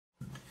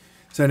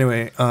So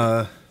anyway,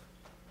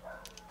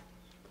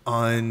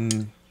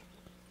 on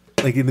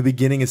like in the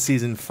beginning of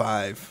season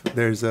 5,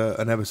 there's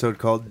an episode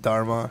called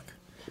Darmok,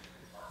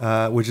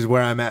 which is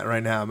where I'm at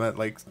right now. I'm at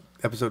like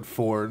episode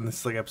 4, and this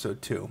is like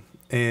episode 2.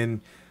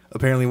 And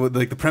apparently, what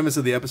like the premise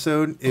of the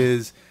episode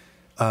is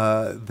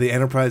the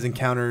Enterprise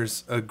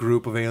encounters a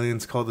group of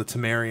aliens called the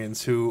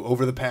Temerians, who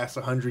over the past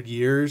 100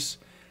 years,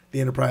 the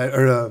Enterprise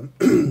or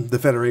the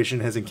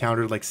Federation has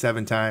encountered like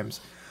 7 times.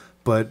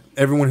 But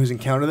everyone who's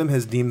encountered them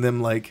has deemed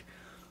them like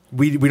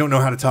we don't know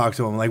how to talk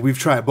to them. Like we've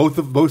tried,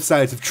 both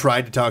sides have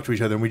tried to talk to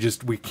each other,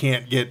 and we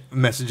can't get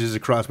messages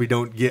across. We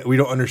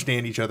don't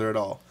understand each other at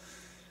all.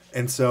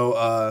 And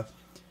so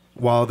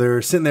while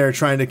they're sitting there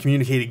trying to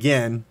communicate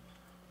again,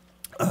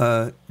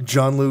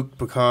 Jean-Luc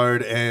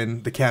Picard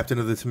and the captain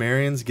of the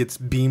Temerians gets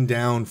beamed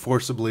down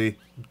forcibly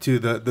to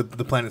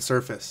the planet's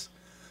surface,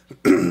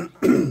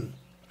 and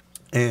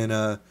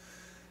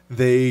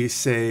they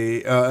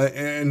say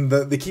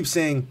they keep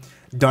saying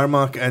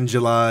Darmok and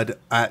Jalad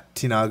at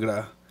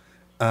Tinagra.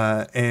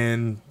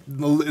 And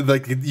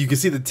like you can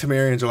see the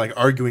Temerians are like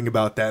arguing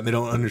about that, and they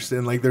don't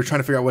understand. Like they're trying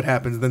to figure out what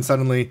happens. Then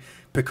suddenly,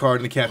 Picard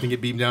and the captain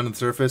get beamed down to the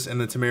surface,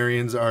 and the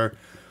Temerians are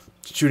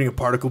shooting a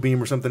particle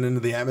beam or something into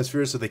the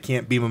atmosphere, so they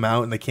can't beam them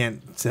out, and they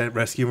can't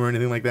rescue them or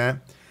anything like that.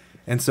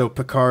 And so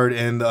Picard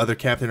and the other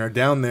captain are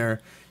down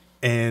there,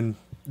 and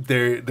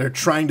they're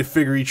trying to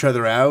figure each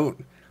other out,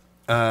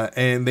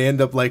 and they end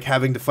up like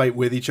having to fight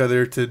with each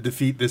other to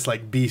defeat this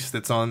like beast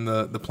that's on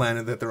the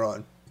planet that they're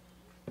on.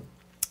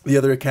 The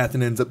other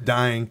captain ends up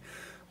dying,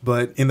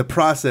 but in the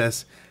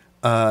process,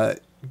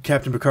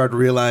 Captain Picard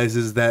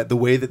realizes that the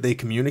way that they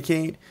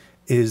communicate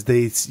is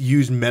they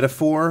use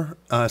metaphor.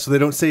 So they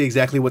don't say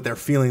exactly what they're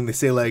feeling. They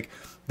say like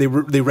they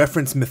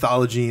reference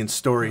mythology and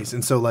stories.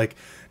 And so like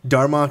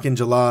Darmok and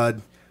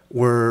Jalad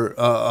were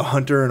a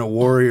hunter and a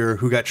warrior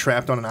who got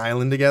trapped on an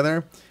island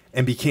together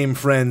and became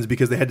friends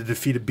because they had to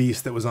defeat a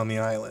beast that was on the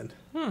island.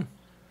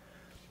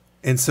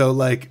 And so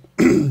like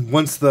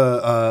once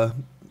the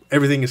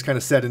everything is kind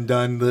of said and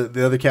done,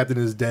 the other captain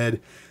is dead.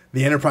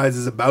 The Enterprise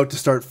is about to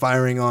start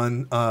firing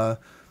on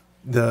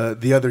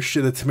the other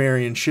ship, the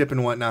Temerian ship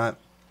and whatnot.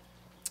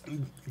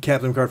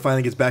 Captain Picard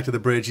finally gets back to the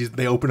bridge.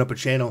 They open up a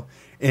channel,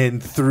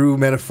 and through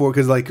metaphor,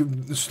 because like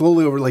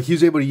slowly over, like he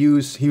was able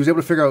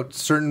to figure out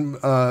certain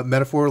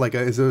metaphor, like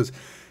it was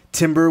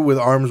timber with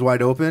arms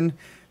wide open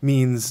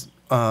means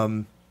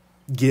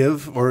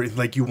give, or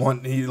like you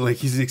want,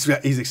 he's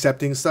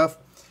accepting stuff.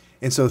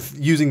 And so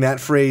using that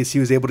phrase, he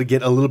was able to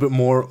get a little bit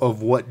more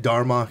of what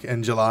Darmok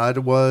and Jalad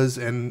was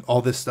and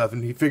all this stuff.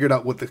 And he figured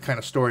out what the kind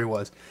of story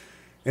was.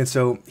 And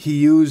so he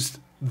used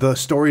the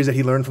stories that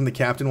he learned from the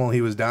captain while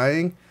he was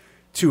dying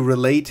to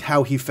relate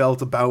how he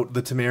felt about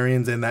the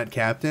Temerians and that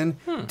captain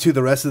to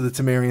the rest of the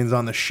Temerians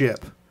on the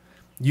ship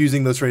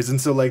using those phrases.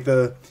 And so like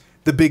the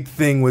big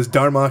thing was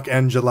Darmok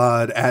and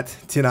Jalad at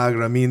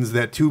Tinagra means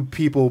that 2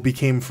 people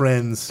became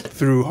friends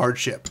through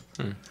hardship.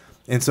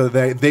 And so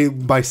they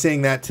by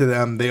saying that to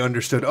them, they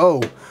understood,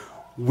 oh,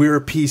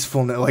 we're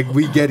peaceful now. Like,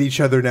 we get each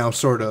other now,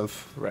 sort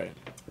of. Right.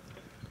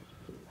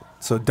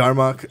 So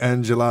Darmok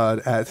and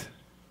Jalad at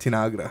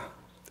Tinagra.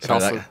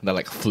 That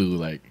like flew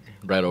like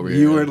right over here.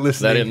 You weren't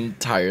listening. That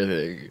entire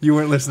thing. You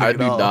weren't listening I at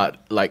do all. not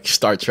like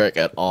Star Trek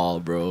at all,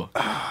 bro.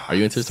 Are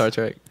you into Star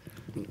Trek?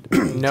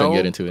 No. Don't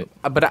get into it.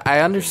 But I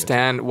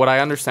understand. What I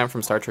understand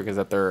from Star Trek is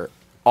that they're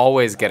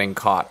always getting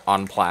caught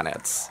on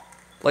planets.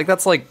 Like,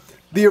 that's like...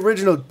 The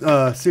original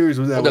series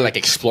was that way. They're like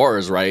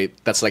explorers, right?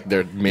 That's like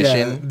their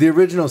mission. Yeah, the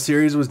original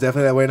series was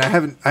definitely that way, and I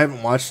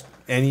haven't watched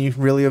any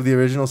really of the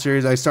original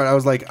series.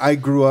 I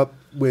grew up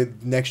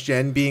with Next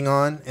Gen being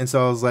on, and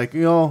so I was like,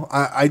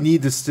 I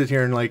need to sit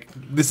here and like,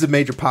 this is a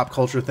major pop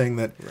culture thing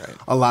that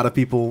a lot of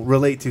people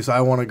relate to, so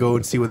I want to go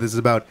and see what this is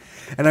about.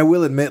 And I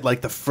will admit,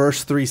 like the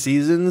first 3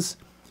 seasons,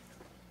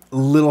 a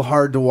little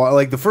hard to watch.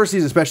 Like the first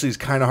season especially is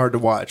kind of hard to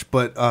watch,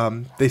 but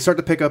they start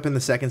to pick up in the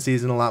second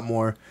season a lot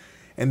more.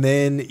 And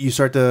then you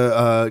start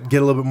to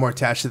get a little bit more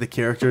attached to the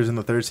characters in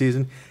the 3rd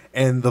season.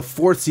 And the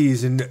 4th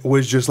season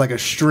was just like a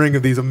string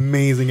of these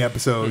amazing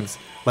episodes.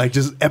 Like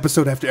just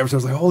episode after episode. I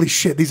was like, holy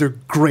shit, these are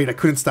great. I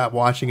couldn't stop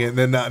watching it. And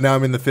then now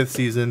I'm in the 5th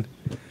season.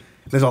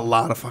 There's a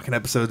lot of fucking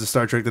episodes of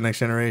Star Trek The Next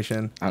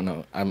Generation. I don't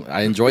know.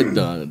 I enjoyed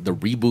the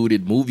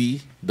rebooted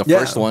movie. The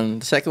first one.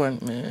 The second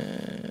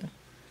one,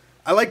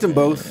 I liked them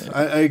both.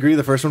 I agree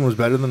the first one was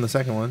better than the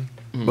second one.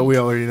 But we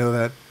already know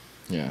that.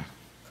 Yeah.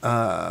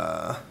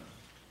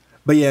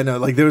 But yeah, no,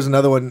 like there was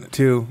another one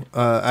too.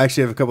 I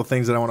actually have a couple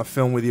things that I want to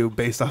film with you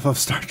based off of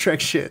Star Trek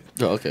shit.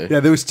 Oh, okay. Yeah,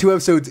 there was 2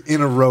 episodes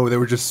in a row that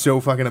were just so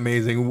fucking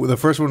amazing. The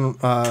first one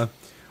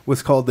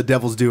was called The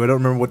Devil's Due. I don't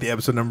remember what the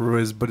episode number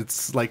was, but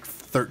it's like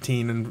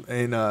 13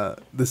 in the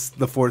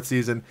 4th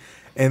season.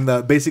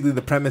 And basically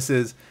the premise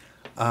is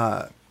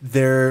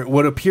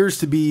what appears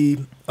to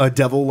be a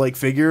devil-like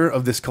figure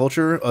of this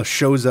culture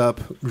shows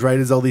up right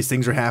as all these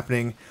things are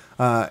happening,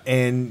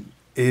 and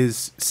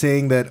is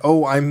saying that,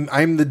 oh,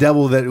 I'm the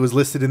devil that was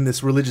listed in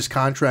this religious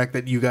contract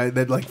that you guys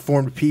that like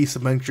formed peace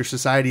amongst your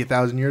society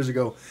 1,000 years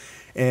ago,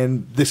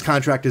 and this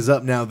contract is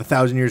up now. The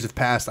 1,000 years have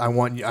passed.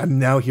 I'm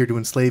now here to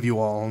enslave you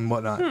all and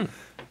whatnot.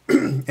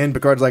 And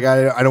Picard's like,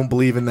 I don't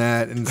believe in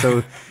that. And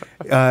so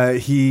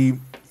he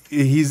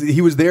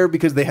was there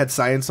because they had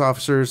science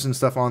officers and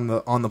stuff on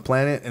the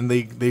planet, and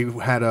they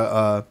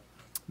had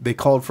they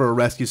called for a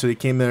rescue, so he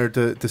came there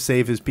to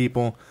save his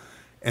people.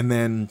 And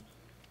then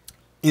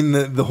in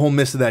the whole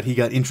midst of that, he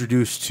got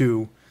introduced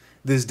to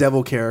this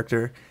devil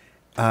character.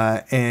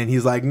 And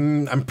he's like,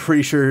 I'm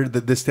pretty sure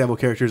that this devil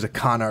character is a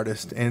con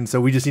artist, and so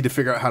we just need to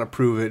figure out how to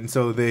prove it. And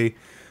so they,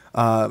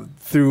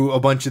 through a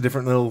bunch of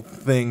different little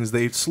things,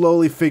 they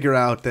slowly figure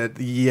out that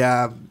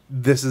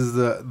this is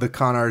the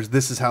con artist.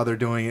 This is how they're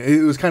doing it.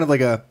 It was kind of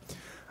like a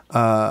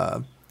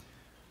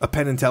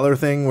Penn and Teller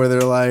thing where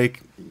they're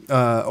like,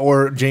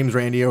 or James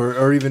Randi,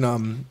 or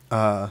even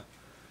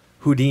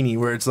Houdini,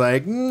 where it's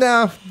like,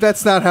 no,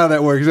 that's not how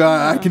that works.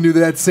 I can do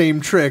that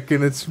same trick,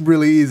 and it's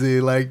really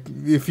easy. Like,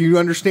 if you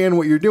understand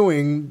what you're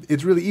doing,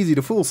 it's really easy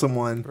to fool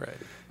someone. Right.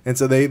 And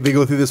so they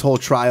go through this whole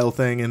trial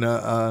thing, and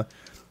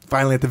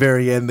finally at the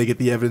very end, they get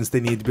the evidence they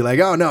need to be like,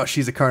 oh, no,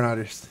 she's a con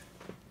artist.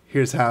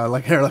 Here's how,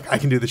 like, I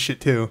can do this shit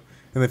too.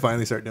 And they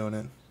finally start doing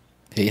it.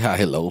 Hey, hi,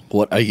 hello.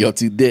 What are you up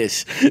to?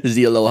 This is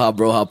the Aloha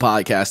Broha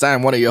podcast. I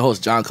am one of your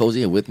hosts, John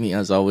Cozy, and with me,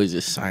 as always,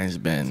 is Science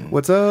Ben.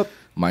 What's up?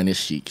 Minus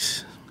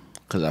Sheiks.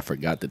 Because I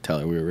forgot to tell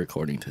her we were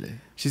recording today.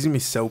 She's going to be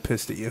so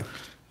pissed at you.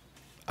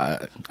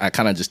 I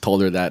kind of just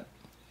told her that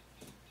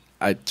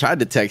I tried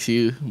to text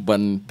you, but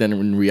then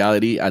in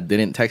reality, I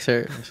didn't text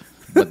her.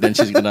 But then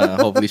she's going to,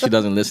 hopefully she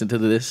doesn't listen to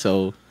this,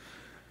 so.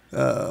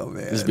 Oh,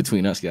 man. This is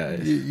between us,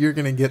 guys. You're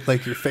going to get,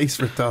 like, your face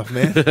ripped off,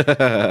 man.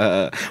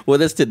 Well,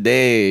 this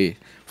today,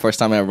 first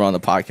time ever on the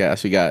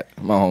podcast, we got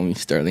my homie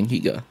Sterling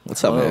Higa.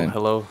 What's up, man?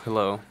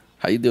 Hello.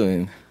 How you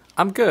doing?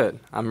 I'm good.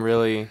 I'm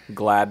really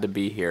glad to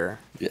be here.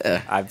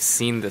 Yeah. I've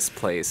seen this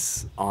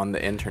place on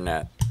the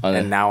internet,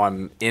 and now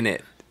I'm in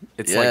it.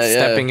 It's like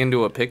stepping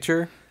into a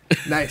picture.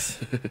 Nice.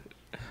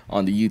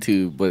 On the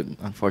YouTube, but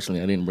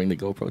unfortunately, I didn't bring the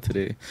GoPro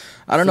today.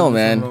 I don't know,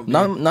 man.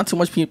 Not too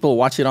much people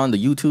watch it on the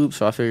YouTube,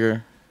 so I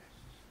figure.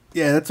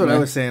 Yeah, that's what I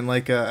was saying.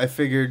 Like, I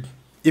figured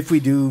if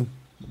we do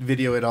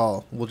video at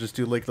all, we'll just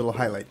do like little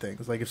highlight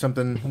things. Like if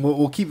something,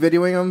 we'll keep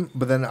videoing them,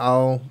 but then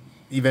I'll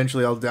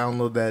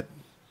download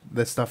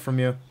that stuff from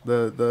you,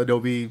 the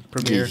Adobe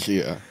Premiere.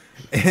 Yeah.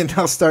 And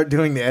I'll start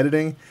doing the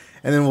editing,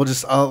 and then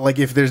like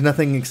if there's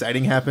nothing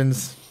exciting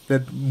happens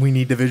that we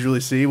need to visually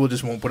see,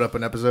 won't put up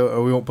an episode,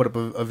 or we won't put up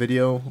a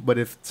video. But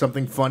if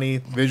something funny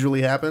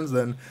visually happens,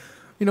 then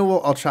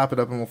I'll chop it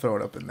up and we'll throw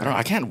it up in there.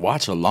 I can't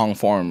watch a long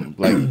form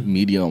like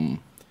medium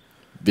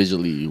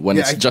visually when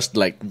it's just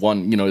like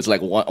one. It's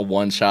like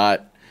one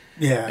shot.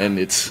 Yeah. And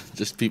it's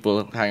just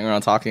people hanging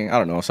around talking. I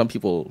don't know. Some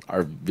people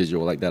are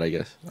visual like that, I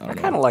guess. I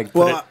kind of like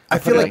put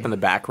it up in the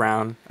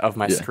background of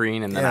my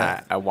screen, and then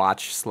I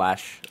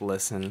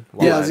watch/listen. I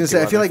was gonna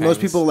say, I feel like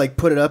most people like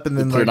put it up and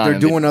then like they're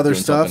doing other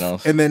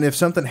stuff, and then if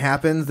something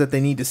happens that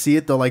they need to see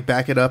it, they'll like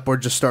back it up or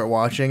just start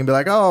watching and be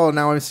like, oh,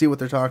 now I see what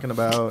they're talking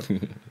about. Yeah,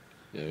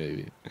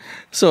 maybe.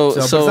 So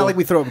but it's not like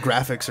we throw up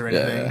graphics or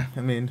anything. Yeah.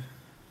 I mean,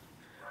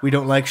 we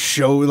don't like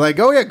show like,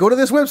 oh yeah, go to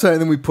this website,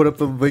 and then we put up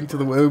the link to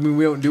the web. I mean,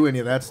 we don't do any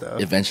of that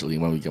stuff. Eventually,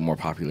 when we get more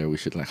popular, we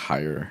should like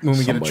hire when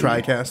we get a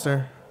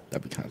TriCaster.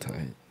 That'd be kind of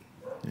tight.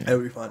 Yeah. That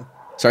would be fun.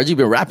 Sarge, you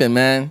been rapping,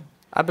 man?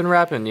 I've been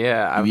rapping.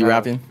 Yeah, you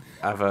rapping?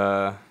 I've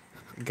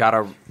got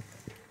a.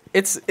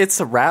 It's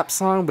a rap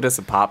song, but it's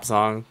a pop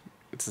song.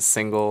 It's a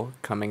single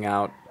coming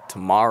out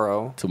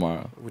tomorrow,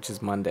 which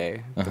is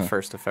Monday, the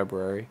 1st of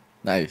February.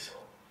 Nice.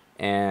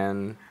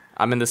 And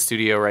I'm in the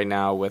studio right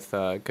now with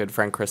a good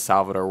friend Chris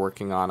Salvador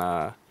working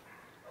on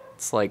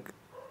it's like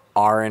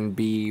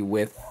R&B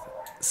with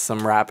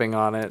some rapping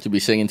on it. Should be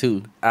singing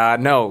too.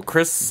 No,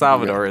 Chris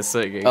Salvador is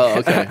singing. Oh,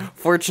 okay.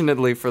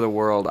 Fortunately for the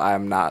world,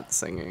 I'm not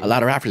singing. A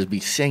lot of rappers be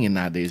singing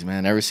nowadays,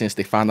 man. Ever since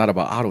they found out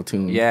about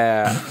auto-tune.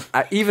 Yeah,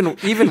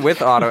 even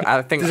with auto,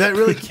 I think. Does that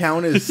really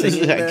count as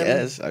singing? I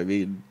guess. I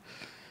mean.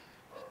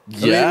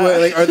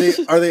 Yeah,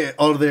 are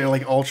they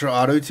like ultra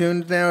auto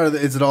tuned now, or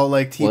is it all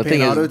like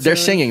T-Pain auto tuned? They're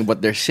singing,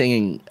 but they're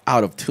singing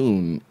out of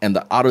tune, and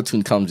the auto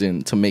tune comes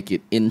in to make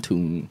it in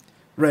tune.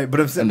 Right,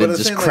 but I'm saying, and then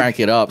just crank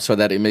it up so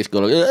that it makes it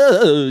go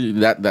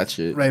like, that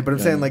shit. Right, but I'm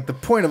saying like the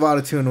point of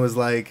auto tune was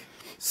like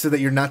so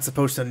that you're not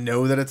supposed to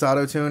know that it's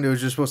auto tuned. It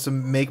was just supposed to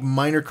make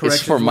minor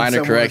corrections. It's for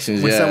minor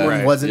corrections, when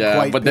someone wasn't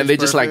quite. But then they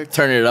just like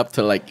turn it up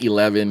to like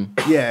 11,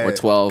 or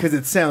 12 because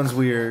it sounds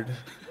weird.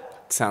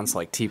 Sounds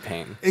like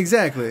T-Pain.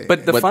 Exactly.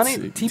 But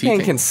T-Pain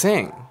can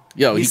sing.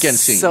 Yo, he can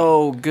sing.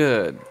 So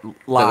good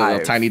live.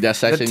 The Tiny Desk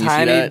session. The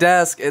Tiny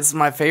Desk. It's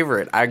my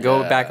favorite. I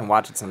go back and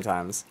watch it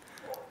sometimes.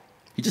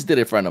 He just did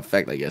it for an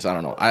effect, I guess. I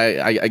don't know.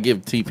 I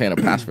give T-Pain a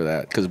pass for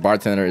that because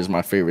Bartender is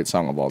my favorite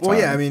song of all time. Well,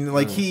 yeah, I mean,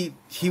 like he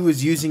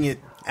was using it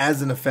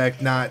as an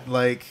effect, not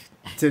like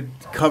to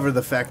cover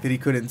the fact that he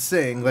couldn't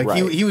sing.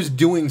 Like he was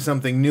doing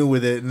something new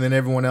with it, and then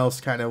everyone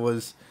else kind of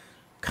was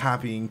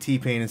copying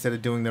T-Pain instead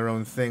of doing their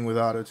own thing with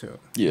auto-tune.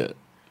 Yeah.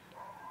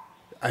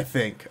 I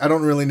think. I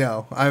don't really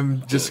know.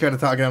 I'm just kind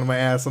of talking out of my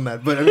ass on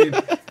that. But I mean,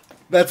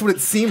 That's what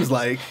it seems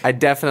like. I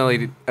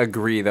definitely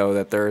agree, though,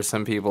 that there are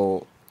some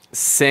people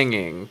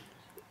singing,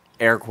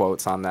 air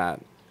quotes on that,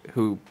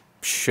 who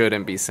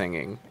shouldn't be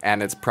singing,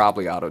 and it's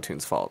probably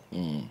Auto-Tune's fault.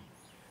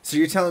 So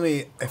you're telling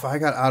me if I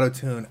got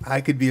Auto-Tune,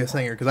 I could be a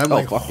singer? Because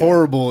I'm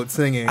horrible at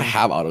singing. I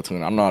have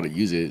Auto-Tune. I don't know how to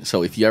use it.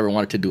 So if you ever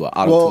wanted to do an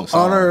Auto-Tune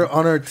song...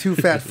 on our Two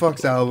Fat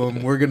Fucks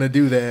album, we're going to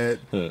do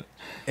that.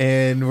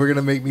 And we're going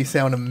to make me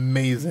sound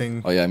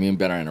amazing. Oh, yeah. Me and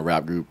Ben are in a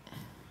rap group.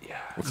 Yeah.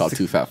 We're called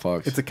Two Fat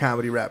Fucks. It's a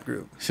comedy rap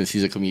group. Since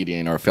he's a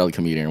comedian or a failed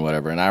comedian or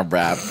whatever. And I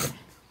rap.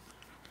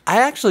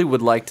 I actually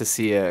would like to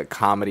see a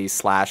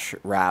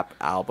comedy/rap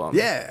album.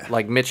 Yeah.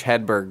 Like Mitch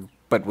Hedberg,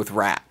 but with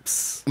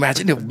raps.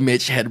 Imagine if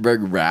Mitch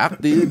Hedberg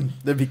rapped, dude.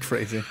 That'd be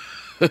crazy.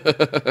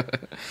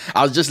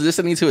 I was just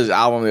listening to his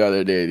album the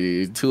other day,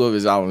 dude. 2 of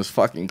his albums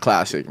fucking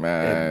classic,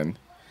 man.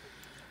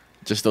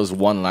 Just those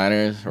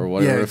one-liners or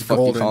whatever the fuck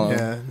you call them.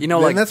 Yeah. You know,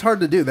 like, that's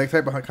hard to do. That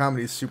type of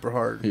comedy is super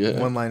hard. Yeah.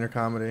 One-liner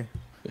comedy.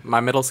 My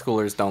middle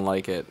schoolers don't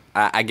like it.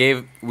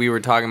 We were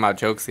talking about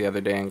jokes the other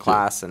day in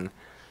class, and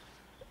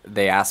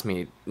they asked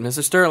me,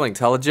 Mr. Sterling,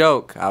 tell a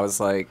joke. I was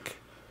like,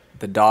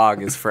 the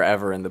dog is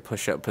forever in the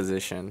push-up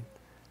position.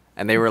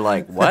 And they were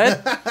like,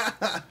 what?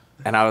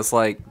 And I was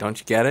like, don't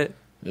you get it?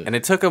 Yeah. And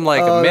it took them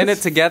like a minute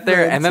to get there.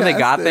 Fantastic. And then they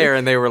got there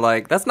and they were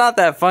like, that's not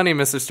that funny,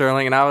 Mr.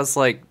 Sterling. And I was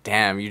like,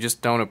 damn, you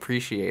just don't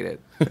appreciate it.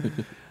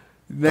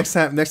 Next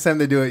time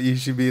they do it, you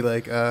should be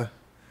like,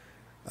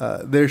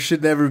 there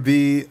should never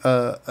be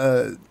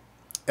a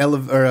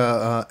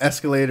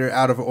escalator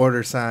out of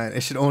order sign.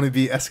 It should only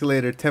be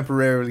escalator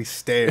temporarily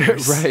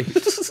stairs. Right.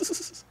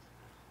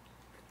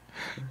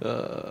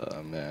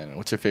 Man,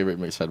 what's your favorite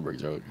Mitch Hedberg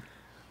joke?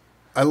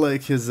 I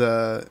like his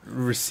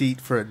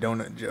receipt for a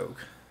donut joke.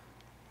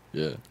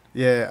 Yeah.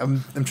 Yeah,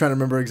 I'm trying to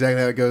remember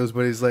exactly how it goes,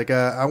 but he's like,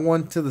 I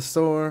went to the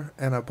store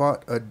and I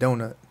bought a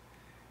donut.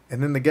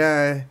 And then the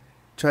guy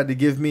tried to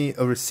give me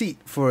a receipt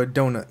for a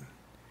donut.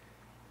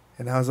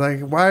 And I was like,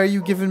 why are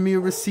you giving me a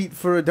receipt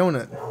for a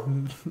donut?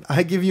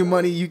 I give you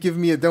money, you give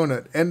me a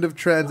donut. End of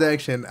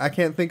transaction. I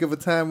can't think of a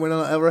time when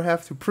I'll ever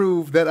have to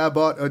prove that I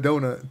bought a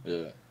donut.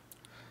 Yeah.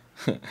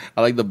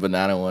 I like the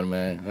banana one,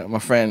 man. My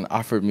friend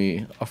offered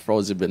me a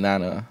frozen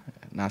banana,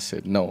 and I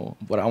said no,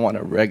 but I want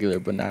a regular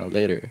banana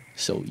later,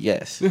 so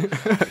yes.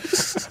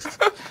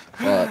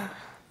 But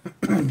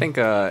I think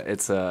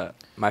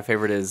my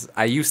favorite is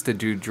I used to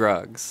do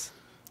drugs.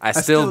 I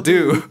still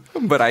do,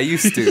 but I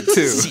used to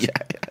too. Yeah,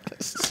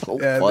 so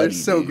yeah, funny, they're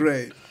so dude.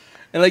 Great.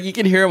 And like you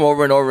can hear them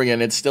over and over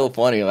again. It's still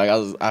funny. Like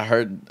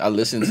I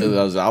listened to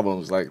those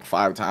albums like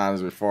 5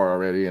 times before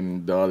already.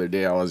 And the other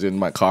day I was in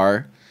my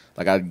car.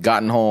 Like I'd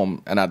gotten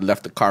home and I'd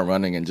left the car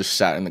running and just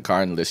sat in the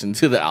car and listened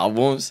to the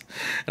albums.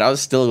 And I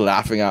was still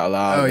laughing out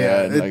loud. Oh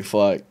yeah, like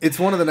fuck. It's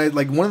one of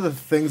the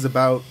things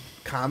about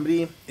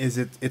comedy is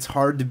it's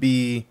hard to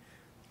be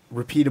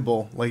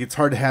repeatable. Like it's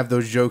hard to have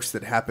those jokes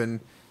that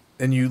happen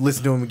and you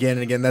listen to them again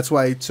and again. That's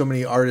why so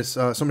many artists,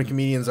 so many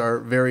comedians are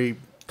very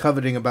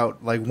coveting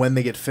about like when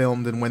they get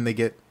filmed and when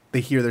they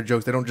hear their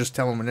jokes. They don't just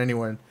tell them to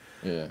anyone.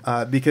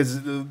 Yeah. Because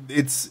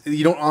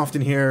you don't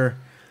often hear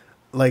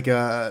like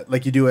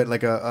you do at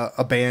like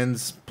a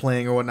band's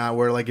playing or whatnot,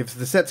 where like if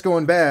the set's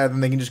going bad,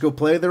 then they can just go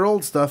play their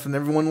old stuff and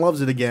everyone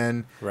loves it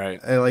again. Right.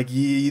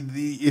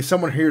 If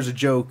someone hears a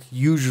joke,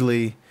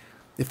 usually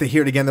if they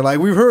hear it again, they're like,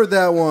 we've heard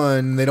that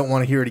one. They don't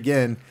want to hear it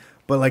again.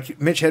 But like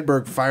Mitch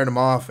Hedberg fired him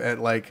off at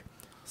like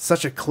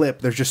such a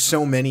clip. There's just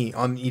so many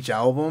on each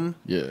album.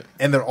 Yeah.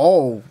 And they're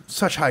all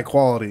such high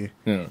quality.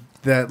 Yeah.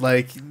 That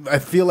like I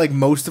feel like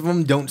most of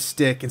them don't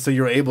stick, and so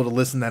you're able to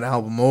listen to that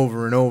album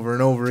over and over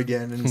and over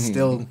again and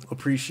still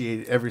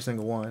appreciate every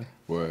single one.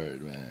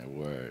 Word, man,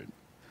 word.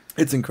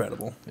 It's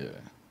incredible. Yeah.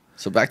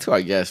 So back to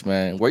our guest,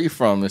 man. Where you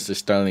from, Mr.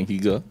 Sterling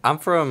Higa? I'm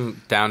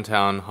from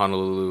downtown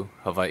Honolulu,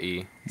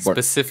 Hawaii.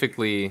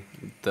 Specifically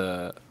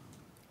the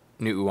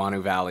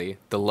Nu'uanu Valley,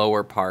 the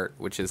lower part,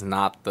 which is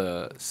not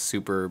the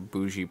super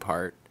bougie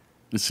part.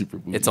 The super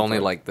bougie. It's only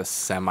like the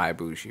semi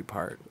bougie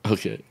part.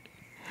 Okay.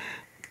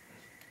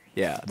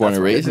 Yeah. Born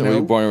and raised? Were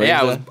you born and raised?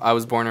 Yeah, I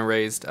was born and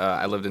raised.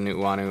 I lived in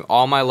Nu'uanu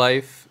all my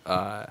life,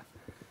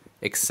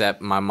 except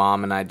my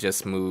mom and I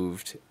just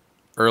moved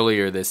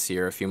earlier this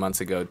year, a few months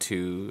ago,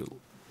 to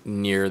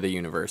near the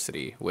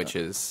university, which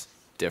is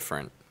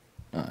different.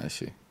 Oh, I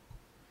see.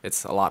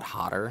 It's a lot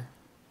hotter,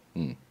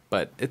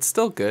 but it's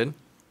still good.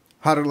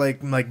 Hotter like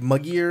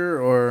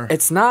muggier or?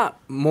 It's not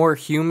more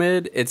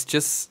humid. It's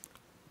just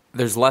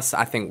there's less,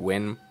 I think,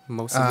 wind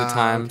most of the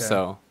time. Okay.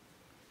 So,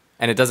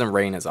 and it doesn't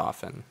rain as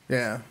often.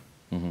 Yeah.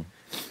 Mm-hmm.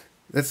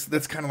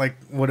 That's kind of like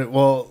what it.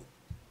 Well,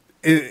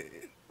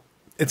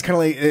 it's kind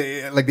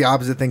of like the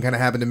opposite thing kind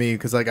of happened to me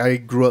because like I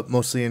grew up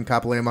mostly in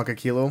Kapolei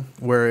Makakilo,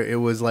 where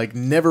it was like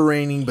never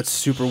raining but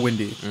super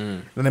windy.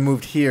 Then I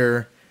moved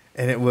here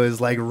and it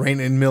was like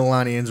raining in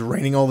Mililani and it's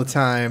raining all the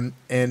time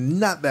and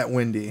not that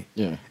windy.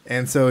 Yeah.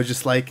 And so it's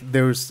just like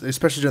there was,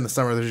 especially during the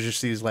summer, there's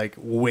just these like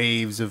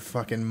waves of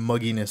fucking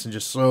mugginess and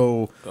just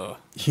so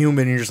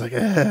humid. And you're just like, you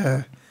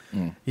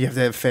have to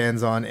have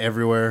fans on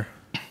everywhere.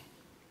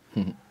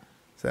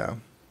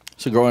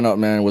 So growing up,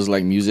 man, was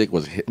music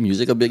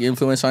a big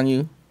influence on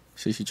you?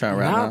 Since you trying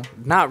right now?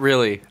 Not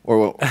really.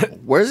 Or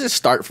where does it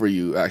start for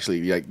you,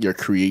 actually, like your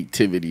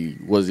creativity?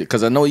 Was it,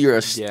 because I know you're I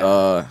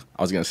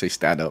was going to say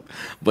stand-up,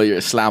 but you're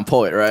a slam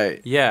poet,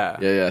 right? Yeah.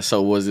 Yeah.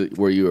 So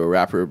were you a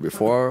rapper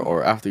before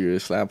or after you were a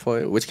slam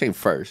poet? Which came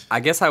first?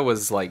 I guess I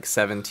was like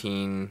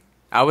 17.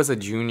 I was a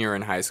junior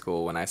in high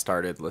school when I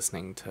started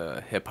listening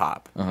to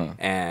hip-hop.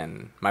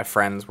 And my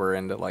friends were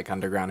into like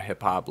underground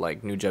hip-hop,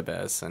 like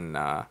Nujabes and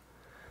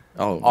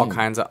all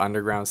kinds of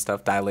underground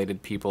stuff,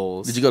 Dilated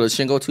Peoples. Did you go to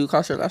Shingo 2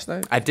 concert last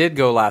night? I did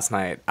go last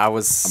night. I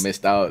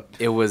missed out.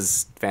 It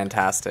was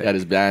fantastic. Yeah,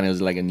 this band, it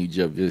was like a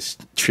Nujabes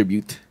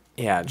tribute.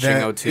 Yeah,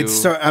 Shingo 2.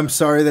 I'm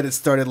sorry that it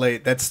started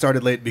late. That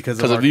started late because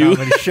of our you?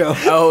 comedy show.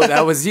 Oh,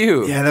 that was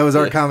you. Yeah, that was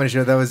our comedy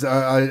show. That was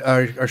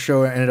our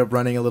show ended up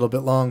running a little bit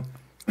long.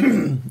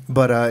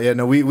 But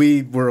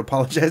we were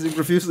apologizing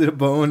profusely to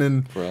Bone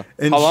and how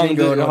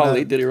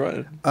late did he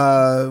run?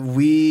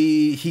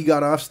 He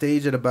got off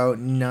stage at about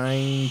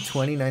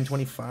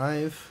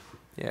 9:25.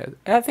 Yeah,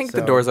 I think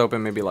the doors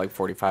open maybe like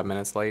 45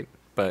 minutes late,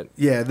 but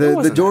yeah,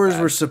 the doors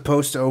were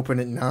supposed to open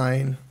at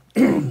 9,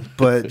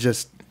 but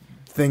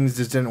things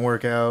just didn't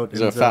work out. Is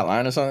there a fat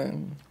line or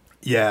something?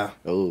 Yeah.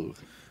 Oh.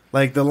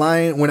 Like the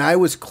line when I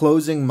was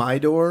closing my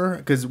door,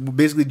 because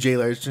basically Jay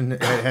Larson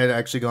had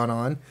actually gone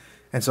on.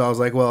 And so I was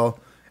like, well,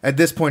 at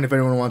this point, if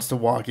anyone wants to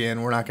walk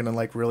in, we're not going to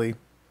like really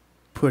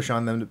push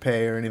on them to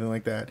pay or anything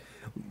like that.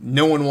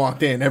 No one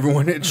walked in.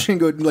 Everyone at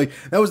Shingo, like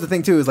that was the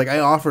thing too. Is like I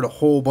offered a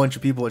whole bunch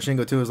of people at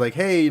Shingo too. It was like,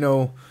 hey,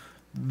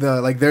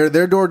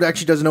 their door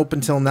actually doesn't open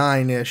till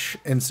 9ish,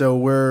 and so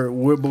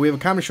but we have a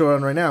comedy show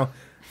on right now.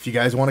 If you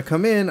guys want to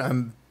come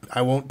in,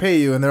 I won't pay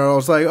you. And they're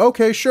all like,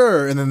 okay,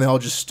 sure. And then they all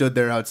just stood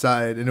there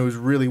outside, and it was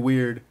really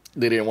weird.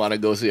 They didn't want to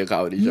go see a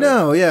comedy show.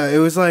 No, yeah, it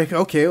was like,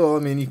 okay, well,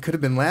 I mean, you could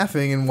have been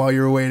laughing and while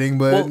you were waiting,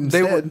 but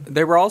instead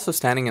they were also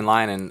standing in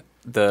line, and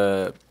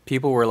the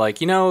people were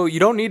like, you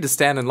don't need to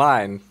stand in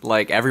line.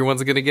 Like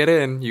everyone's gonna get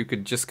in. You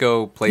could just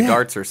go play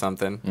darts or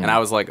something. And I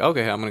was like,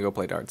 okay, I'm gonna go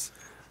play darts.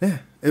 Yeah,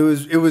 it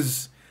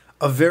was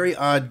a very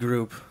odd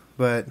group,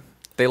 but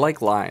they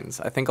like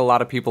lines. I think a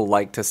lot of people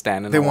like to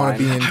stand in. They want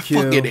to be in queue.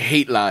 I fucking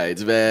hate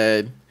lines,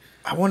 man.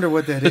 I wonder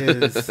what that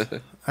is.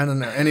 I don't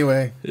know.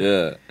 Anyway,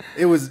 yeah,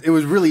 it was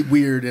really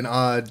weird and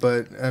odd,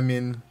 but I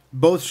mean,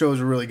 both shows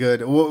were really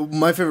good. Well,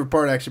 my favorite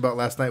part actually about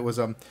last night was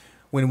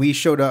when we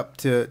showed up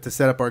to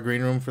set up our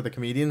green room for the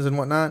comedians and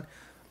whatnot.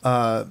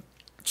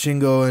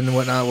 Chingo and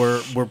whatnot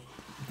were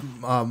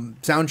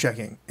sound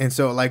checking, and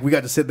so like we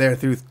got to sit there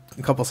through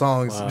a couple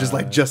songs,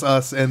 just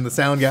us and the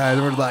sound guys,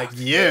 and we're like,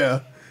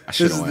 yeah,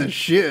 this is the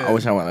shit. I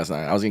wish I went last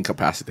night. I was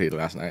incapacitated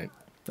last night.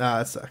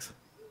 That sucks.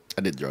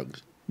 I did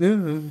drugs.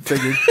 Yeah,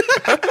 figured.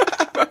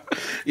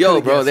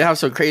 Yo, bro, they have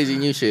some crazy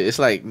new shit. It's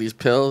like these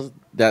pills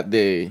that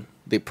they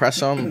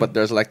press them, but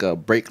there's like a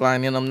break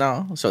line in them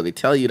now. So they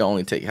tell you to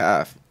only take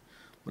half.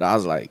 But I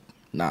was like,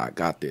 nah, I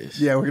got this.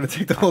 Yeah, we're going to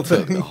take the whole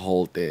thing. The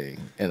whole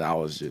thing. And I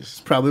was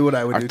just... Probably what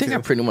I would do, I think too.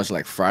 I pretty much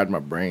like fried my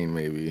brain,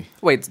 maybe.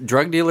 Wait,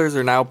 drug dealers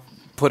are now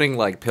putting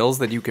like pills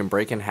that you can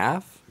break in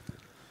half?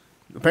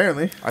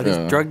 Apparently. Are these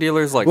drug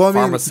dealers like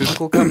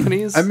pharmaceutical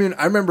companies? I mean,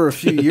 I remember a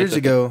few years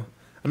ago...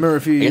 I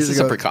guess it's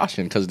a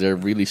precaution because they're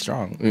really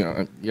strong.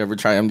 You ever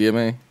try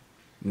MDMA?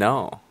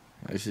 No.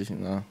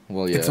 No.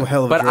 Well, yeah. It's a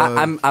hell of a drug.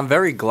 But I'm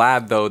very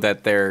glad though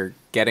that they're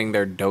getting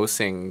their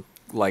dosing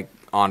like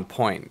on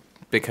point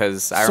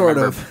because I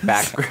remember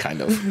back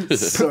kind of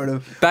sort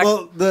of.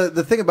 Well,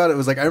 the thing about it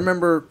was like I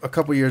remember a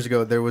couple years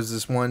ago there was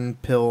this one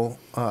pill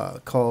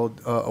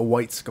called a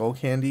white skull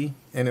candy,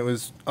 and it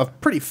was a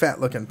pretty fat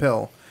looking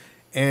pill,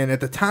 and at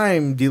the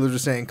time dealers were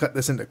saying cut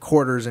this into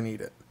quarters and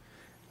eat it.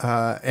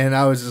 And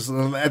I was just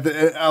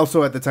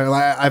also at the time,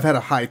 I've had a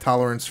high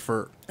tolerance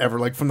forever.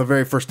 Like from the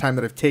very first time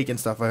that I've taken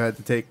stuff, I had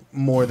to take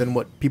more than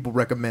what people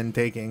recommend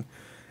taking.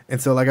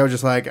 And so like I was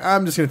just like,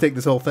 I'm just going to take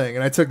this whole thing.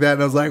 And I took that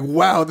and I was like,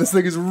 wow, this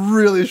thing is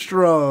really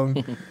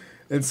strong.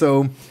 And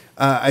so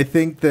I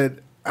think that,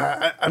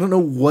 I don't know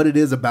what it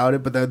is about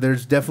it, but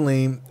there's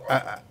definitely,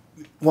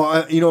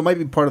 it might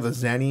be part of the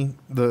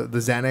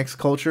Xanax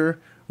culture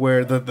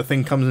where the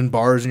thing comes in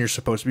bars and you're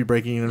supposed to be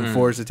breaking it and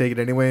forced to take it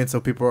anyway. And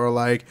so people are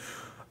like,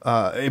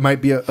 it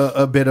might be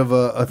a bit of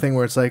a thing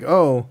where it's like,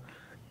 oh,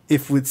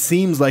 if it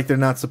seems like they're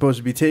not supposed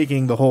to be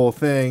taking the whole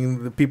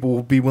thing, the people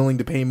will be willing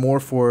to pay more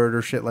for it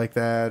or shit like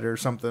that or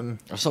something.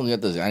 Or something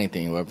that does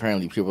anything, but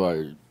apparently people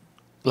are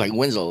like,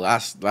 when's the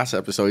last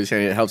episode he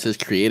said it helps his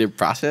creative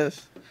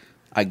process?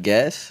 I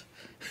guess.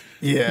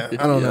 Yeah, I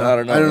don't know.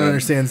 I don't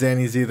understand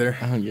Xannies either.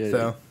 I don't get it.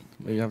 So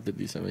maybe I have to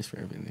do some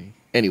experimenting.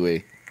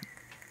 Anyway.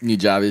 New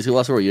job is. Who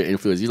else were your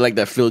influence? You like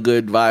that feel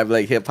good vibe,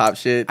 like hip hop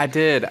shit? I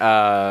did.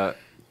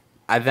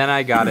 Then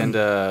I got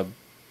into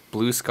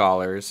Blue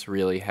Scholars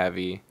really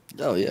heavy.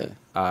 Oh yeah.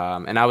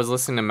 And I was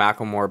listening to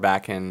Macklemore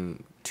back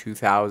in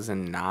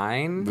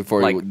 2009.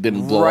 Before he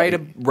didn't blow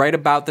right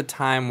about the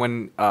time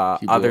when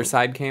Other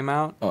Side came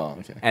out. Oh,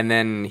 okay. And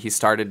then he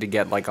started to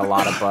get like a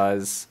lot of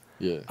buzz.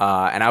 Yeah.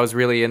 And I was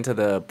really into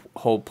the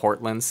whole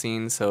Portland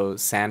scene, so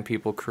Sand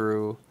People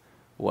Crew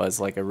was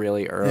like a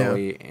really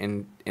early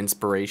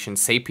inspiration.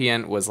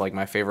 Sapient was like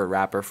my favorite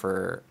rapper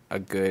for a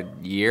good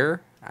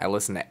year. I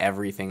listened to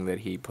everything that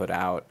he put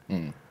out.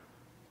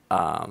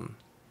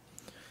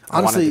 I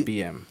wanted to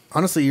be him.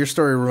 Honestly, your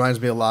story reminds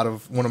me a lot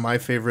of one of my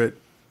favorite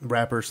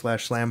rappers /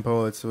 slam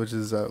poets, which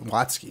is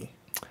Watsky.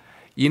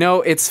 You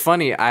know, it's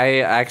funny.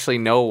 I actually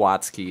know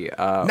Watsky.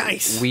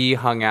 Nice. We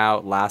hung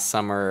out last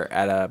summer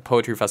at a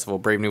poetry festival,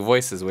 Brave New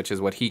Voices, which is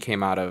what he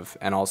came out of.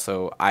 And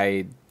also,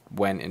 I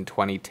went in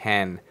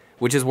 2010,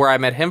 which is where I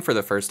met him for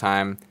the first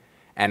time.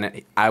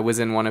 And I was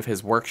in one of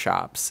his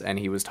workshops, and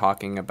he was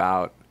talking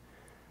about...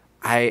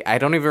 I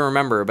don't even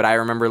remember, but I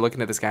remember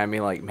looking at this guy and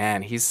being like,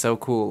 man, he's so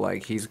cool.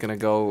 Like, he's going to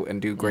go and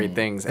do great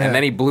things. And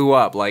then he blew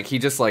up. Like, he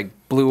just, like,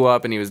 blew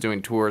up, and he was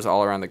doing tours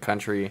all around the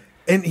country.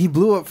 And he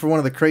blew up for one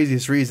of the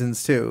craziest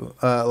reasons, too.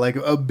 Like,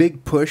 a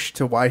big push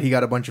to why he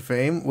got a bunch of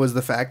fame was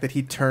the fact that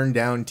he turned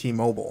down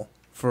T-Mobile.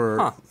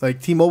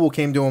 Like, T-Mobile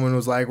came to him and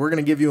was like, we're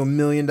going to give you $1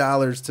 million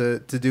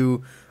to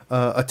do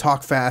a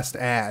Talk Fast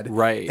ad.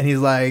 Right. And he's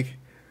like...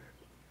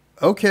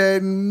 okay,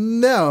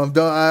 no,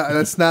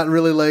 that's not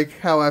really like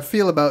how I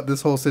feel about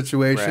this whole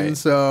situation. Right.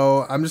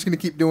 So I'm just gonna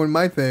keep doing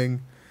my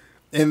thing,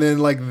 and then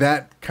like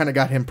that kind of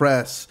got him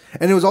press.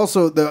 And it was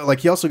also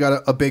he also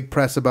got a big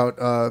press about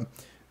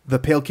the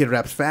Pale Kid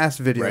Raps Fast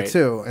video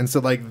too. And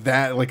so like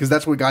that, like, because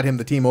that's what got him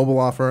the T-Mobile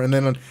offer. And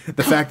then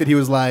the fact that he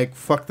was like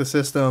fuck the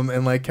system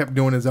and like kept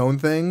doing his own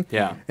thing,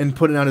 and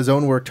putting out his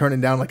own work,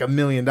 turning down like $1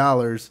 million.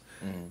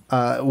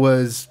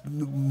 Was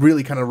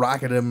really kind of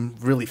rocketed him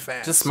really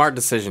fast. Just smart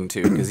decision,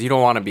 too, because you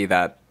don't want to be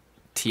that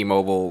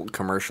T-Mobile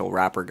commercial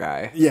rapper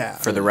guy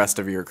for the rest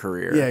of your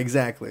career. Yeah,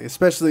 exactly.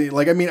 Especially,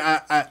 like, I mean,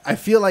 I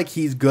feel like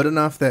he's good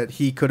enough that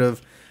he could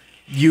have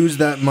used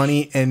that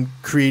money and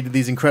created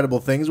these incredible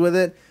things with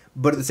it.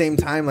 But at the same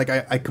time, like,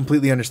 I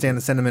completely understand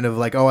the sentiment of,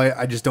 like, oh,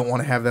 I just don't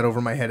want to have that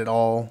over my head at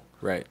all.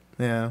 Right.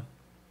 Yeah.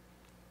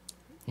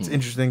 It's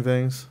interesting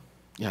things.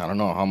 Yeah, I don't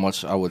know how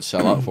much I would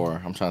sell out for.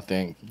 I'm trying to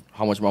think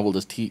how much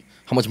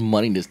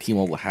money does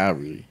T-Mobile have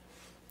really?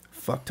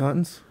 Fuck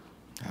tons.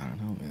 I don't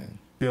know, man.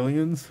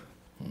 Billions.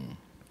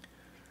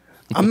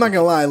 I'm not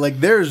gonna lie.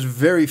 Like, there's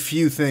very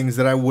few things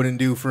that I wouldn't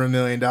do for $1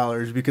 million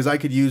because I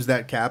could use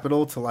that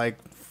capital to like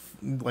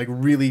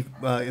really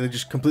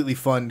just completely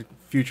fund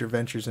future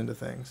ventures into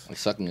things. Like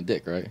sucking a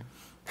dick, right?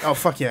 Oh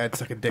fuck yeah! I'd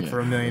suck a dick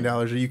for $1 million.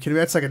 Are you kidding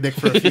me? I'd suck a dick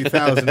for a few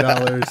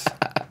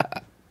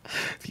 $1,000s.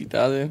 A few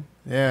thousand?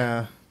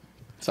 Yeah.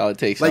 That's all it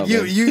takes. Like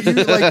you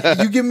like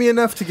you give me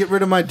enough to get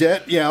rid of my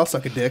debt. Yeah, I'll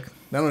suck a dick.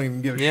 I don't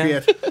even give a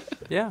shit.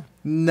 Yeah.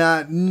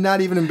 Not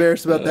even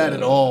embarrassed about that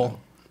at all.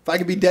 If I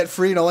could be debt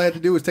free and all I had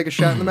to do was take a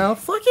shot in the mouth,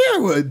 fuck yeah, I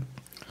would.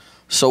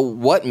 So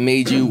what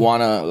made you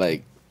wanna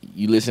like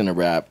you listen to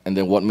rap and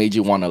then what made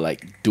you wanna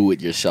like do it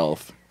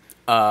yourself?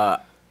 I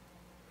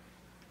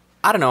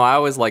don't know. I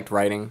always liked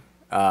writing.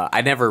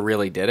 I never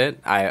really did it.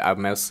 I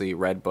mostly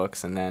read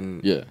books and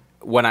then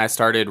when I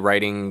started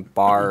writing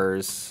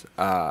bars,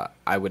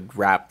 I would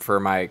rap for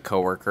my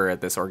coworker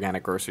at this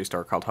organic grocery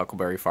store called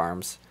Huckleberry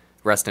Farms.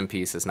 Rest in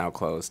peace, is now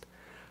closed.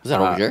 Was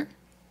that over here?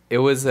 It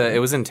was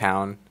in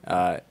town,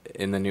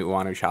 in the New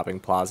Uanu Shopping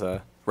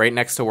Plaza, right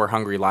next to where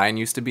Hungry Lion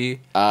used to be.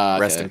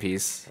 Rest in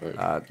peace.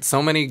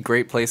 So many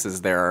great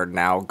places there are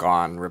now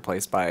gone,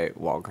 replaced by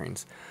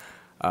Walgreens.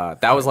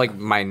 That was like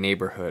my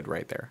neighborhood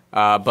right there.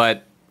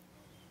 But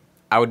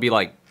I would be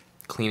like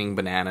cleaning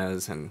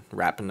bananas and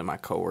rapping to my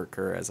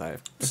coworker as I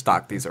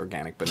stocked these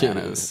organic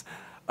bananas.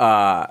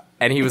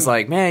 And he was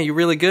like, man, you're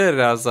really good.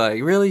 And I was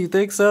like, really? You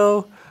think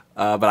so?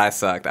 But I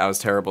sucked. I was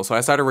terrible. So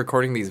I started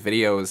recording these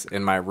videos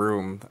in my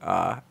room.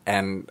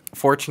 And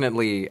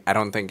fortunately, I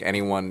don't think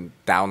anyone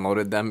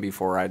downloaded them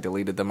before I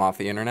deleted them off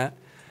the internet.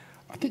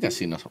 I think I've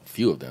seen a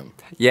few of them.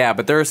 Yeah,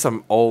 but there are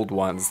some old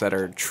ones that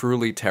are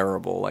truly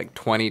terrible, like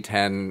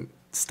 2010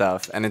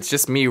 stuff. And it's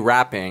just me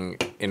rapping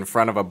in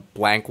front of a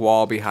blank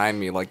wall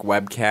behind me, like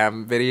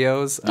webcam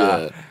videos.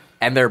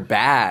 And they're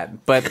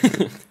bad. But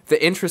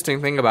the interesting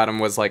thing about them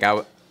was, like,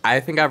 I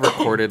think I've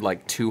recorded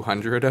like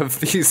 200 of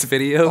these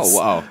videos. Oh,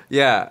 wow.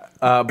 Yeah.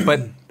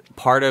 But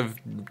part of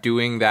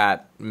doing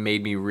that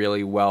made me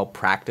really well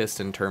practiced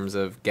in terms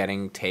of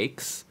getting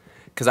takes.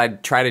 Because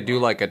I'd try to do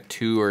like a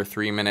 2 or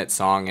 3 minute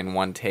song in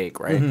one take,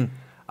 right?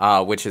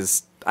 Mm-hmm. Which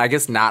is, I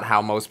guess, not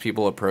how most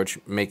people approach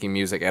making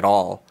music at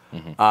all.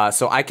 Mm-hmm.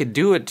 So I could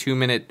do a 2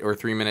 minute or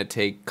 3 minute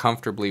take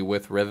comfortably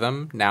with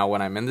rhythm now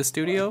when I'm in the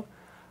studio.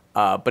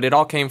 But it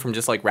all came from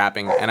just like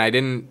rapping, and I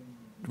didn't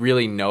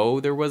really know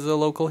there was a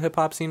local hip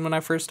hop scene when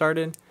I first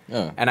started.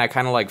 Yeah. And I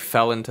kind of like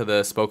fell into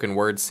the spoken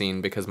word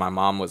scene because my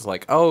mom was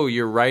like, "Oh,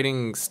 you're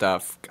writing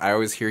stuff. I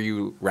always hear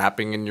you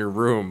rapping in your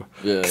room."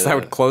 Because I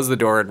would close the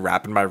door and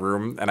rap in my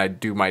room, and I'd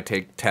do my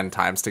take 10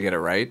 times to get it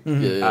right.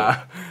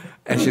 Mm-hmm.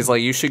 And she's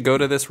like, "You should go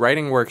to this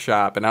writing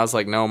workshop." And I was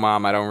like, "No,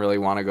 Mom, I don't really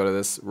want to go to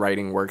this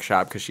writing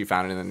workshop," because she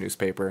found it in the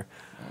newspaper.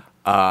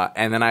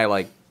 And then I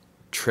like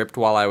tripped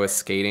while I was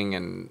skating,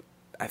 and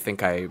I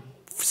think I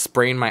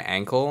sprained my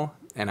ankle,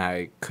 and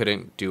I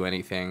couldn't do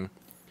anything.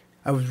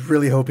 I was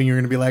really hoping you were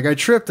going to be like, I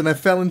tripped and I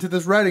fell into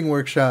this writing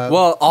workshop.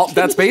 Well,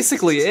 that's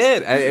basically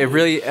it. It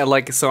really,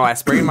 like, so I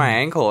sprained my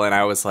ankle and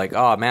I was like,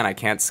 oh man, I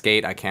can't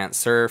skate, I can't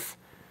surf.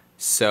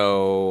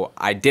 So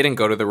I didn't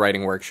go to the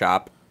writing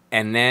workshop.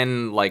 And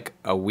then, like,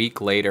 a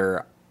week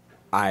later,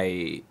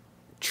 I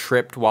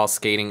tripped while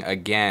skating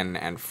again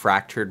and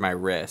fractured my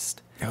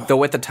wrist.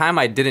 Though at the time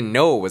I didn't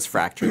know it was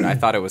fractured. I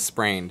thought it was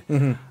sprained.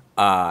 And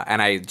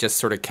I just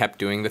sort of kept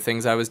doing the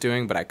things I was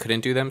doing, but I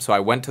couldn't do them. So I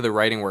went to the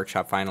writing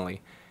workshop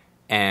finally.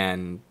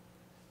 And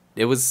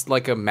it was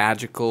like a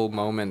magical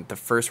moment. The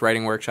first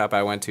writing workshop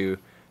I went to,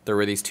 there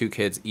were these two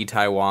kids,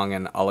 Itai Wong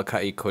and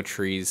Alakai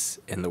Kotries,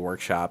 in the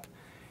workshop.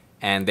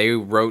 And they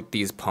wrote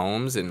these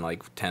poems in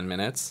like 10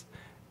 minutes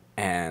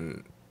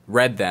and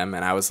read them.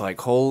 And I was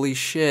like, holy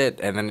shit.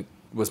 And then it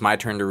was my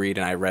turn to read,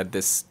 and I read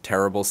this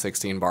terrible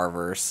 16-bar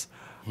verse.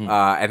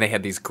 And they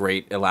had these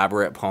great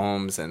elaborate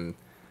poems, and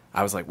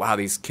I was like, wow,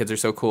 these kids are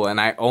so cool.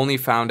 And I only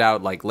found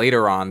out like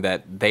later on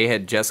that they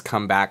had just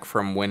come back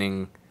from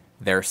winning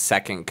their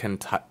second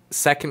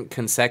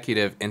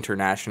consecutive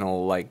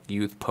international like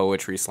youth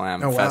poetry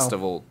slam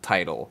festival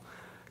title,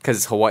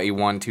 because Hawaii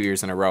won 2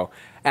 years in a row.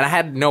 And I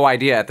had no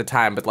idea at the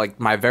time, but like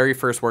my very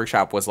first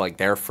workshop was like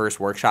their first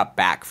workshop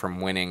back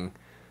from winning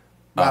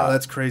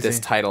that's crazy. this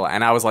title.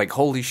 And I was like,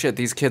 holy shit,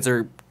 these kids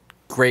are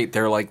great.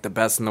 They're like the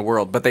best in the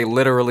world. But they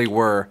literally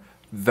were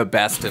the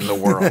best in the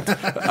world.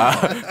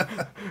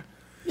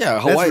 Yeah,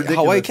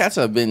 Hawaii cats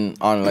have been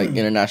on like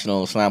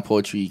international slam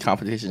poetry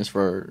competitions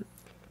for.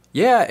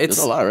 Yeah, it's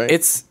a lot, right?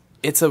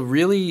 It's a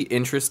really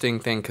interesting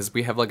thing because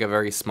we have like a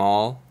very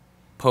small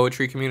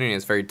poetry community.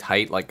 It's very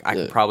tight. Like I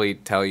could probably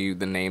tell you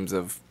the names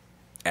of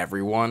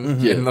everyone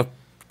in the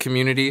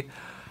community.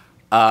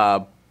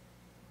 But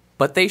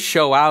they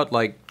show out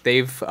like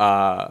they've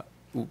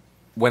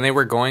when they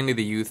were going to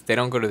the youth. They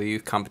don't go to the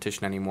youth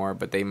competition anymore,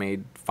 but they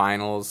made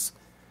finals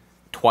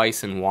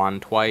twice and won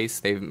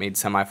twice. They've made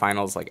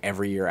semifinals like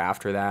every year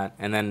after that.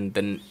 And then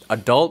the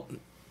adult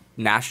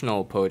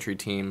national poetry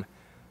team,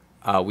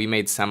 we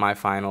made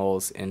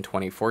semifinals in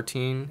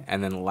 2014.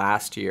 And then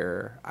last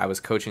year I was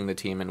coaching the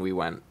team and we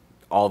went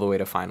all the way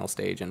to final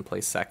stage and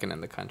placed second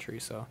in the country.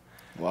 So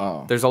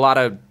wow, there's a lot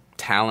of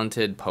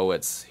talented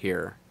poets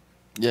here.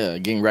 Yeah,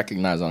 getting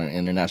recognized on an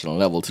international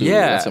level too.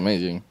 Yeah, that's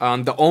amazing.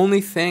 The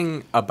only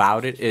thing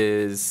about it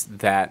is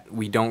that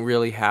we don't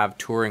really have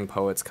touring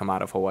poets come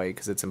out of Hawaii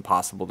because it's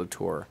impossible to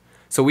tour.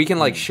 So we can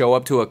like show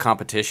up to a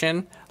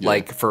competition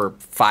like for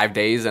 5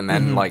 days and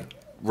then like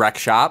wreck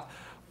shop,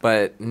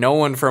 but no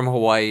one from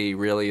Hawaii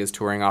really is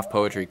touring off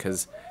poetry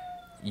because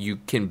you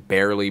can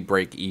barely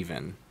break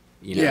even.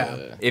 You know?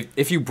 Yeah.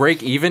 If you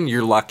break even,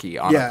 you're lucky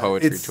on a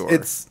poetry tour.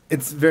 It's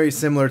very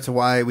similar to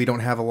why we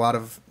don't have a lot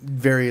of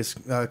various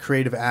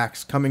creative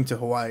acts coming to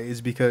Hawaii, is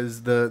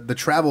because the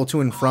travel to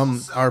and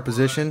from our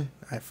position.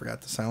 I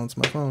forgot to silence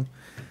my phone.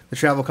 The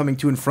travel coming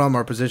to and from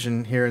our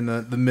position here in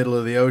the middle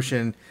of the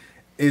ocean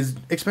is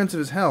expensive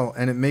as hell,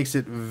 and it makes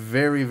it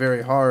very,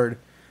 very hard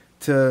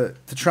to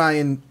try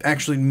and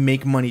actually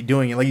make money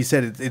doing it. Like you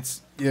said,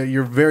 it's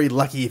you're very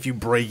lucky if you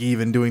break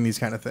even doing these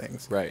kind of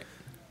things. Right.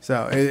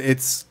 So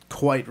it's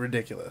quite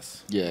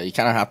ridiculous. Yeah, you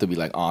kind of have to be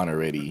like on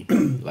already,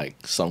 like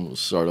some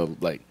sort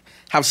of like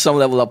have some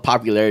level of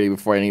popularity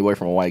before anybody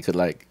from Hawaii could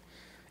like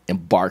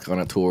embark on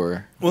a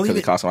tour. Well, because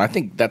it costs them. I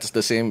think that's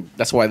the same.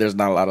 That's why there's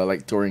not a lot of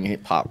like touring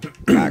hip hop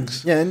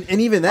acts. Yeah, and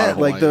even that,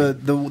 like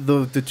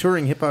Hawaii. the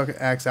touring hip hop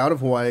acts out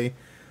of Hawaii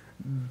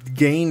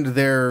gained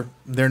their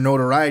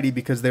notoriety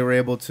because they were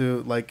able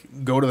to like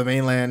go to the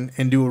mainland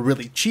and do a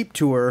really cheap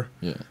tour.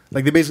 Yeah.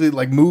 Like they basically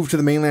like moved to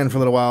the mainland for a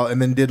little while and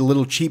then did a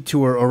little cheap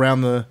tour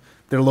around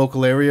their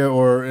local area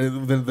or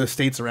the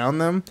states around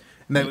them,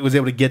 and that was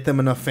able to get them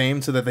enough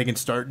fame so that they can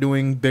start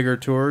doing bigger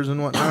tours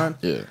and whatnot.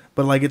 Yeah.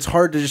 But like it's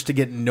hard to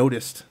get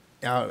noticed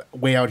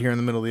way out here in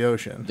the middle of the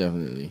ocean.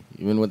 Definitely,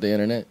 even with the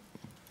internet.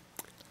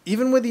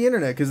 Even with the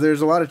internet, because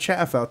there's a lot of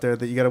chaff out there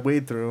that you got to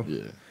wade through.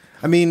 Yeah.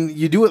 I mean,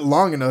 you do it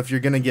long enough,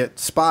 you're gonna get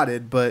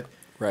spotted, but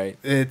Right.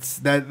 it's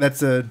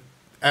that's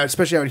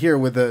especially out here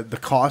with the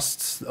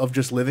costs of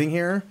just living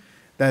here.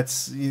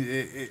 That's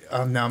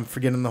now I'm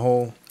forgetting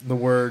the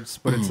words,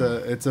 but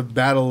it's a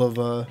battle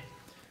of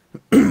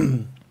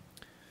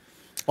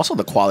Also,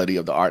 the quality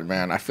of the art,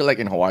 man. I feel like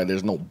in Hawaii,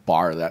 there's no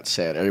bar that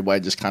set. Everybody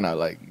just kind of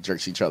like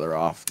jerks each other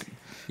off.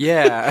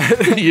 Yeah.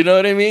 You know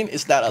what I mean?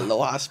 It's that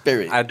aloha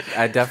spirit.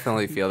 I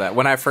definitely feel that.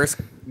 When I first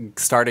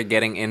started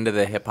getting into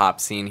the hip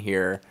hop scene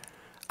here,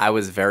 I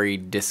was very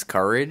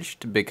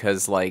discouraged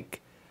because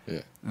like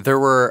there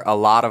were a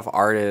lot of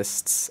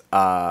artists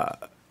I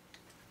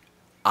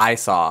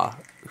saw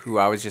who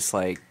I was just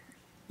like,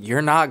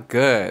 you're not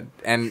good.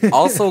 And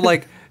also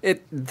like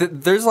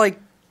there's like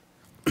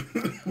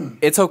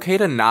it's okay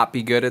to not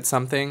be good at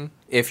something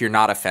if you're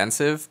not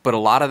offensive, but a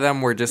lot of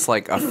them were just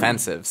like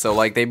offensive. So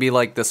like they'd be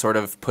like the sort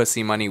of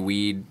pussy money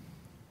weed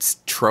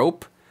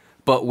trope,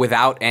 but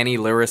without any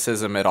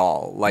lyricism at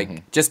all.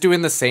 Like just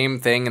doing the same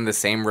thing in the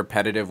same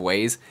repetitive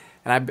ways.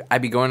 And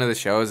I'd be going to the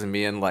shows and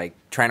being like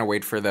trying to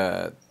wait for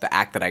the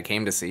act that I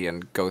came to see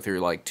and go through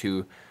like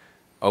 2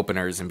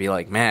 openers and be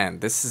like, man,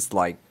 this is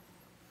like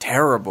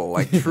terrible,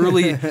 like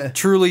truly,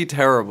 truly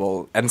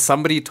terrible, and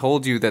somebody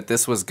told you that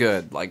this was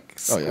good, like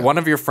one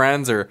of your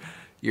friends or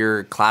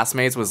your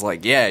classmates was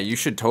like, yeah, you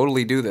should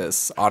totally do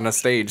this on a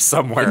stage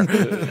somewhere.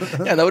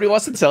 Yeah, nobody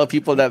wants to tell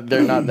people that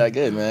they're not that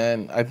good,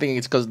 man. I think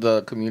it's because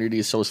the community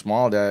is so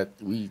small that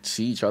we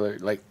see each other.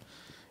 Like,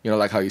 you know,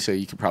 like how you say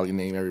you could probably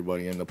name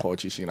everybody in the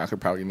poetry scene. I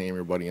could probably name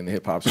everybody in the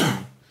hip hop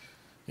scene.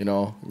 You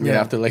know, we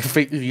have to like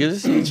you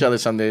just see each other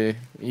someday.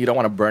 You don't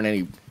want to burn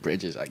any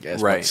bridges, I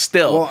guess. Right. But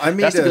still, Well, I mean,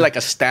 that's to be like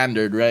a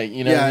standard, right?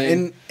 You know. Yeah, what I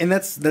mean? and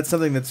that's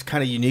something that's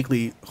kind of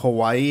uniquely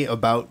Hawaii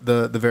about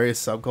the various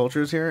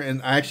subcultures here.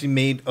 And I actually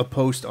made a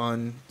post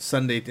on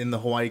Sunday in the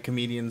Hawaii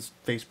comedians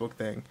Facebook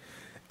thing,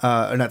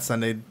 or not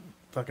Sunday,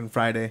 fucking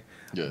Friday.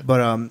 Yeah.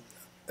 But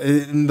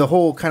and the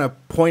whole kind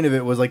of point of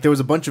it was like there was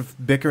a bunch of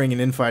bickering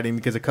and infighting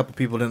because a couple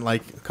people didn't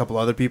like a couple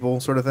other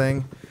people, sort of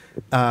thing,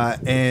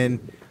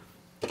 and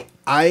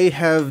I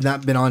have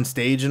not been on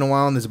stage in a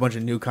while, and there's a bunch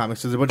of new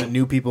comics. There's a bunch of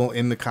new people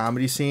in the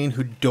comedy scene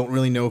who don't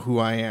really know who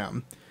I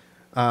am.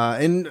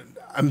 And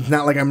I'm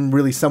not like I'm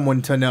really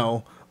someone to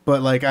know,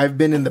 but like I've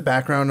been in the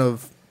background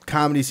of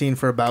comedy scene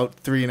for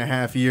about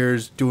 3.5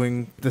 years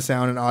doing the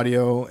sound and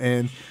audio,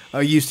 and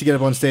I used to get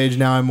up on stage.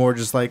 Now I'm more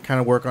just like kind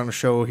of work on a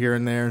show here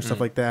and there and stuff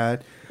like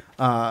that.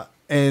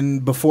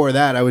 And before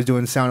that, I was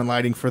doing sound and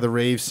lighting for the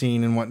rave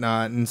scene and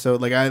whatnot. And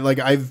so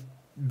I've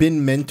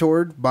been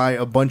mentored by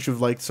a bunch of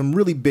like some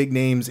really big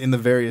names in the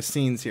various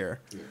scenes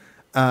here,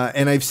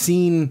 and I've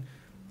seen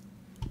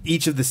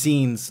each of the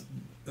scenes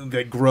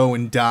that grow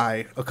and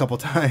die a couple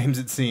times.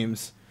 It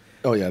seems.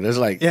 Oh yeah, there's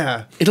like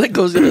Yeah, it like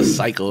goes in a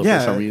cycle for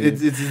some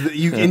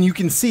reason. and you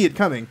can see it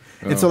coming,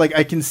 and so like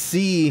I can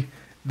see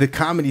the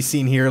comedy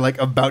scene here like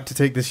about to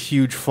take this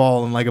huge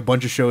fall, and like a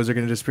bunch of shows are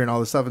going to disappear and all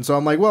this stuff. And so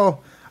I'm like,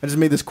 well, I just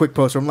made this quick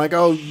post where I'm like,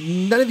 oh,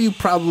 none of you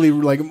probably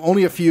like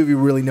only a few of you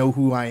really know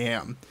who I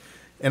am.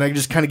 And I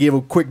just kind of gave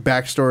a quick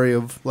backstory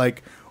of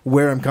like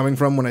where I'm coming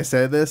from when I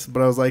said this.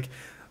 But I was like,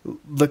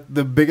 look,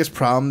 the biggest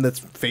problem that's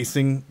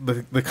facing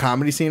the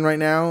comedy scene right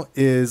now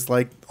is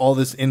like all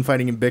this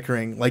infighting and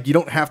bickering. Like you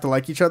don't have to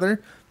like each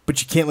other,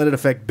 but you can't let it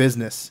affect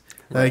business.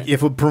 Right. Like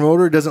if a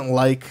promoter doesn't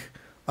like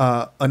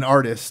an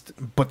artist,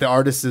 but the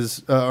artist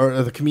is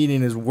or the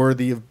comedian is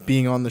worthy of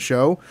being on the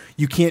show,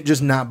 you can't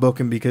just not book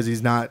him because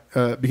he's not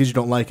because you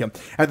don't like him.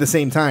 At the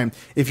same time,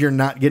 if you're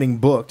not getting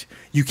booked,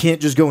 you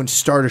can't just go and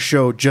start a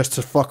show just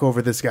to fuck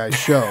over this guy's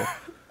show.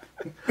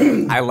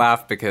 I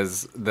laugh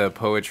because the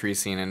poetry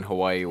scene in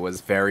Hawaii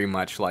was very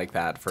much like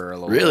that for a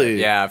little Really?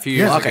 bit. Yeah, a few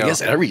years Fuck, ago. I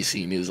guess every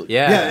scene is.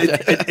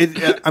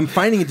 Yeah. I'm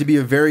finding it to be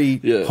a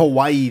very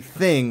Hawaii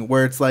thing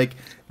where it's like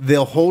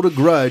they'll hold a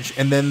grudge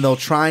and then they'll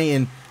try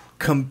and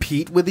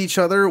compete with each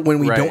other when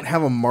we don't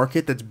have a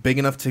market that's big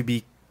enough to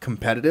be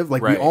competitive.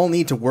 Like we all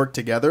need to work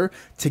together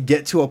to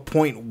get to a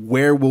point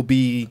where we'll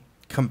be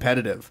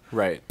competitive.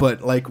 Right.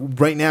 But like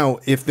right now,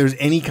 if there's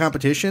any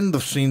competition,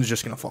 the scene's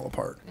just gonna fall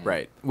apart.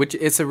 Right. Which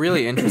it's a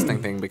really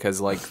interesting thing because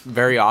like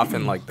very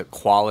often like the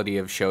quality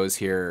of shows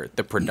here,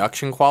 the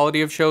production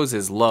quality of shows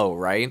is low,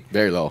 right?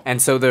 Very low. And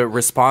so the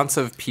response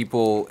of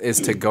people is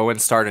to go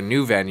and start a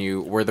new venue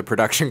where the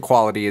production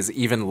quality is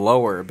even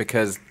lower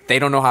because they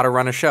don't know how to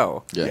run a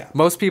show. Yeah.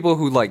 Most people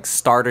who like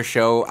start a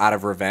show out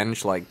of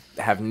revenge like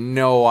have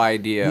no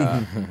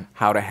idea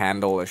how to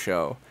handle a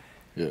show.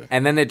 Yeah.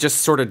 And then it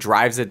just sort of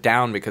drives it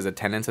down because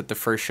attendance at the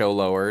first show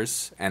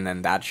lowers, and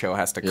then that show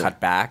has to cut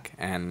back.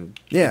 And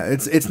yeah,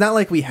 it's not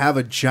like we have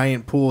a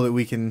giant pool that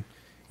we can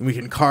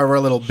carve our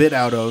little bit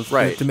out of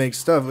to make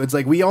stuff. It's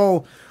like we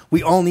all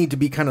need to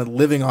be kind of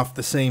living off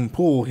the same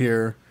pool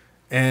here,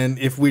 and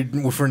if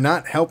we're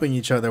not helping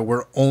each other,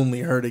 we're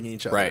only hurting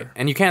each other. Right,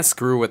 and you can't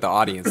screw with the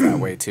audience that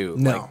way too.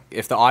 No. Like,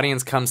 if the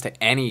audience comes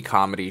to any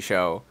comedy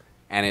show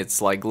and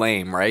it's like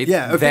lame, right?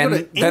 Yeah, if then, they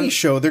go to any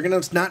show, they're gonna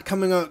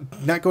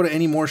not go to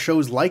any more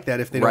shows like that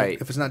if they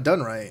don't, if it's not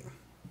done right.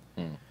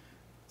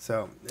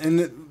 So, and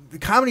the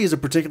comedy is a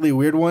particularly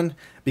weird one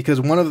because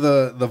one of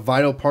the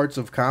vital parts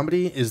of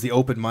comedy is the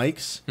open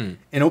mics,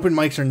 and open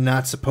mics are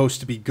not supposed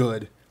to be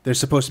good. They're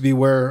supposed to be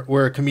where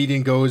a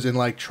comedian goes and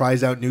like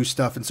tries out new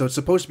stuff, and so it's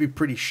supposed to be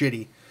pretty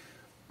shitty.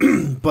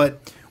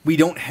 But we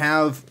don't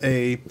have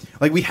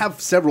we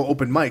have several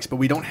open mics, but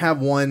we don't have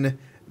one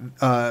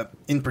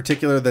in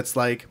particular that's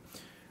like,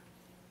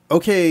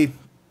 okay,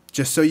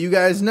 just so you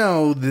guys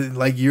know,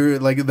 you're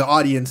like the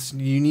audience,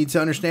 you need to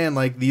understand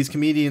like these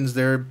comedians,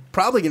 they're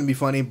probably going to be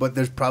funny, but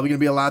there's probably going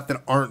to be a lot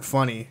that aren't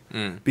funny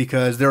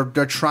because they're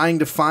trying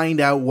to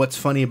find out what's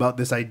funny about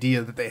this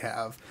idea that they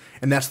have,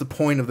 and that's the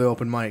point of the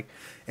open mic.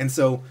 And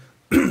so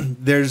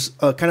there's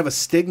a kind of a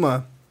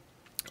stigma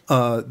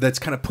that's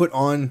kind of put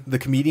on the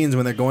comedians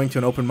when they're going to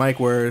an open mic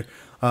where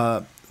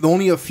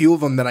only a few of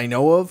them that I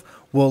know of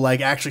will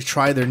like actually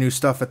try their new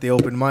stuff at the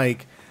open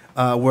mic,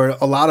 where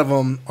a lot of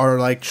them are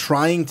like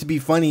trying to be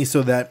funny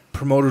so that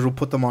promoters will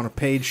put them on a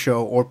paid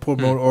show or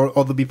or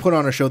they'll be put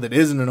on a show that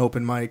isn't an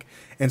open mic,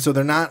 and so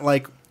they're not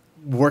like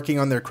working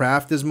on their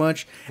craft as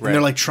much, and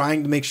they're like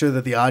trying to make sure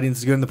that the audience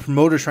is good, and the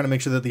promoter's trying to make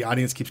sure that the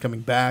audience keeps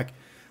coming back.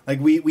 Like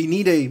we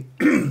need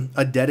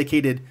a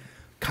dedicated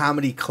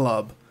comedy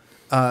club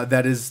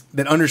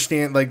that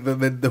understand like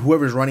the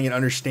whoever's running it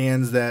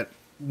understands that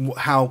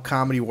how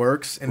comedy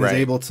works and is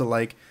able to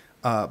like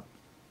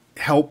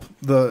help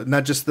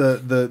not just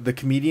the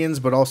comedians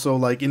but also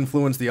like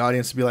influence the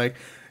audience to be like,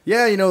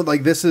 yeah,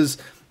 like this is,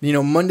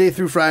 Monday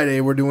through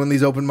Friday we're doing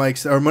these open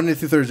mics, or Monday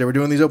through Thursday we're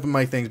doing these open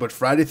mic things, but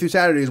Friday through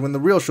Saturday is when the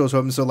real shows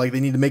open, so like they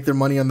need to make their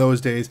money on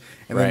those days,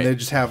 and then they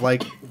just have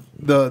like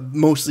the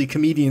mostly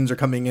comedians are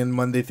coming in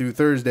Monday through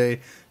Thursday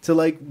to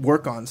like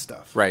work on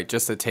stuff, right,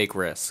 just to take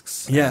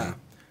risks. Yeah.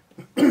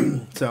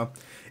 So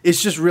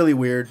it's just really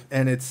weird,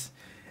 and it's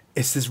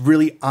this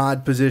really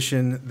odd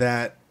position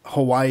that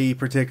Hawaii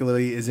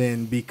particularly is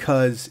in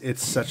because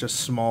it's such a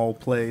small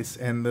place,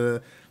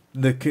 and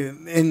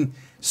and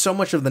so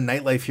much of the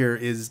nightlife here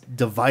is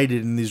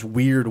divided in these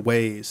weird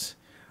ways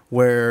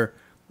where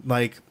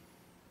like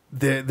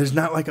there's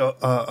not like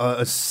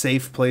a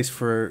safe place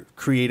for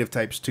creative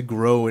types to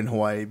grow in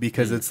Hawaii,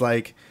 because it's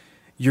like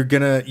you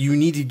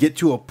need to get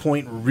to a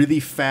point really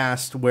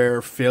fast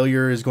where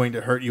failure is going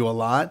to hurt you a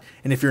lot,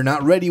 and if you're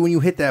not ready when you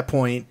hit that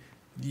point,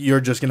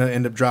 you're just going to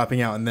end up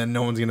dropping out, and then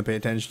no one's going to pay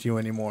attention to you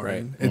anymore.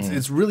 Right. And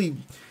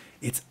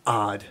it's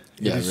odd.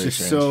 Yeah, it's just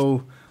strange.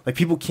 So like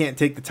people can't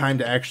take the time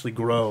to actually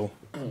grow.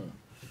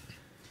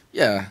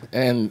 Yeah,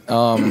 and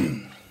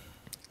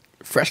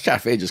Fresh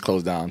Cafe just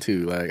closed down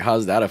too. Like, how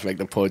does that affect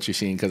the poetry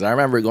scene? Because I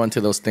remember going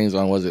to those things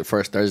on, was it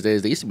First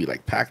Thursdays? They used to be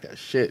like packed as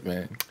shit,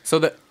 man.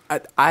 So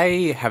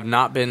I have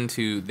not been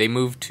to. They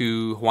moved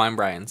to Hawaiian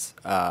Brian's,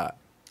 and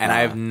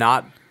I have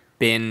not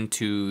been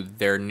to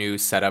their new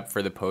setup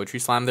for the poetry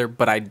slam there.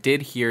 But I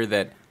did hear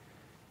that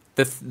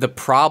the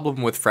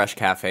problem with Fresh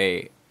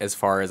Cafe, as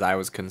far as I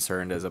was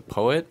concerned as a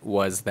poet,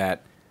 was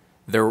that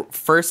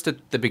first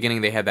at the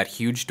beginning they had that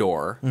huge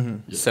door,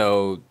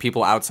 so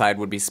people outside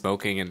would be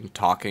smoking and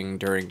talking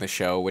during the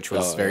show, which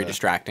was very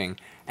distracting.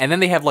 And then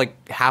they have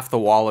like half the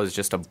wall is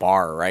just a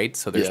bar, right?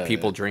 So there's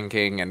people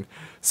drinking, and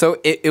so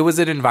it was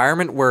an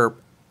environment where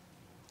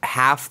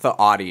half the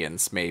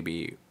audience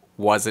maybe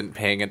wasn't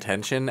paying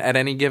attention at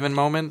any given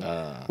moment,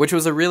 which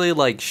was a really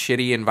like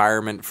shitty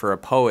environment for a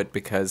poet,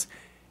 because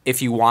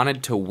if you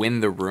wanted to win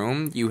the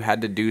room, you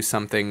had to do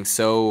something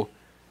so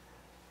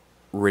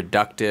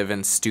reductive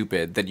and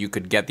stupid that you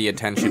could get the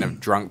attention of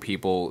drunk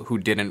people who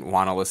didn't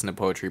want to listen to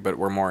poetry but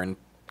were more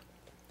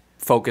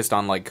focused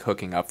on like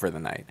hooking up for the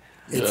night.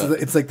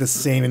 It's like the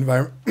same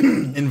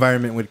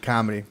environment with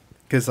comedy,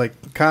 because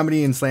like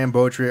comedy and slam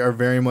poetry are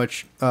very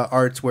much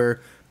arts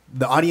where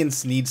the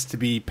audience needs to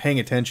be paying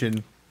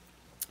attention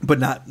but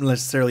not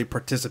necessarily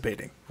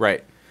participating.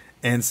 Right.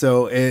 And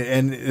so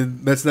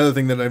and that's another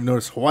thing that I've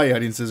noticed Hawaii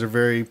audiences are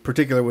very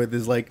particular with,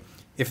 is like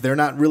if they're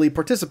not really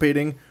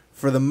participating,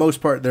 for the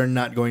most part, they're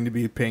not going to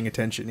be paying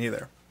attention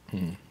either.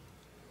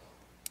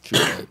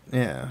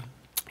 Yeah.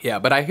 Yeah,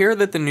 but I hear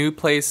that the new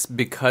place,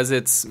 because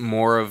it's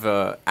more of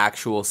a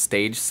actual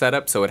stage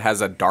setup, so it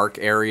has a dark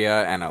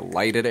area and a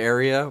lighted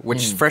area,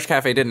 which Fresh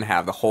Cafe didn't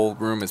have. The whole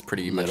room is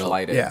pretty much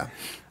lighted.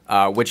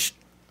 Yeah. Which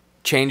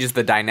changes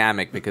the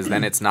dynamic, because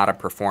then it's not a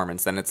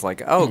performance. Then it's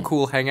like,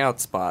 cool hangout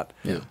spot.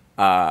 Yeah.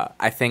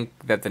 I think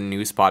that the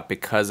new spot,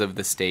 because of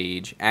the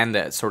stage and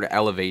the sort of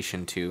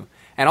elevation too,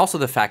 and also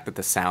the fact that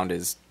the sound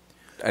is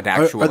an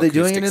actual. Are they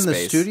doing it in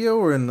space. the studio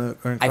or in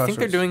Crossroads? I think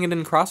they're doing it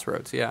in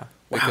Crossroads, yeah,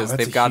 because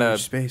they've got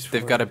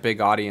a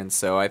big audience.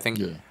 So I think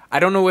I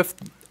don't know if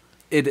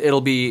it'll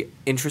be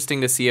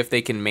interesting to see if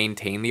they can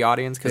maintain the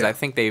audience, because I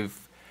think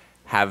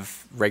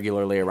have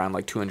regularly around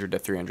like 200 to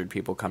 300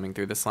 people coming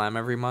through the slam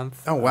every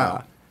month. Oh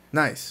wow,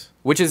 nice.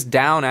 Which is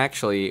down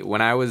actually.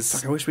 When I was,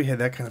 fuck, I wish we had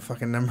that kind of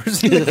fucking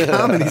numbers in the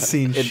comedy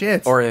scene.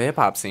 Shit, or the hip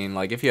hop scene.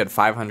 Like if you had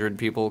 500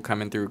 people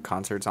coming through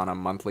concerts on a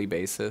monthly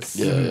basis,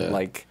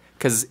 like.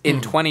 Because in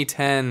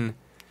 2010,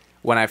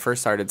 when I first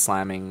started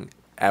slamming,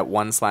 at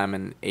one slam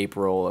in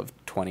April of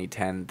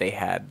 2010, they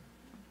had,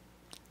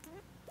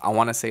 I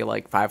want to say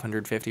like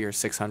 550 or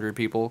 600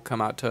 people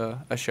come out to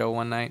a show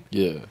one night.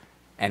 Yeah.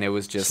 And it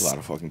was just a lot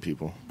of fucking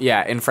people.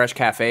 Yeah, in Fresh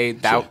Cafe,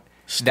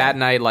 that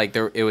night, like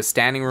it was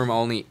standing room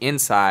only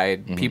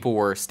inside. People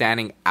were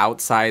standing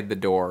outside the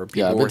door.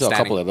 People were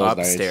standing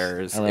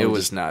upstairs. It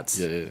was nuts.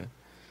 Yeah.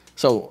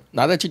 So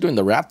now that you're doing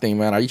the rap thing,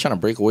 man, are you trying to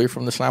break away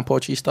from the slam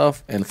poetry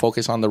stuff and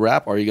focus on the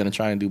rap, or are you going to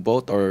try and do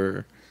both,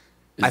 or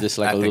is this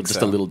like a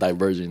little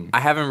diversion? I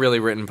haven't really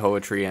written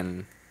poetry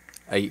in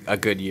a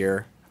good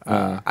year.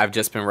 I've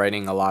just been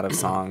writing a lot of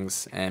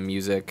songs and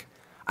music.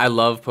 I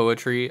love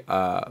poetry,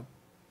 but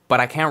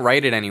I can't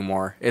write it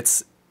anymore.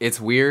 It's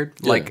weird.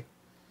 Yeah. Like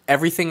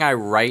everything I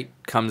write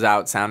comes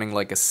out sounding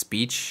like a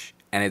speech,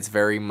 and it's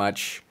very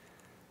much,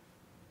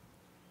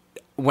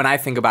 when I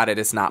think about it,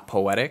 it's not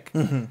poetic.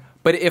 Mm-hmm.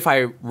 But if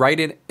I write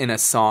it in a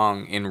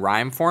song in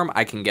rhyme form,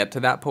 I can get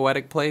to that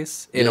poetic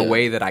place in a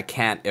way that I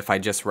can't if I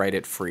just write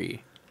it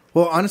free.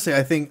 Well, honestly,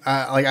 I think,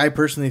 I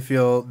personally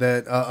feel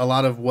that a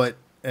lot of what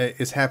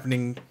is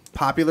happening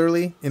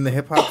popularly in the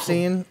hip hop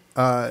scene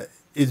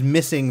is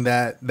missing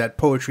that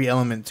poetry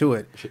element to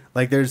it.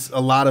 Like, there's a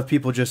lot of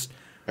people just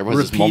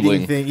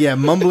repeating things. Yeah,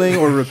 mumbling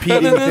or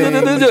repeating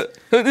things.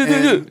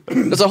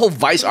 There's a whole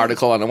Vice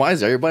article on it. Why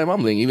is everybody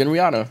mumbling? Even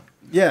Rihanna.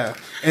 Yeah,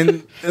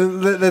 and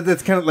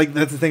that's kind of like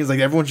that's the thing is like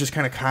everyone's just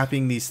kind of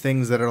copying these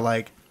things that are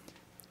like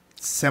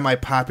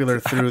semi-popular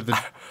through the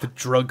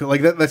drug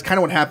like that's kind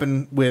of what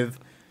happened with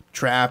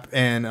trap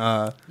and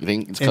You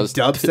think it's and 'cause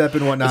dubstep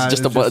and whatnot. It's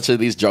just a bunch of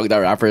these drugged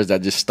out rappers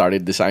that just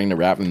started deciding to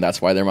rap, and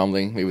that's why they're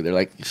mumbling. Maybe they're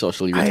like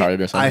socially retarded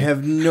or something. I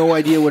have no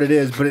idea what it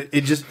is, but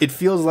it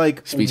feels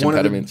like Speech one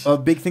impediments. of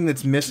a big thing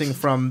that's missing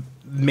from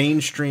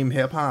mainstream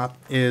hip hop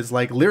is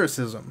like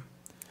lyricism.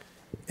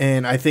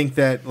 And I think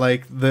that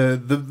like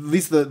the at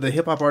least the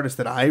hip hop artists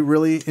that I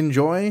really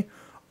enjoy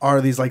are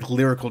these like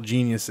lyrical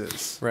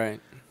geniuses. Right.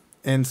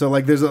 And so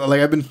like there's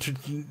like I've been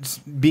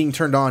being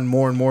turned on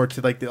more and more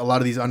to like a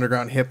lot of these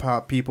underground hip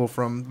hop people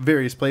from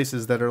various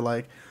places that are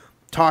like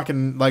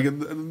talking like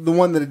the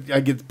one that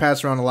I get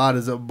passed around a lot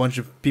is a bunch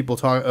of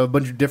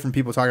different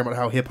people talking about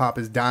how hip hop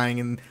is dying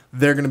and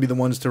they're going to be the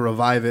ones to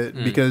revive it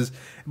because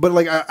but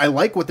like I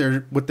like what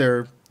they're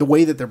the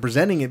way that they're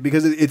presenting it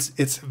because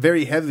it's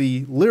very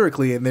heavy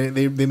lyrically and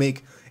they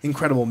make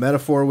incredible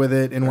metaphor with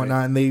it and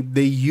whatnot and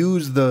they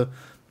use the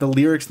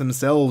lyrics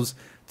themselves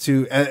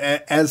to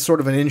as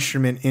sort of an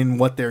instrument in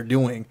what they're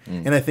doing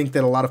and I think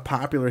that a lot of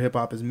popular hip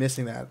hop is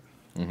missing that.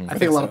 I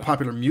think a lot of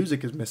popular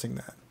music is missing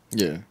that.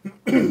 Yeah.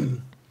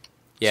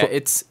 Yeah, So-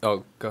 it's...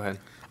 Oh, go ahead.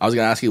 I was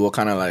gonna ask you what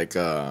kind of like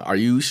are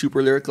you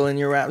super lyrical in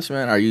your raps,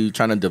 man? Are you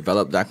trying to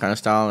develop that kind of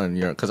style? And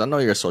because I know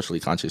you're a socially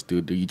conscious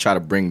dude. Do you try to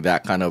bring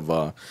that kind of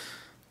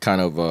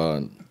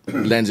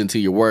lens into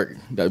your work,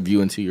 that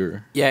view into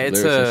your Yeah, lyrics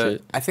and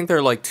shit? I think there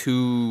are like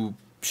two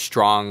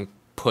strong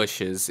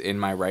pushes in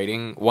my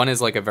writing. One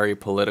is like a very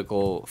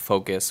political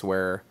focus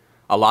where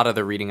a lot of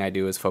the reading I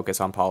do is focus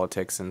on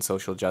politics and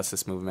social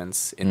justice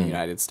movements in the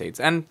United States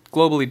and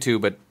globally too,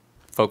 but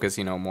focus,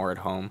 more at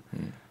home.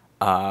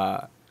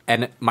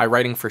 And my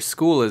writing for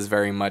school is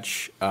very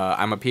much,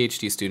 I'm a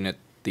PhD student at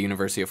the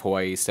University of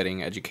Hawaii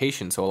studying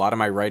education. So a lot of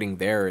my writing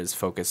there is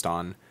focused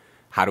on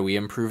how do we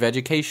improve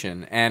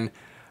education. And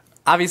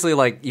obviously,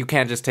 like, you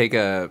can't just take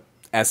a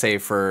essay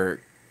for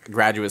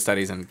graduate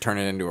studies and turn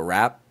it into a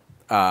rap.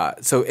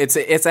 So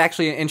it's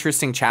actually an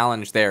interesting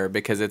challenge there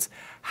because it's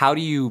how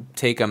do you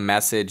take a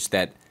message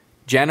that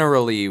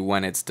generally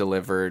when it's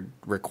delivered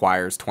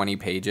requires 20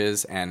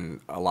 pages and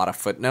a lot of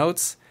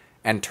footnotes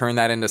and turn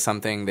that into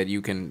something that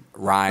you can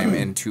rhyme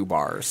in 2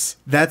 bars.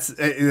 That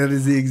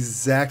is the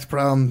exact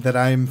problem that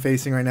I'm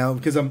facing right now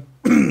because I'm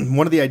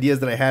one of the ideas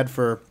that I had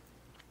for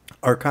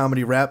our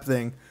comedy rap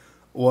thing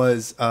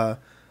was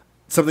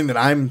something that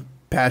I'm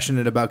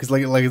passionate about because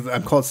like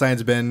I'm called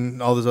Science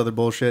Ben, all this other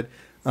bullshit.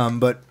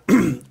 But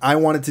I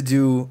wanted to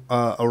do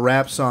a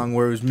rap song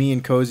where it was me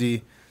and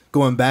Cozy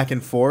going back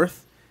and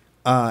forth,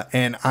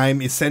 and I'm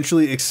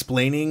essentially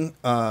explaining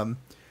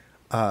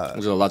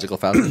Was it a logical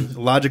fallacy?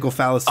 logical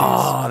fallacies.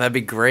 Oh, that'd be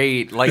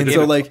great. Like, And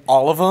so, like-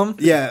 all of them?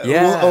 Yeah,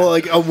 Yeah.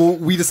 Well,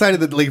 we decided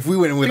that like if we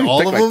went with we all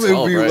picked, of like, them, it would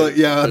 12, be right? like,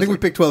 I think we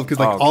picked 12 because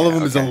like all of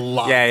them is a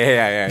lot.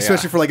 Yeah.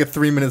 Especially for like a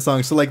 3-minute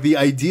song. So like the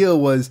idea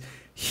was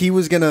he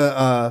was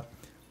gonna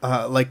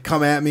like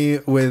come at me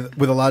with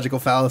a logical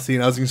fallacy,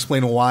 and I was gonna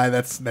explain why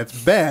that's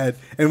bad,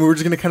 and we were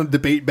just gonna kind of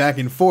debate back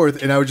and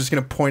forth, and I was just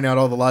gonna point out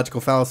all the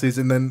logical fallacies,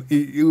 and then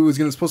it was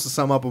supposed to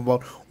sum up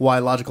about why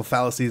logical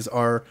fallacies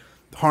are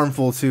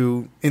harmful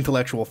to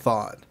intellectual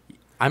thought.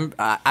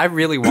 I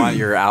really want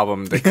your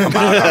album to come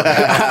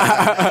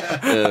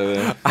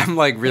out. I'm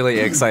like really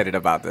excited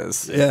about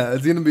this. Yeah,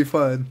 it's gonna be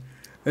fun.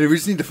 And we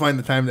just need to find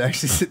the time to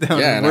actually sit down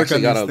Yeah, and and I work on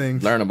actually these gotta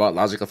things. learn about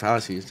logical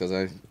fallacies because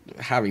I'm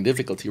having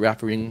difficulty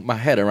wrapping my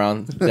head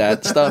around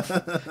that stuff.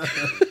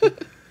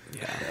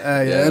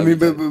 Yeah, Yeah, I mean,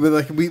 that'd but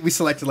like we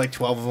selected like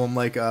 12 of them,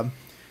 like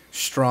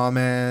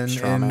Strawman.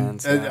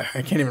 Strawmans, and yeah.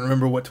 I can't even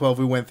remember what 12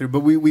 we went through, but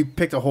we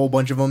picked a whole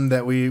bunch of them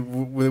that we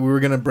were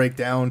gonna break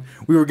down.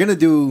 We were gonna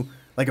do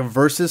like a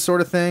versus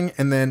sort of thing,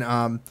 and then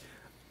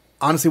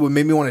honestly, what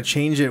made me want to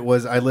change it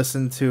was I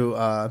listened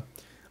to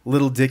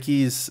Little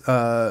Dicky's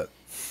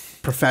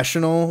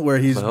Professional, where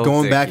he's Lil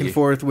going back Dicky. and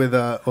forth with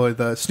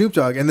Snoop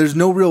Dogg, and there's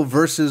no real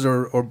verses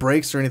or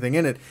breaks or anything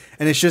in it,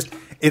 and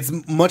it's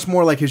much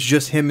more like it's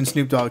just him and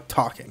Snoop Dogg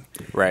talking,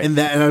 Right. And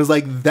I was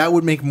like, that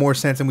would make more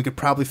sense, and we could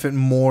probably fit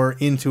more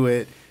into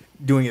it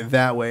doing it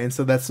that way, and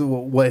so that's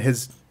what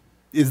is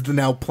the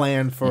now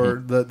plan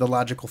for the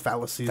logical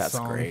fallacies. That's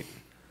song. great.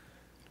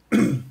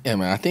 Yeah,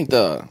 man. I think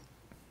the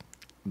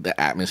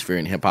atmosphere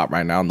in hip hop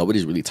right now,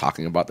 nobody's really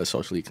talking about the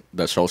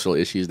social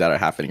issues that are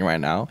happening right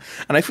now,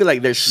 and I feel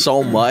like there's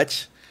so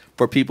much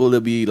for people to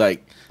be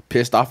like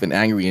pissed off and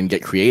angry and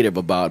get creative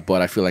about,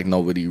 but I feel like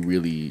nobody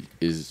really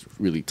is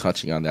really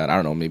touching on that. I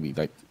don't know, maybe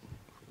like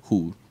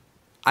who.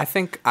 I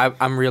think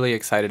I'm really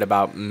excited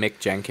about Mick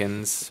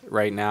Jenkins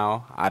right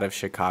now out of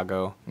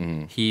Chicago.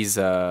 He's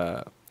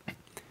the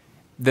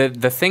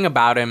thing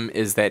about him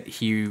is that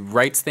he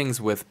writes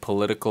things with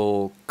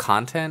political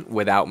content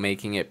without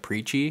making it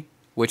preachy,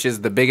 which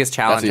is the biggest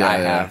challenge I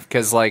have.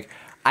 Because like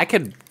I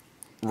could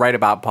write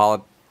about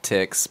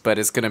politics, but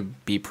it's gonna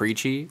be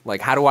preachy.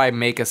 Like, how do I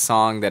make a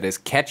song that is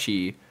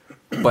catchy,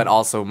 but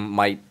also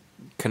might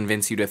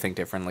convince you to think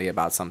differently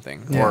about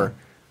something, Yeah.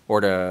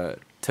 or to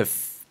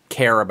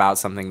care about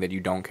something that you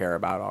don't care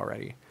about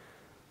already.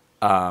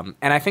 And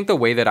I think the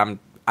way that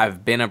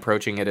I've been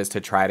approaching it is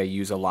to try to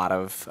use a lot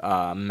of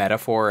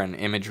metaphor and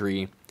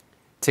imagery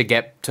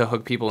to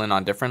hook people in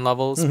on different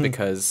levels,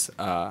 because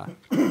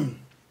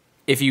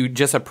if you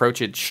just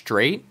approach it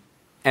straight,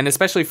 and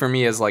especially for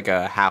me as like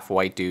a half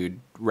white dude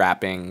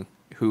rapping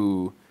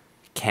who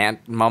can't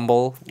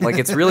mumble, like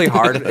it's really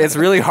hard. It's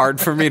really hard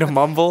for me to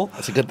mumble.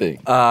 That's a good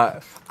thing.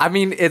 I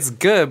mean, it's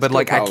good, but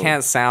like power.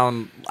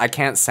 I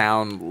can't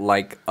sound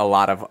like a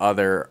lot of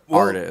other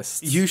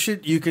artists. You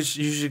should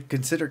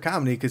consider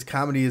comedy, because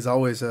comedy is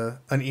always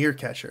an ear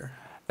catcher.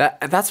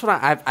 That's what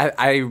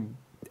I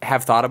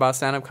have thought about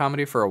stand-up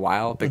comedy for a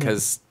while,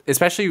 because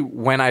especially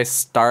when I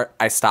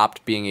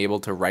stopped being able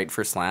to write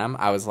for Slam,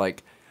 I was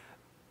like,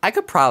 I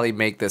could probably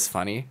make this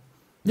funny.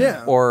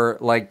 Yeah. Or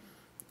like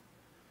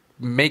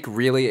make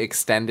really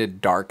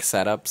extended dark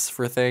setups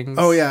for things.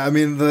 Oh yeah, I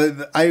mean,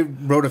 I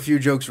wrote a few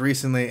jokes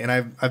recently, and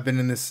I've been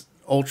in this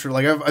ultra,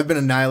 like I've been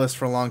a nihilist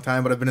for a long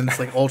time, but I've been in this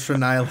like ultra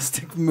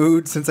nihilistic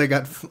mood since I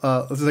got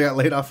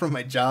laid off from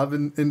my job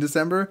in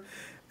December,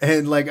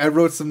 and like I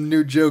wrote some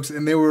new jokes,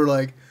 and they were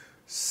like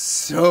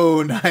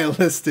so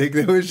nihilistic.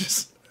 They was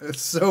just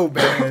so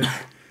bad.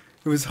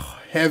 It was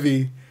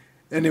heavy.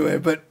 Anyway,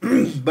 but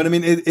I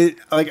mean, it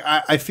like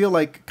I feel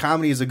like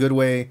comedy is a good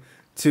way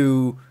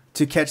to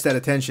catch that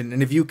attention,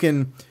 and if you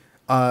can,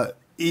 and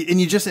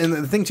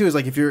the thing too is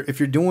like if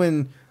you're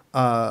doing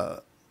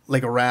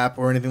like a rap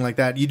or anything like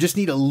that, you just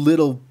need a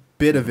little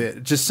bit of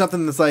it, just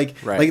something that's like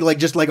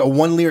just like a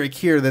one lyric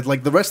here that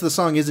like the rest of the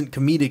song isn't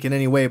comedic in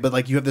any way, but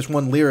like you have this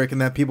one lyric and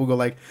that people go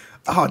like,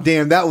 oh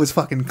damn, that was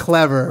fucking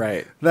clever,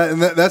 right?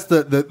 That's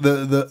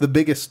the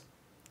biggest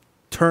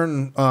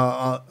turn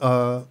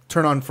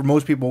on for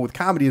most people with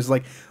comedy is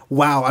like,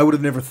 wow, I would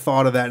have never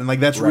thought of that, and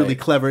like that's really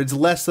clever. It's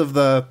less of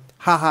the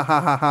ha ha ha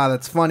ha ha,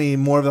 that's funny,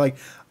 more of like,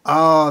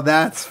 oh,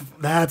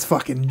 that's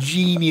fucking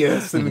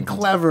genius and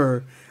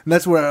clever. And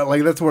that's where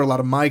a lot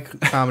of my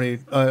comedy,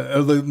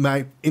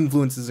 my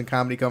influences in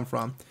comedy come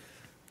from.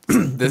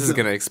 This is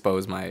gonna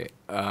expose my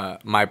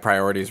my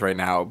priorities right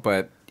now,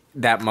 but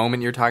that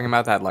moment you're talking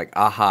about, that like,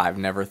 aha, I've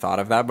never thought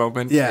of that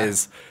moment,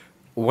 is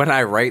when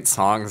I write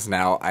songs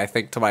now, I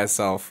think to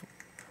myself,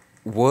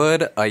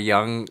 would a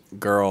young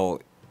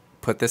girl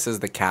put this as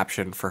the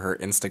caption for her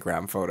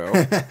Instagram photo?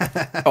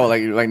 Oh,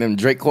 like them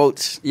Drake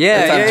quotes? Yeah.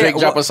 Every time Drake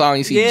drop Well, a song,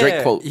 you see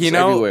Drake quotes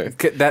everywhere.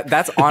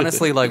 That's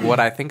honestly like what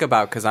I think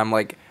about, because I'm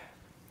like,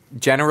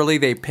 generally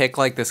they pick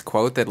like this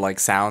quote that like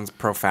sounds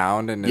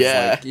profound and is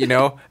like, you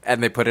know,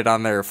 and they put it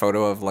on their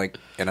photo of like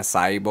an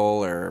acai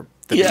bowl or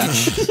the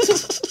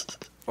beach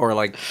or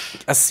like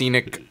a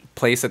scenic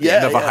place at the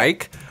end of a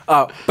hike.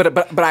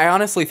 But I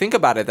honestly think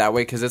about it that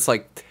way, because it's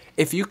like,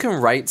 if you can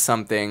write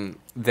something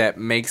that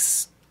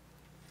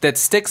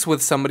sticks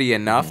with somebody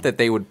enough that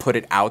they would put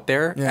it out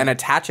there and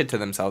attach it to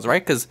themselves,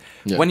 right? Because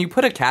when you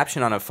put a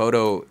caption on a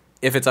photo,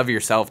 if it's of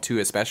yourself too,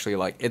 especially,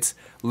 like it's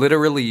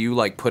literally you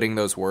like putting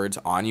those words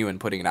on you and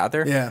putting it out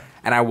there. Yeah.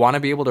 And I want to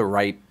be able to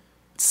write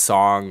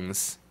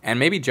songs and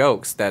maybe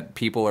jokes that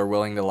people are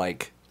willing to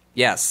like,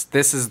 yes,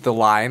 this is the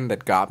line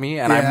that got me,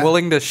 and I'm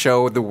willing to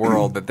show the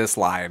world that this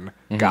line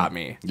got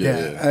me.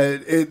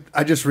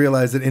 I just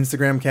realized that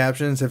Instagram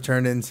captions have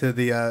turned into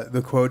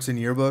the quotes in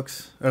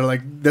yearbooks, or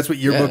like that's what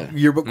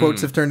yearbook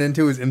quotes have turned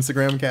into, is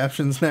Instagram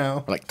captions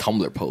now. Like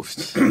Tumblr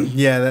posts.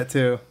 Yeah, that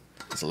too.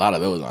 There's a lot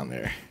of those on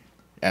there,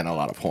 and a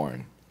lot of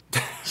porn.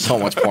 So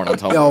much porn on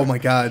Tumblr. Oh my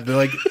god! They're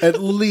like at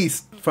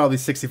least probably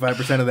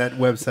 65% of that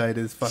website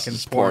is fucking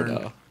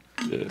porn.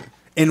 Yeah.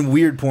 And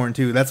weird porn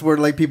too. That's where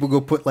like people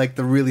go put like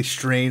the really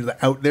strange,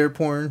 the out there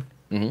porn.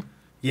 Mm-hmm.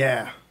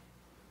 Yeah.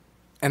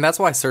 And that's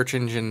why search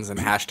engines and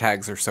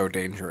hashtags are so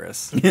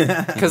dangerous.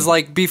 Because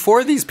like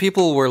before, these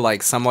people were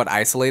like somewhat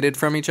isolated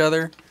from each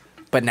other,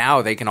 but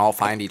now they can all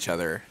find each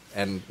other.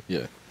 And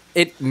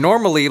it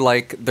normally,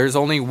 like, there's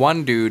only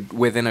one dude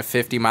within a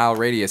 50-mile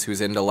radius who's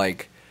into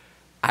like,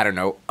 I don't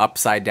know,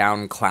 upside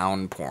down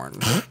clown porn.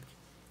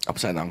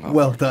 Upside down clown.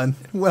 Well done.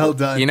 Well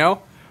done. You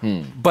know?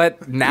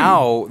 But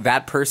now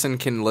that person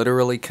can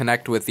literally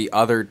connect with the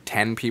other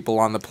 10 people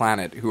on the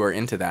planet who are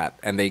into that,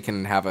 and they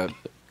can have a...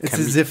 It's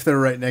as if they're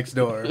right next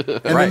door.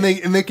 And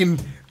then they can,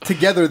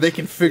 together, they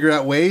can figure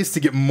out ways to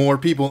get more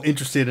people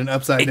interested in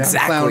upside down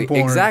clown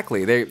porn.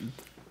 Exactly.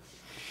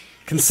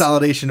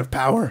 Consolidation of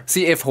power.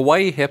 See, if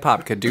Hawaii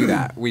hip-hop could do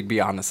that, we'd be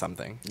onto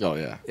something. Oh,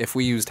 yeah. If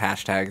we used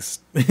hashtags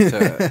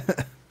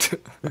to...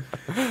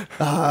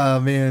 Ah,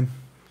 man.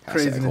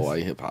 Craziness.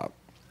 Hawaii hip-hop.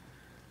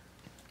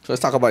 So let's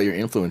talk about your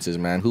influences,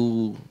 man.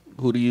 Who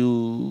do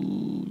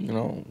you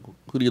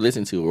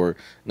listen to? Or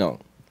no,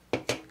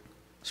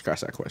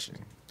 scratch that question.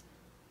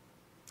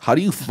 How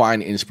do you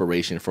find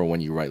inspiration for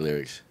when you write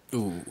lyrics?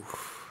 Ooh,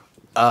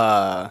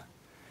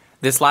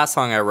 this last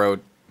song I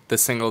wrote, the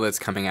single that's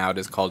coming out,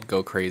 is called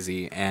 "Go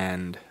Crazy,"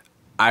 and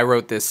I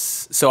wrote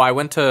this. So I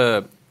went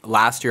to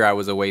last year. I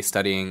was away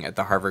studying at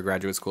the Harvard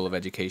Graduate School of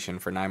Education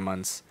for 9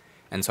 months,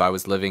 and so I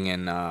was living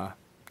in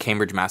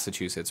Cambridge,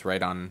 Massachusetts,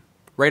 right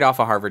off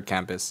of Harvard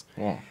campus.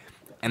 Oh.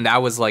 And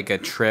that was like a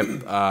trip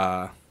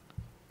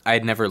I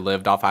had never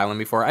lived off island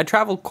before. I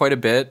traveled quite a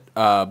bit,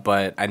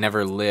 but I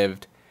never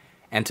lived.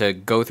 And to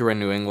go through a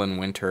New England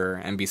winter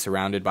and be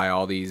surrounded by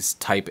all these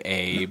type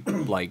A,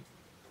 like,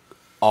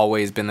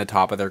 always been the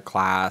top of their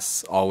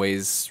class,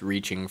 always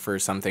reaching for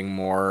something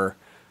more,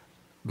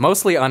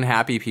 mostly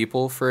unhappy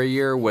people for a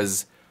year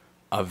was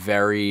a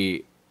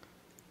very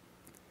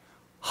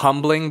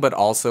humbling but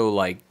also,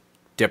 like,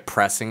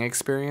 depressing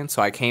experience.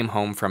 So I came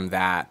home from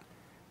that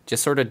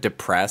just sort of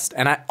depressed.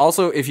 And I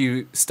also, if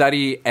you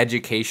study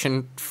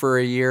education for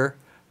a year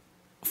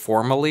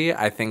formally,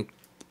 I think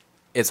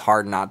it's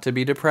hard not to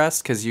be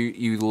depressed because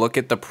you look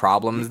at the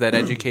problems that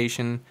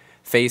education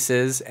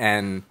faces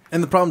and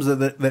the problems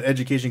that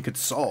education could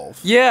solve.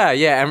 Yeah,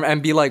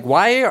 and be like,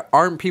 why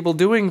aren't people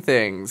doing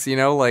things? You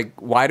know, like,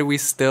 why do we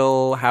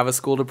still have a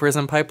school to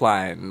prison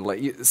pipeline?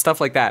 Like, stuff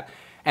like that.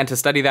 And to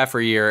study that for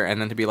a year and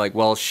then to be like,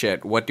 well,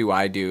 shit, what do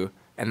I do?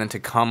 And then to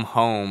come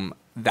home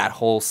that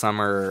whole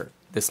summer,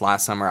 this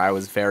last summer, I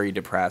was very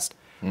depressed.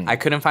 I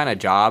couldn't find a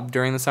job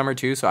during the summer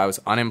too, so I was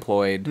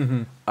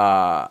unemployed.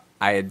 I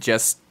had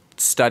just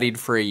studied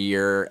for a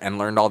year and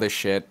learned all this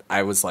shit.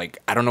 I was like,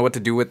 I don't know what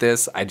to do with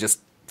this. I just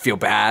feel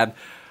bad.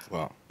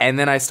 Wow. And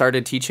then I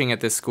started teaching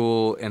at this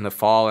school in the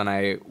fall, and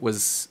I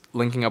was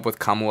linking up with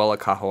Kamuela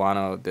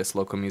Kahuano, this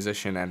local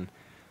musician, and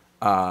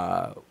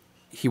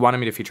he wanted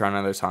me to feature on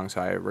another song,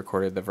 so I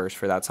recorded the verse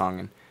for that song,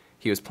 and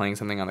he was playing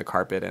something on the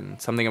carpet,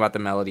 and something about the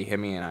melody hit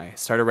me, and I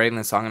started writing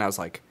the song, and I was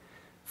like,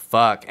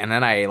 fuck. And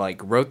then I,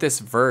 like, wrote this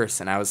verse,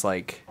 and I was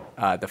like,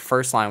 the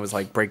first line was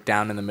like, break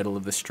down in the middle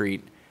of the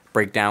street,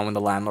 break down when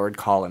the landlord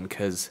callin',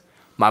 because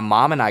my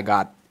mom and I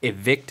got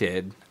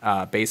evicted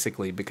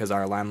basically because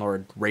our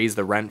landlord raised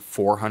the rent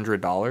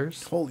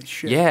 $400. Holy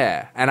shit.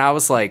 Yeah. And I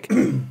was like,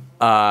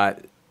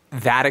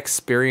 that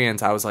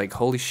experience, I was like,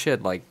 holy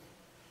shit, like,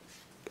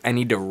 I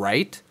need to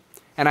write.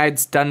 And I'd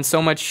done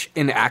so much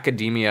in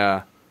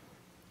academia.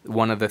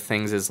 One of the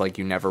things is, like,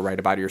 you never write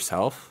about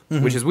yourself,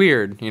 which is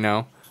weird, you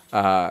know?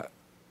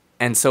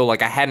 And so,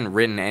 like, I hadn't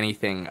written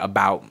anything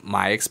about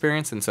my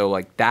experience. And so,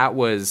 like, that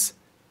was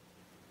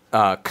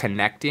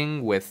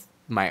connecting with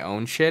my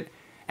own shit.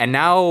 And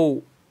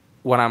now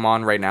what I'm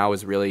on right now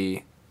is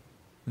really,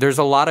 there's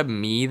a lot of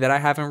me that I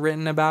haven't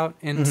written about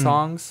in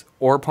songs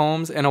or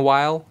poems in a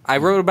while. I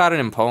wrote about it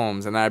in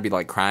poems, and then I'd be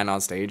like crying on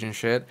stage and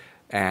shit.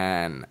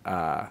 And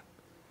I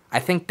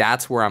think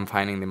that's where I'm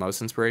finding the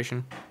most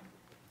inspiration,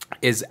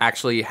 is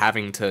actually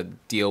having to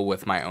deal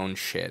with my own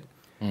shit.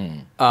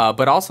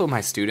 But also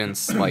my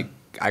students, like,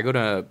 I go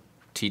to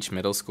teach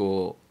middle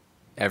school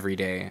every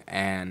day,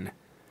 and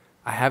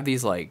I have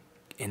these, like,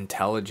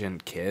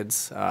 intelligent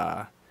kids.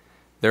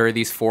 There are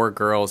these 4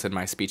 girls in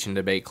my speech and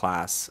debate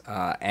class,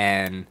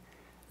 and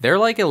they're,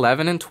 like,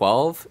 11 and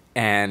 12,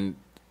 and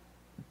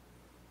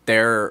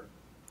they'll,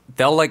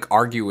 like,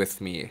 argue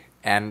with me,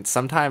 and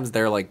sometimes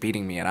they're, like,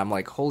 beating me, and I'm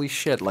like, holy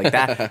shit, like,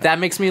 that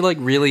makes me, like,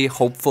 really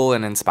hopeful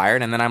and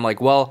inspired. And then I'm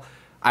like, well,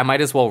 I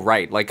might as well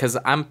write, like, because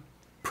I'm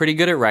pretty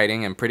good at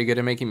writing and pretty good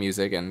at making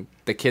music, and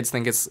the kids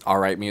think it's all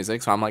right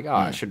music, so I'm like,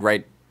 I should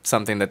write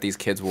something that these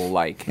kids will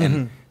like,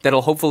 and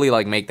that'll hopefully,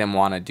 like, make them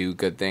want to do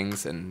good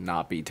things and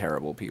not be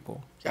terrible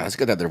people. Yeah, it's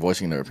good that they're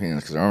voicing their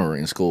opinions, because I remember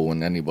in school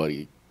when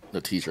anybody,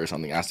 the teacher or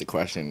something, asked a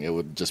question, it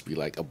would just be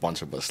like a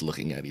bunch of us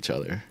looking at each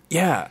other.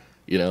 Yeah.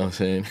 You know what I'm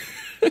saying?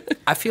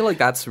 I feel like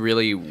that's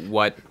really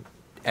what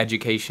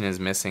education is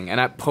missing.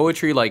 And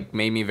poetry, like,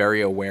 made me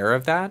very aware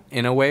of that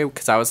in a way,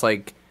 because I was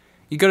like,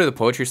 you go to the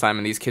poetry slam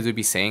and these kids would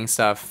be saying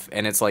stuff,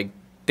 and it's like,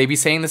 they'd be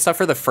saying this stuff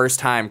for the first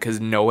time because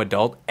no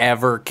adult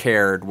ever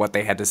cared what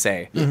they had to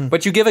say.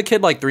 But you give a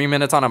kid, like, 3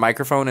 minutes on a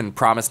microphone and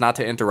promise not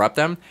to interrupt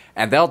them,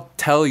 and they'll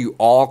tell you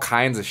all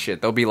kinds of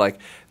shit. They'll be like,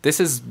 this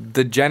is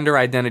the gender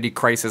identity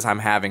crisis I'm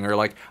having, or,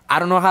 like, I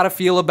don't know how to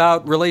feel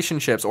about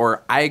relationships,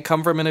 or I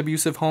come from an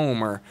abusive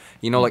home, or,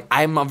 you know, like,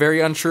 I'm very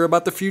unsure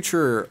about the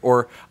future,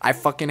 or I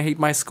fucking hate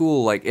my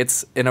school. Like,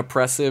 it's an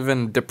oppressive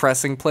and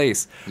depressing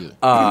place.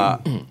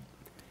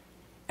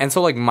 And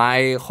so, like,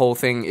 my whole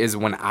thing is,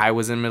 when I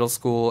was in middle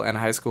school and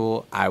high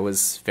school, I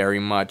was very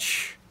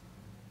much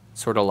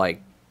sort of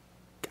like,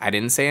 I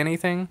didn't say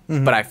anything,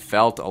 but I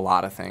felt a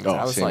lot of things.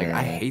 I was like,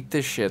 I hate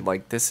this shit.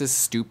 Like, this is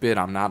stupid.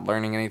 I'm not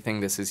learning anything.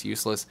 This is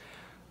useless.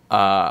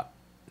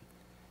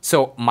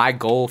 So my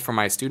goal for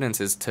my students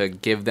is to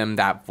give them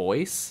that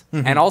voice,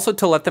 and also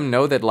to let them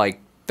know that, like,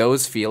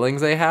 those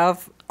feelings they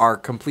have are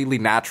completely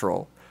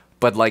natural.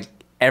 But, like,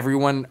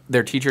 everyone,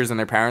 their teachers and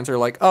their parents are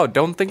like, oh,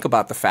 don't think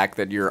about the fact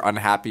that you're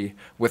unhappy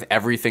with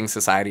everything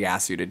society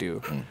asks you to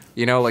do.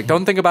 You know, like,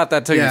 don't think about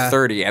that till you're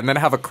 30 and then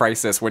have a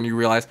crisis when you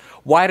realize,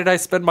 why did I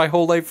spend my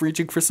whole life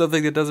reaching for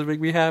something that doesn't make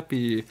me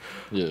happy?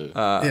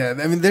 I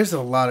mean, there's a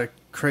lot of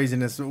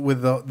craziness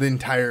with the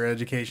entire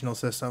educational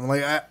system.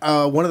 Like,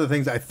 one of the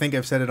things, I think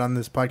I've said it on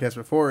this podcast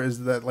before,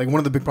 is that, like, one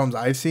of the big problems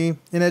I see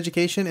in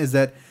education is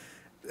that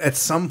at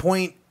some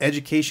point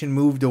education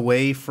moved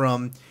away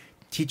from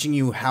teaching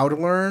you how to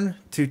learn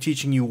to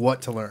teaching you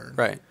what to learn.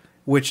 Right.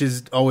 Which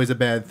is always a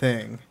bad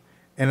thing.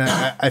 And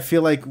I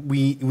feel like like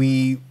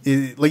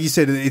you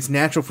said, it's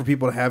natural for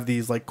people to have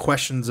these, like,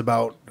 questions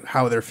about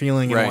how they're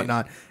feeling and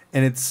whatnot.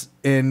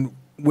 and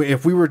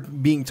if we were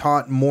being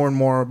taught more and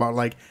more about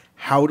like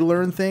how to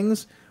learn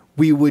things,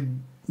 we would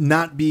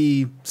not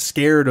be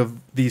scared of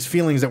these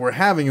feelings that we're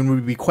having, and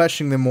we'd be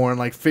questioning them more and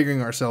like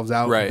figuring ourselves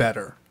out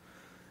better.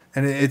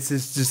 And it's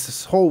just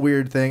this whole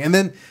weird thing. And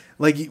then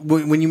like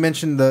when you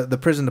mentioned the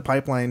prison to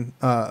pipeline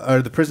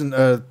or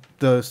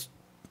the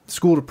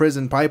school to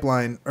prison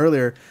pipeline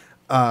earlier,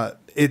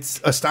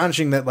 it's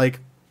astonishing that like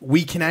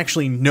we can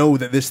actually know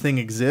that this thing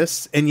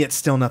exists and yet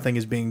still nothing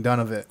is being done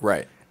of it.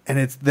 Right. And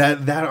it's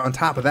that on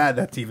top of that,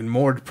 that's even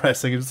more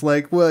depressing. It's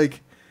like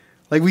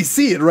we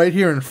see it right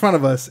here in front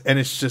of us, and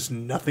it's just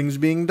nothing's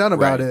being done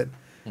about it.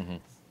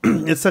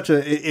 Mm-hmm. It's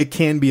it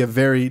can be a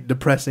very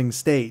depressing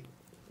state.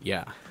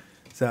 Yeah.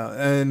 So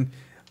and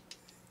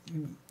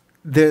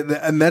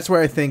and that's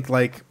where I think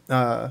like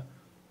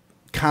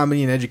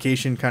comedy and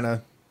education kind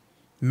of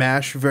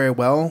mash very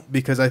well,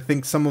 because I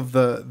think some of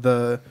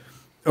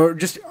or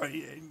just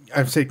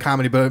I'd say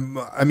comedy, but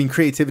I mean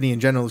creativity in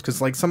general, is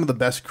because like some of the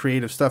best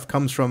creative stuff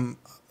comes from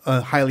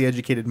highly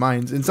educated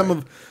minds, and some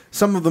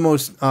of the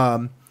most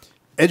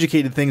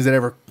educated things that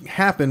ever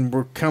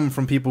happen come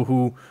from people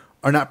who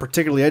are not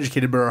particularly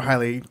educated but are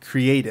highly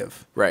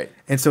creative. Right.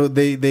 And so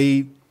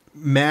they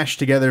mash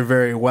together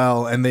very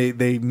well, and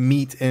they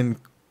meet and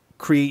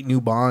create new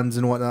bonds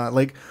and whatnot.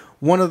 Like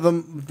one of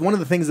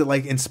the things that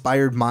like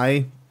inspired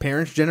my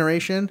parents'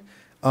 generation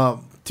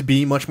to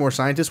be much more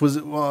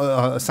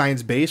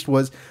science based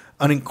was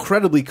an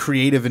incredibly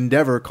creative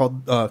endeavor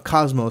called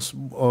Cosmos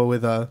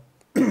with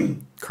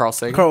Carl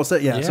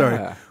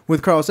Sagan.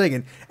 With Carl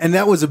Sagan, and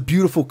that was a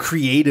beautiful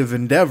creative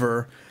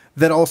endeavor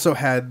that also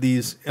had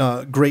these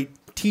great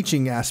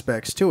teaching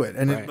aspects to it,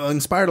 and it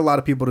inspired a lot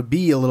of people to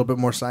be a little bit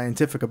more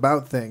scientific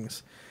about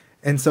things.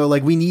 And so,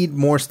 like, we need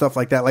more stuff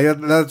like that. Like,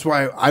 that's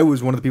why I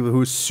was one of the people who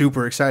was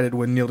super excited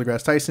when Neil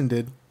deGrasse Tyson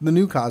did the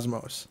new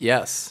Cosmos.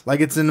 Yes.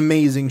 Like, it's an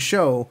amazing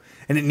show,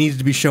 and it needs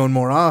to be shown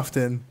more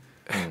often.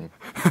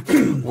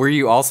 Were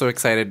you also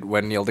excited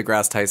when Neil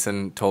deGrasse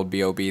Tyson told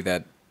B.O.B.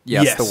 that,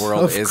 yes, the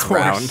world is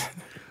round?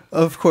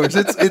 Of course.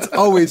 It's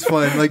always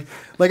fun.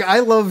 Like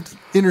I loved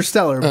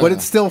Interstellar, but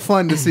it's still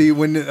fun to see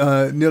when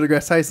Neil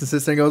deGrasse Tyson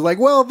sits there and goes like,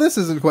 well, this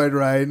isn't quite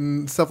right,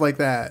 and stuff like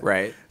that.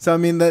 Right. So I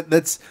mean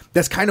that's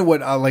kind of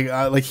what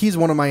like he's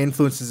one of my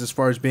influences as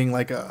far as being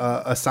like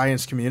a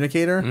science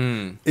communicator.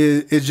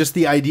 Is just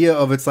the idea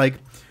of, it's like,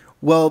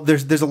 well,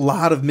 there's a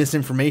lot of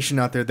misinformation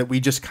out there that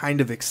we just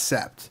kind of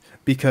accept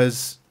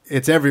because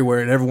it's everywhere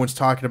and everyone's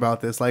talking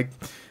about this. Like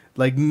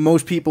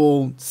most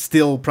people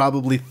still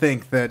probably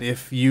think that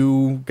if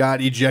you got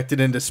ejected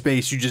into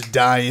space, you just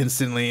die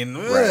instantly and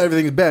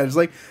everything's bad. It's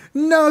like,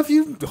 no, if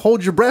you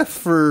hold your breath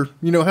for,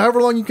 however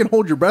long you can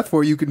hold your breath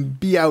for, you can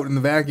be out in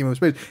the vacuum of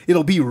space.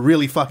 It'll be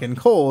really fucking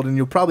cold, and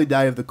you'll probably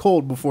die of the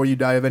cold before you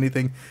die of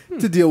anything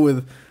to deal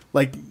with,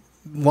 like,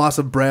 loss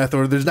of breath,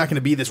 or there's not going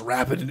to be this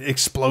rapid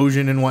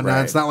explosion and whatnot.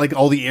 Right. It's not like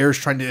all the air is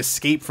trying to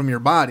escape from your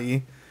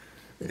body.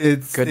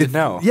 It's good to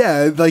know.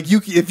 Yeah, like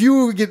if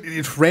you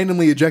get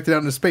randomly ejected out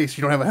into space,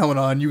 you don't have a helmet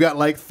on. You got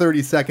like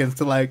 30 seconds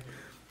to like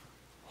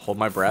hold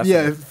my breath.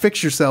 Yeah,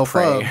 fix yourself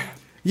up.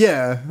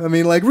 Yeah, I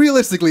mean, like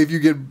realistically,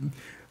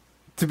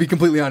 to be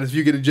completely honest, if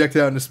you get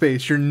ejected out into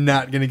space, you're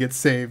not gonna get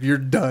saved. You're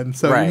done.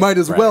 So you might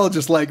as well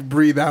just like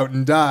breathe out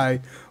and die.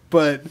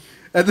 But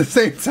at the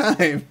same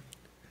time,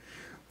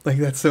 like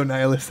that's so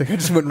nihilistic. I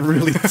just went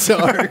really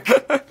dark.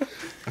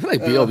 I feel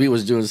like B.O.B.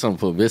 was doing some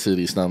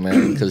publicity stuff,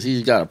 man, because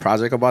he's got a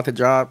project about to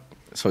drop,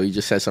 so he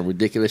just said some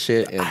ridiculous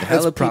shit, and the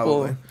hell of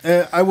people.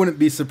 I wouldn't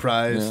be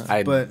surprised,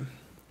 but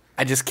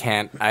I just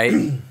can't.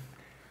 And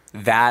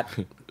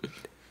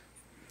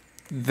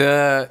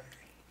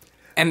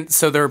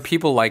so there are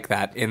people like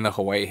that in the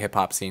Hawaii hip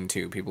hop scene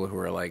too. People who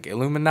are like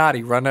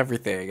Illuminati run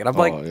everything, and I'm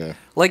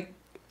like,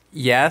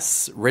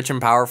 yes, rich and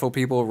powerful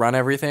people run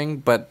everything,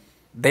 but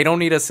they don't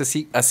need a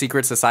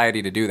secret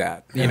society to do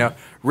that. Yeah.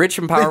 Rich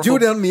and powerful. They do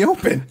it out in the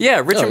open.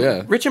 Yeah,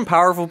 rich and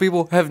powerful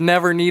people have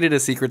never needed a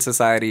secret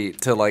society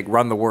to like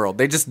run the world.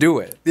 They just do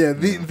it. Yeah,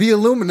 the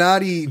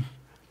Illuminati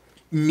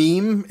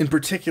meme in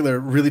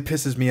particular really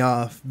pisses me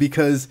off,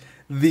 because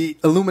the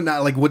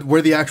Illuminati, like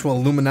where the actual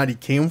Illuminati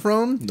came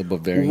from, the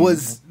Bavarian,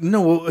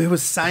 it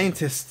was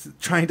scientists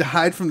trying to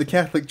hide from the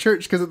Catholic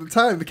Church, because at the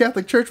time the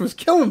Catholic Church was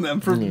killing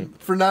them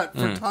for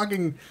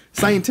talking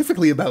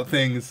scientifically about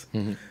things.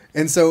 Mm-hmm.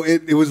 And so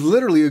it was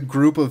literally a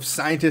group of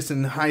scientists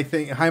and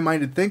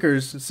high-minded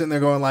thinkers sitting there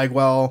going like,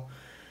 well,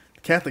 the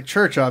Catholic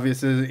Church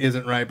obviously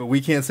isn't right, but we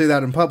can't say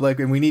that in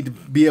public, and we need to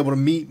be able to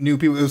meet new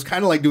people. It was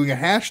kind of like doing a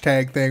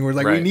hashtag thing where it's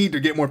like, we need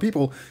to get more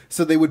people.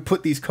 So they would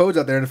put these codes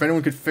out there, and if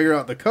anyone could figure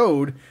out the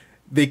code,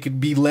 they could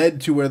be led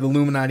to where the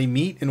Illuminati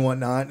meet and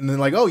whatnot. And then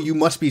like, oh, you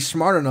must be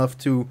smart enough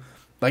to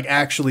like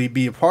actually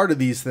be a part of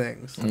these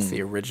things. That's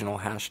the original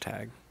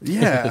hashtag.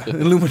 Yeah,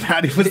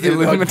 Illuminati was the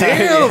Illuminati.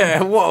 Damn.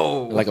 Yeah,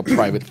 whoa, like a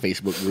private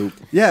Facebook group.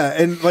 Yeah,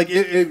 and like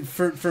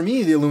for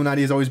me, the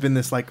Illuminati has always been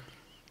this like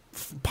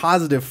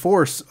positive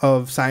force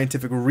of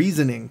scientific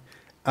reasoning,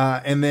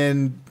 and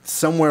then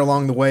somewhere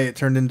along the way, it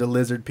turned into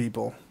lizard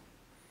people.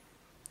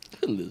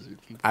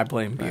 Lizard people. I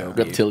blame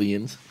B.O.B.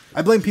 Reptilians.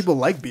 I blame people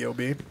like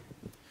B.O.B.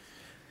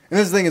 And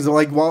this thing is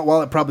like,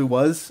 while it probably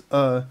was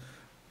a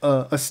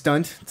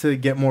stunt to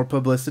get more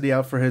publicity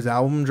out for his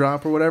album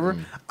drop or whatever,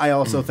 I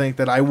also think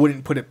that I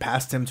wouldn't put it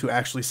past him to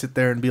actually sit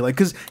there and be like,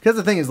 because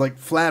the thing is, like,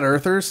 flat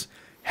earthers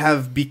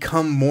have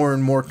become more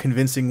and more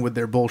convincing with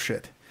their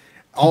bullshit.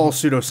 All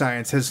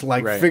pseudoscience has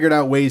figured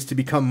out ways to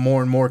become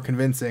more and more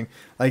convincing.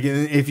 Like,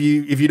 if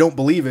you don't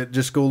believe it,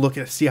 just go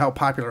see how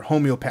popular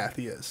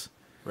homeopathy is.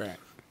 Right.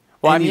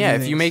 Well, I mean, yeah,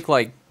 if you make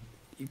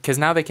because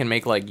now they can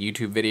make like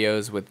YouTube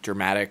videos with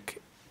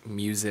dramatic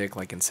music,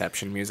 like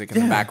Inception music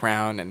in the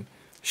background, and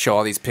show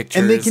all these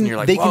pictures, and you're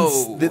like,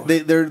 whoa.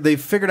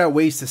 They've figured out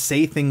ways to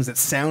say things that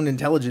sound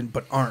intelligent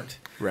but aren't.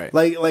 Right.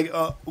 Like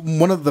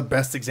one of the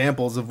best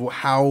examples of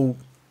how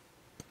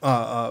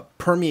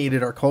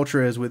permeated our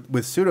culture is with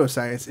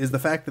pseudoscience is the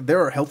fact that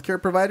there are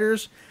healthcare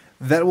providers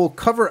that will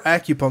cover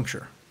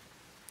acupuncture.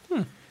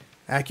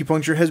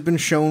 Acupuncture has been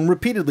shown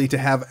repeatedly to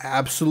have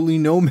absolutely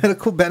no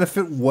medical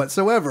benefit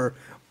whatsoever,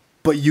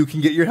 but you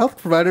can get your health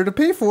provider to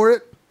pay for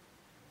it.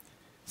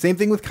 Same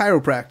thing with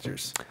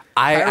chiropractors.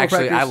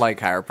 I like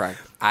chiropractic.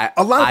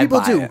 A lot of people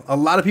do. A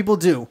lot of people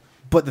do.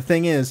 But the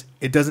thing is,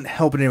 it doesn't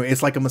help in any way.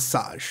 It's like a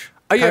massage.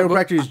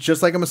 Chiropractic is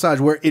just like a massage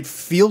where it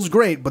feels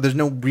great, but there's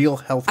no real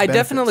health benefits. I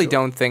definitely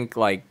don't think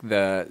like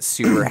the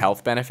super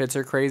health benefits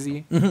are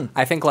crazy.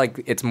 I think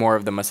like it's more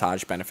of the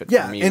massage benefit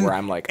for me, where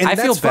I'm like, I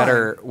feel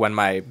better when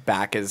my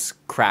back is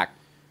cracked,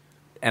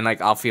 and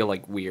like I'll feel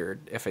like weird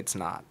if it's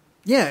not.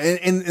 Yeah,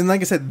 and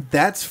like I said,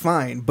 that's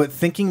fine. But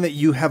thinking that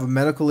you have a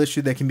medical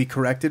issue that can be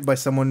corrected by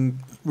someone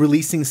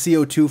releasing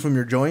CO2 from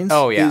your joints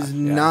is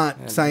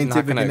not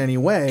scientific in any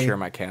way. Cure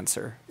my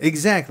cancer.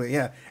 Exactly,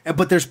 yeah.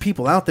 But there's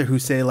people out there who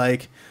say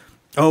like,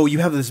 oh, you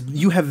have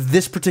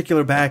this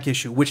particular back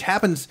issue, which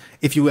happens,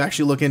 if you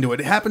actually look into it,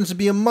 it happens to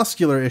be a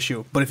muscular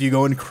issue. But if you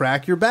go and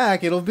crack your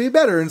back, it'll be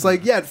better. And it's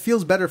like, yeah, it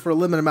feels better for a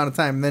limited amount of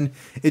time. And then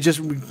it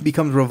just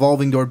becomes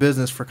revolving door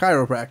business for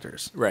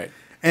chiropractors. Right.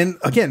 And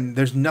again,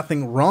 there's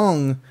nothing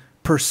wrong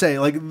per se.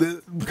 Like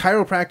the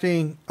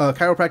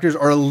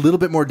chiropractors are a little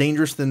bit more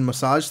dangerous than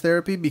massage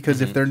therapy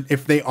because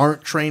if they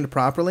aren't trained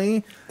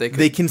properly,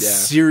 they can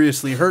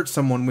seriously hurt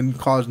someone and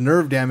cause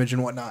nerve damage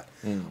and whatnot.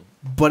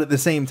 But at the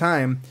same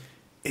time,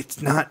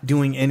 it's not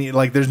doing any,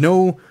 like, there's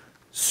no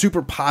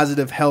super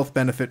positive health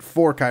benefit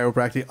for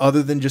chiropractic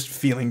other than just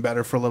feeling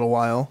better for a little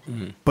while.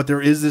 But there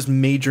is this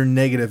major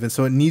negative, and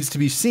so it needs to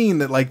be seen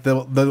that like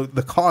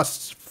the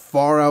costs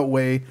far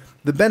outweigh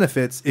the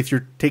benefits if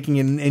you're taking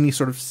it in any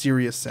sort of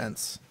serious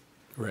sense.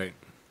 Right.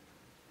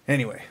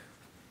 Anyway,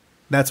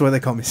 that's why they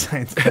call me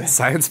Science Ben.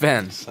 Science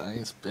Ben.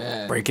 Science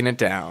Ben. Breaking it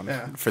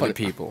down for the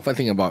people. Fun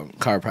thing about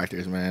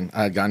chiropractors, man.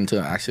 I got into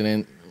an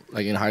accident,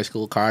 like in high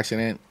school, car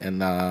accident,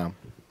 and I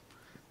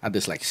had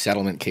this like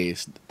settlement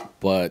case,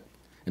 but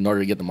in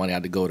order to get the money, I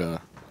had to go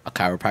to a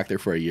chiropractor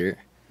for a year.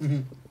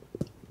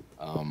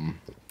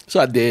 So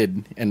I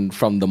did, and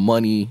from the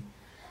money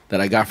that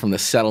I got from the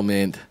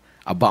settlement,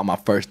 I bought my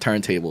first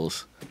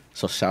turntables.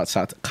 So shouts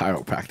out to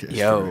chiropractors.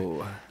 Yo.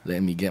 For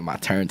letting me get my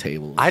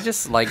turntables. I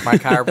just like my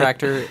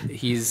chiropractor.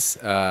 He's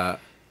a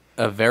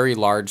very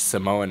large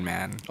Samoan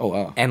man. Oh,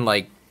 wow. And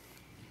like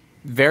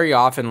very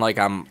often, like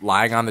I'm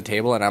lying on the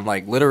table and I'm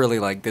like literally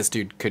like this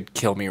dude could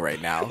kill me right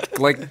now.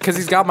 Like because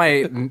he's got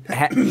my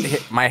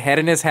head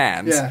in his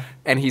hands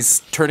and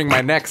he's turning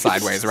my neck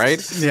sideways, right?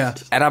 Yeah.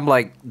 And I'm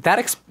like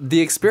the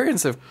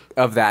experience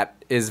of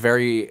that is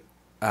very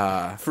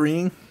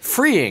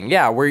freeing,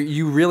 yeah, where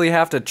you really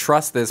have to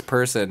trust this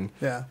person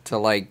to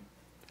like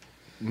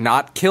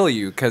not kill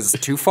you because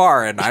too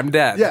far and I'm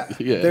dead.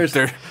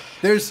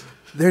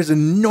 There's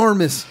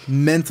enormous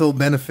mental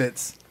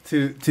benefits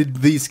to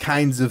these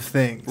kinds of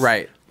things,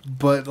 right?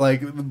 But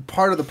like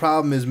part of the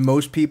problem is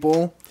most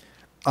people,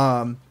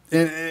 and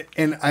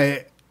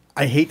I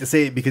hate to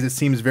say it because it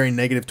seems very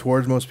negative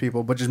towards most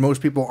people, but just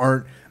most people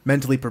aren't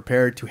mentally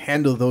prepared to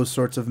handle those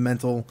sorts of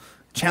mental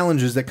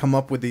challenges that come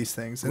up with these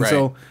things. And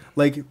so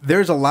like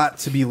there's a lot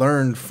to be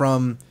learned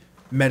from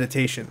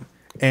meditation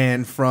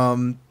and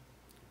from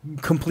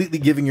completely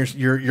giving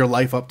your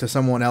life up to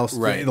someone else,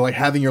 like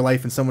having your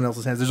life in someone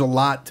else's hands. There's a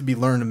lot to be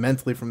learned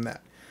mentally from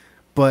that.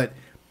 But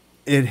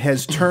it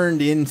has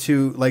turned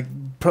into like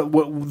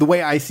the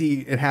way I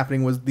see it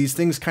happening was these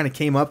things kind of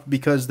came up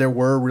because there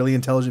were really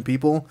intelligent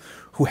people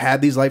who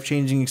had these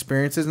life-changing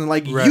experiences and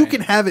like you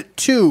can have it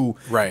too.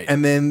 Right.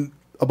 And then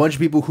a bunch of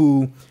people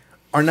who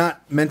are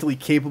not mentally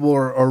capable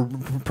or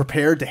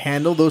prepared to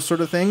handle those sort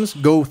of things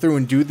go through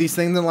and do these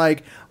things and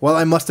like, well,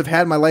 I must have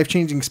had my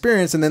life-changing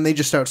experience, and then they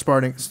just start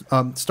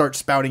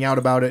spouting out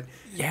about it.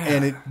 Yeah.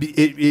 And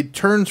it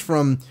turns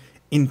from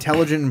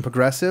intelligent and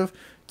progressive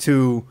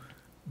to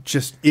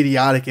just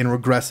idiotic and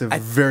regressive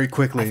very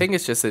quickly. I think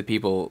it's just that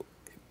people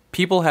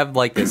have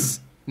like this,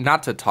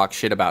 not to talk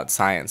shit about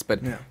science, but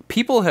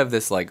people have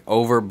this like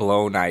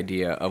overblown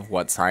idea of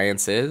what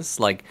science is.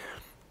 Like,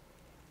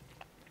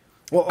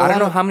 well, I don't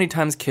know how many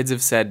times kids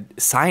have said,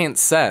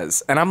 science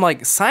says. And I'm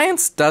like,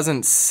 science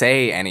doesn't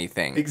say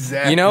anything.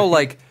 Exactly. You know,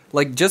 like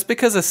just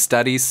because a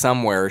study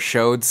somewhere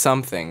showed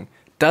something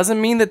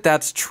doesn't mean that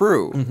that's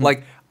true.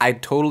 Like, I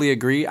totally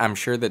agree. I'm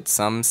sure that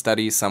some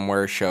study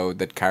somewhere showed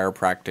that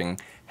chiropractic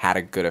had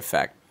a good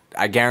effect.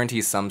 I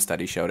guarantee some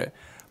study showed it.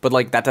 But,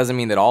 like, that doesn't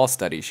mean that all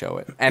studies show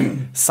it.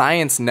 And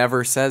science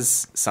never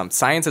says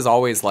science is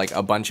always, like,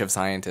 a bunch of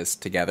scientists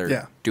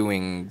together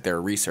doing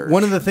their research.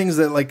 One of the things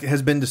that, like,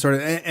 has been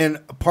distorted, and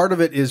part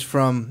of it is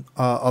from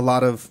a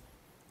lot of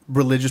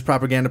religious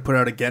propaganda put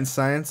out against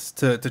science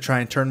to try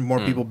and turn more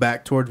people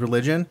back towards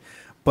religion.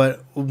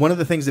 But one of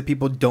the things that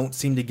people don't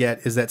seem to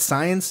get is that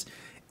science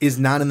is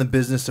not in the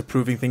business of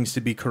proving things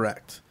to be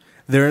correct.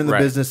 They're in the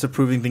business of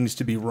proving things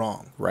to be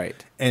wrong.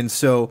 Right. And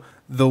so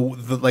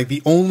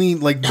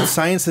the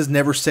science has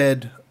never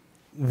said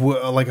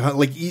a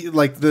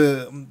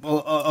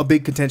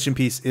big contention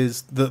piece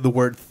is the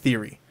word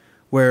theory,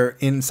 where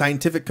in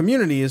scientific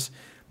communities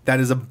that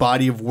is a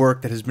body of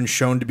work that has been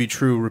shown to be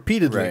true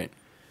repeatedly. Right.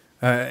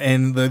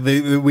 And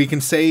we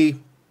can say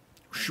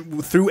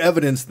through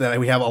evidence that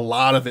we have a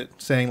lot of it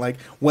saying like,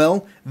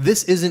 well,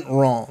 this isn't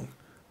wrong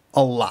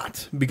a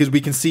lot, because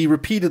we can see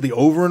repeatedly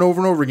over and over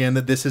and over again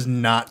that this has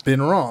not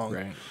been wrong.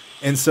 Right.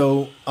 And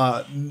so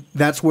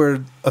that's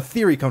where a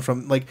theory comes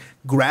from. Like,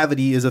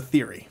 gravity is a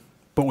theory,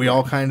 but we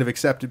all kind of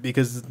accept it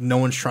because no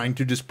one's trying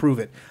to disprove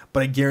it.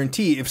 But I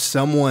guarantee if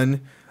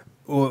someone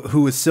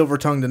who is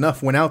silver-tongued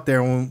enough went out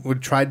there and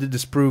would try to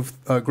disprove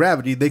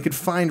gravity, they could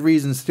find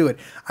reasons to do it.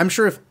 I'm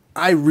sure if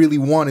I really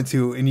wanted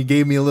to, and you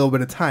gave me a little bit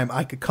of time,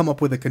 I could come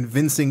up with a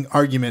convincing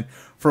argument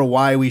for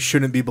why we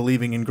shouldn't be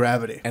believing in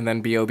gravity. And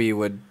then B.O.B.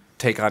 would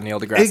take on Neil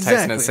deGrasse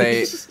Tyson and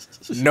say,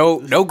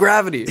 no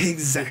gravity.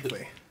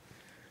 Exactly.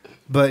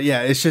 But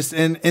yeah, it's just,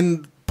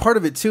 and part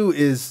of it too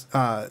is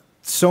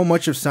so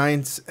much of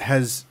science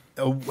has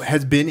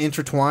been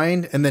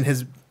intertwined, and then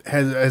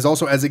has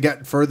also, as it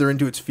got further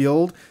into its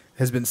field,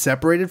 has been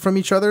separated from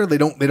each other. They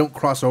don't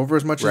cross over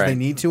as much as they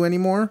need to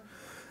anymore.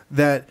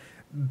 That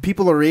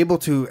people are able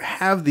to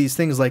have these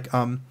things like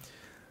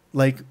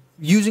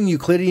using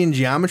Euclidean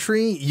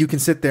geometry. You can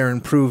sit there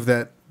and prove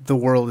that the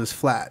world is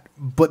flat.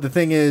 But the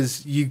thing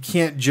is, you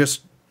can't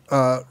just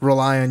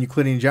rely on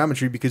Euclidean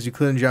geometry, because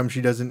Euclidean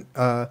geometry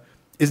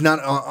is not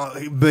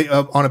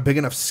on a big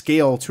enough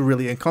scale to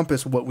really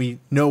encompass what we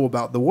know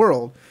about the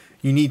world.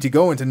 You need to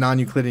go into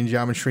non-Euclidean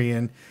geometry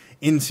and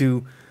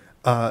into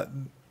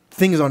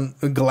things on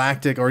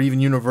galactic or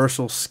even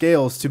universal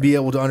scales to be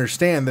able to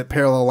understand that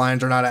parallel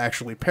lines are not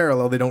actually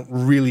parallel. They don't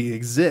really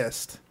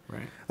exist.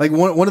 Right. Like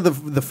one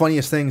of the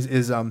funniest things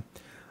is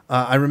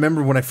I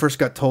remember when I first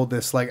got told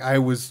this, like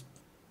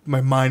my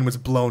mind was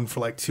blown for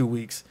like 2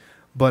 weeks.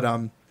 But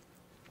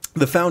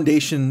the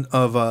foundation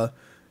of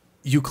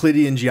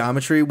Euclidean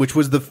geometry, which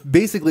was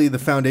basically the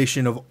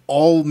foundation of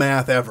all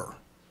math ever,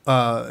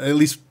 at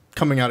least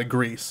coming out of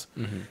Greece,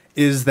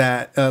 is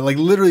that like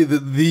literally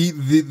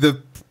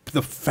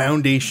the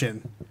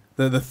foundation,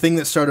 the thing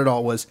that started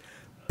all was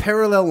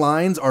parallel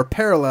lines are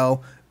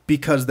parallel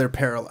because they're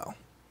parallel.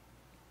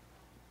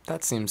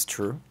 That seems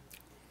true.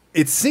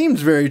 It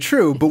seems very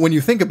true, but when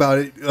you think about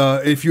it,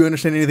 if you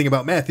understand anything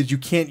about math, is you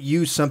can't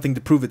use something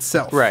to prove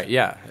itself. Right,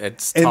 yeah.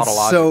 It's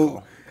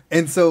tautological.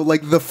 And so,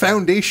 like, the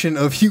foundation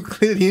of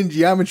Euclidean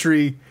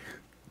geometry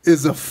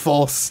is a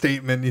false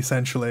statement,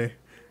 essentially.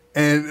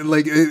 And,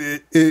 like,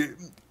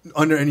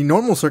 under any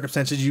normal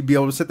circumstances, you'd be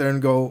able to sit there and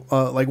go,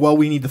 well,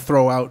 we need to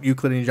throw out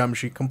Euclidean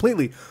geometry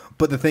completely.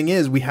 But the thing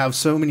is, we have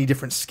so many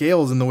different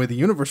scales in the way the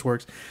universe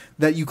works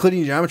that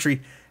Euclidean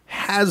geometry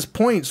has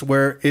points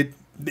where it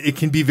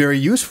can be very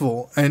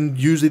useful, and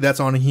usually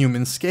that's on a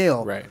human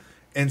scale. Right.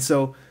 And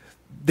so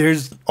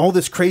there's all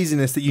this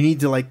craziness that you need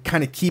to like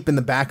kind of keep in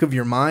the back of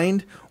your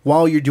mind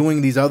while you're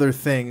doing these other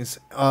things.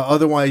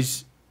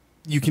 Otherwise,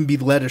 you can be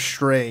led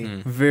astray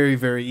very,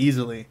 very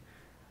easily.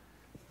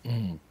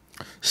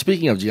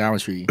 Speaking of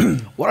geometry,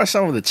 what are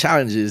some of the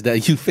challenges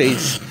that you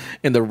face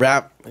in the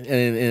rap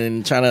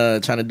and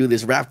trying to do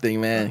this rap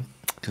thing, man?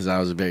 Because I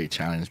was very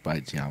challenged by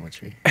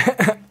geometry.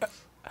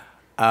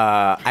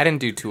 I didn't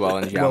do too well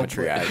in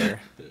geometry either.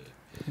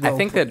 I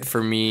think that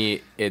for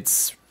me,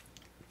 it's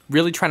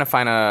really trying to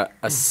find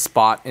a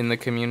spot in the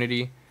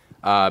community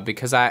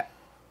because I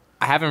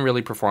haven't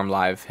really performed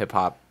live hip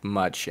hop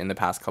much in the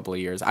past couple of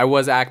years. I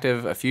was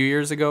active a few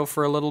years ago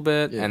for a little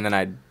bit, and then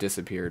I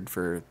disappeared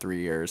for 3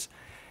 years.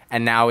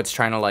 And now it's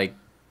trying to like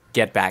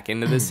get back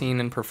into the scene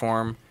and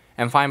perform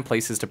and find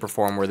places to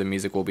perform where the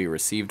music will be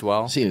received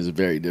well. Scene is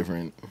very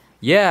different.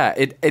 Yeah,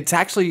 it's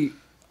actually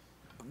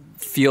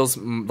feels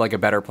like a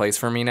better place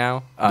for me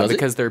now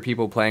because there are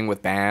people playing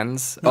with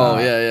bands.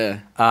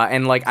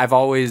 And like I've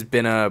always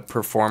been a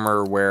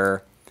performer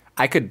where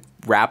I could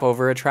rap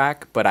over a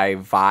track, but I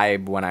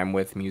vibe when I'm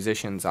with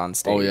musicians on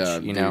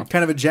stage. You know,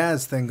 kind of a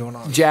jazz thing going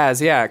on.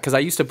 Jazz, yeah, because I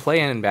used to play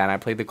in a band. I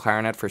played the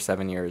clarinet for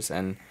 7 years,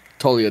 and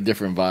totally a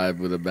different vibe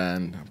with a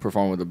band.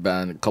 Performed with a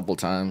band a couple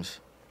times.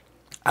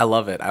 I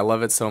love it. I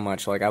love it so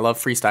much. Like I love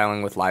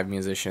freestyling with live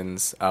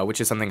musicians,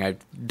 which is something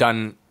I've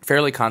done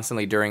fairly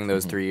constantly during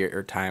those 3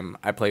 year time.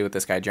 I play with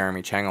this guy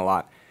Jeremy Chang a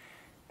lot,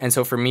 and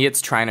so for me,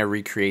 it's trying to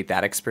recreate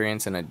that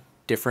experience in a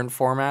different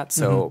format.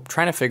 So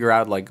trying to figure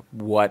out like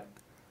what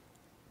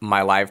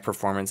my live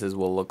performances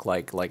will look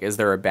like. Like, is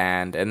there a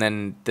band? And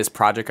then this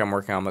project I'm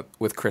working on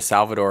with Chris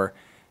Salvador,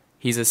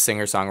 he's a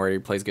singer-songwriter. He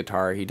plays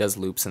guitar. He does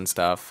loops and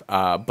stuff.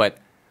 But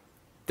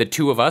the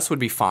two of us would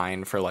be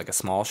fine for, like, a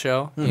small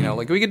show. You know,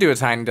 like, we could do a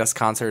Tiny Desk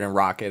concert and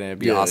rock it, and it'd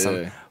be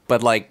awesome. Yeah.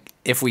 But, like,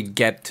 if we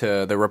get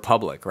to the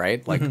Republic,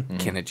 right? Like,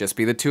 can it just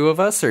be the two of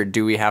us? Or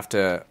do we have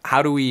to...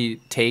 How do we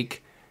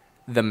take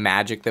the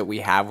magic that we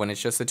have when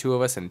it's just the two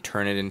of us and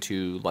turn it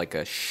into, like,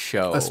 a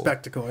show? A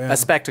spectacle, yeah. A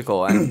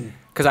spectacle. And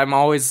because I'm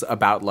always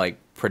about, like,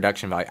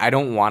 production value. I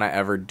don't want to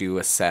ever do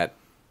a set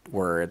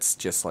where it's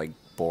just, like,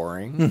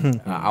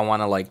 boring. I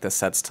want to, like, the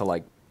sets to,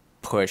 like,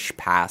 push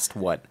past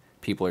what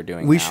people are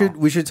doing we now.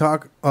 We should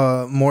talk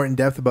more in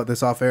depth about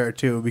this off air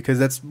too, because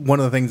that's one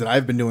of the things that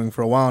I've been doing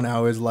for a while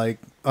now is like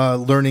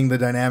learning the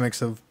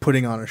dynamics of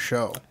putting on a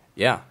show.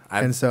 Yeah,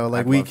 and so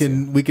like we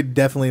could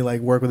definitely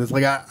like work with this.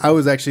 Like I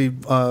was actually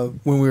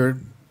when we were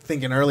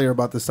thinking earlier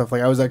about this stuff,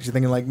 like I was actually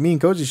thinking like me and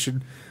Koji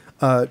should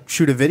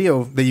shoot a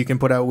video that you can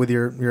put out with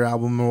your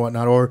album or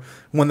whatnot, or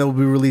one that will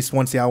be released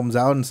once the album's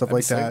out and stuff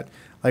like that.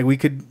 Like we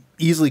could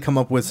easily come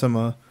up with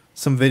some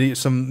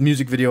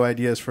music video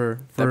ideas for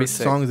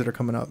songs that are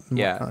coming up.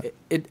 Yeah,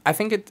 I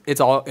think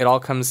it all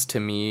comes to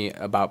me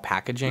about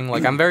packaging.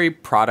 Like I'm very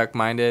product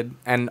minded,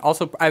 and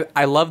also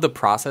I love the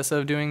process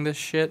of doing this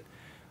shit.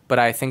 But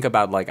I think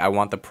about like I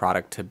want the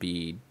product to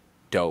be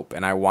dope,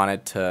 and I don't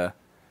want to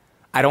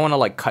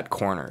like cut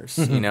corners,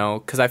 you know,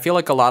 because I feel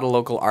like a lot of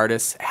local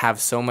artists have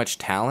so much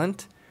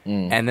talent.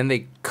 And then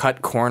they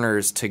cut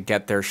corners to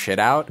get their shit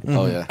out.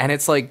 Oh, yeah. And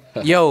it's like,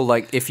 yo,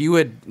 like, if you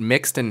had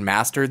mixed and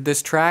mastered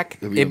this track,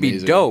 it'd be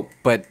dope.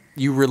 But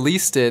you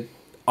released it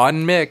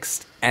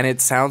unmixed, and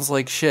it sounds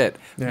like shit.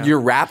 Yeah.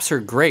 Your raps are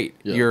great.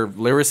 Yeah. Your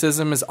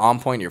lyricism is on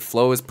point. Your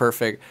flow is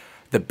perfect.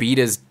 The beat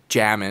is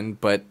jamming,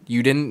 but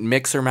you didn't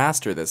mix or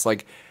master this.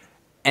 Like,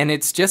 and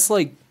it's just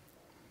like,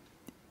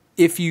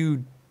 if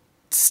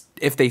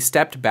they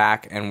stepped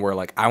back and were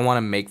like, I want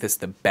to make this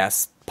the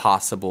best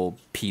possible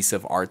piece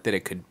of art that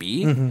it could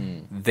be,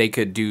 they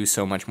could do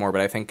so much more.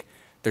 But I think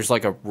there's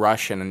like a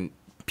rush, and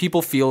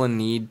people feel a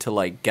need to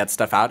like get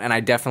stuff out, and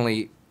I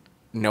definitely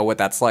know what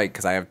that's like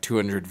because I have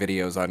 200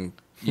 videos on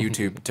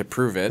YouTube to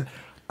prove it.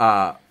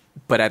 But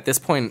at this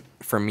point,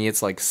 for me,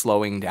 it's like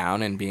slowing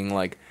down and being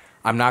like,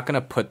 I'm not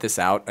gonna put this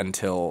out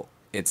until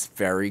it's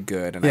very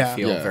good and I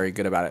feel very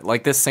good about it.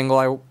 Like this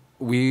single,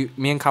 me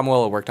and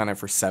Kamuela worked on it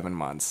for 7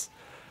 months,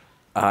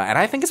 and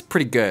I think it's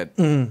pretty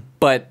good.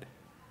 But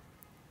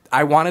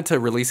I wanted to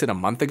release it a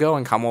month ago,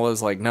 and Kamuela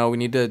was like, "No, we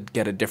need to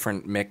get a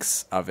different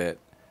mix of it.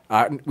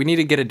 We need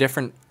to get a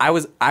different." I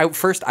was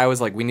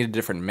like, "We need a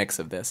different mix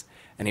of this,"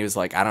 and he was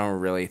like, "I don't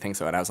really think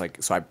so." And I was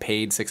like, "So I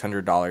paid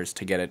 $600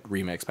 to get it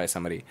remixed by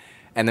somebody,"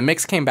 and the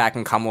mix came back,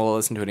 and Kamuela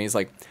listened to it, and he's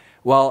like,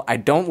 "Well, I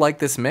don't like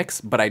this mix,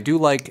 but I do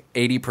like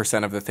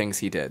 80% of the things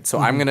he did. So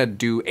I'm gonna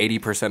do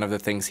 80% of the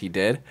things he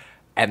did,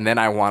 and then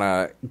I want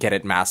to get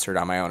it mastered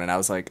on my own." And I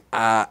was like,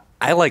 I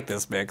like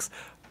this mix.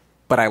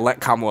 But I let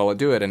Kamuela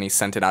do it, and he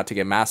sent it out to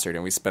get mastered,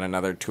 and we spent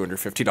another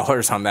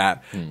 $250 on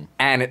that.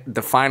 And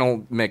the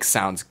final mix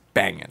sounds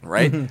banging,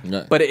 right?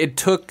 But it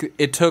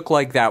took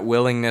like that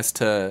willingness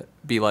to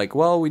be like,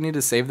 well, we need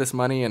to save this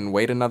money and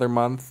wait another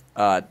month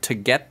to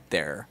get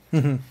there.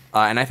 And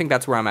I think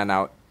that's where I'm at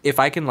now. If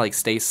I can like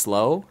stay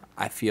slow,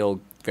 I feel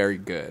very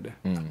good.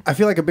 I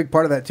feel like a big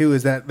part of that too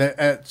is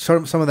that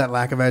sort of some of that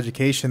lack of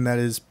education that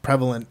is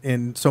prevalent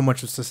in so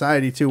much of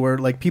society too, where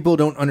like people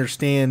don't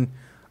understand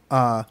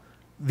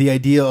the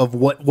idea of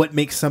what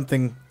makes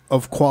something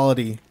of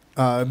quality,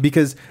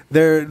 because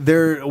I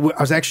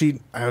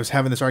was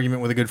having this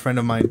argument with a good friend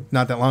of mine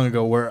not that long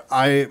ago, where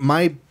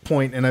my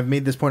point, and I've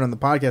made this point on the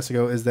podcast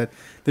ago, is that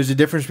there's a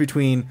difference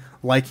between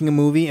liking a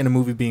movie and a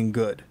movie being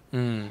good.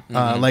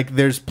 Like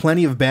there's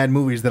plenty of bad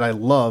movies that I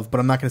love,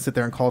 but I'm not going to sit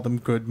there and call them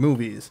good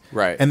movies.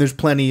 Right. And there's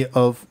plenty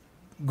of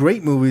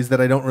great movies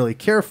that I don't really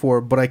care for,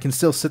 but I can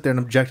still sit there and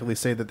objectively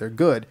say that they're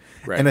good.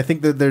 Right. And I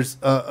think that there's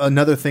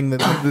another thing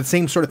that the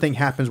same sort of thing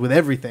happens with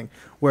everything,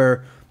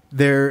 where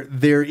there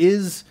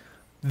is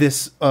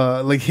this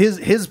like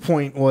his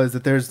point was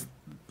that there's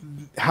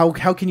how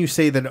can you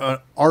say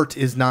that art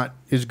is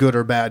good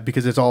or bad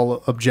because it's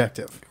all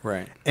objective.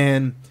 Right.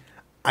 And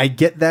I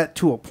get that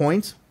to a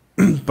point,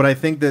 but I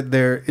think that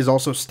there is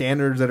also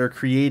standards that are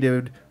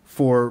created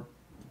for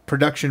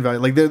production value.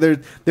 Like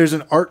there's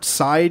an art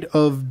side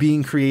of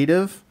being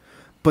creative,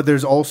 but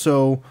there's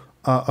also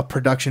a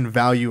production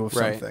value of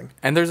something.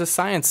 And there's a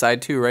science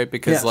side too, right?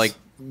 Because like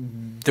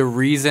the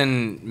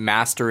reason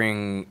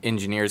mastering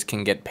engineers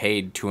can get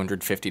paid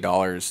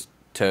 $250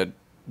 to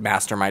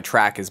master my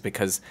track is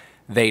because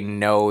they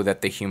know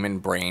that the human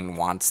brain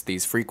wants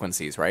these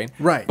frequencies, right?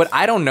 Right. But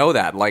I don't know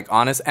that, like,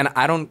 honest, and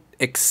I don't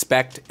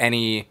expect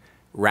any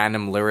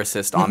random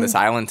lyricist on this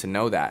island to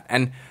know that.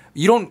 And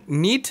you don't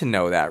need to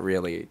know that,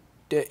 really.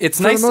 It's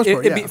for nice the most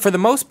part, for the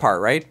most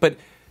part, right? But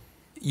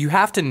you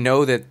have to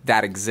know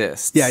that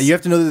exists. Yeah, you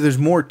have to know that there's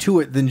more to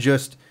it than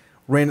just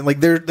random. Like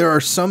there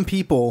are some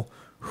people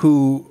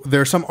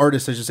there are some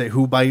artists, I should say,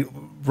 who by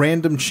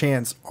random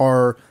chance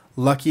are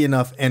lucky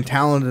enough and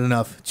talented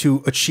enough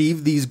to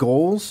achieve these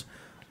goals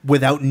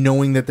without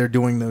knowing that they're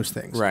doing those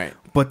things. Right.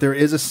 But there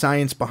is a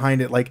science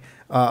behind it. Like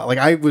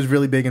I was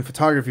really big in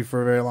photography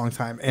for a very long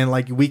time, and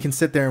like we can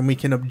sit there and we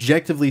can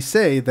objectively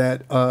say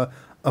that a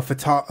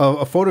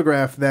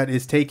photograph that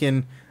is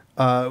taken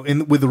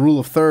with the rule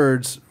of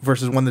thirds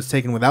versus one that's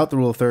taken without the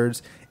rule of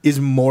thirds is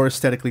more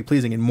aesthetically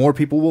pleasing, and more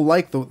people will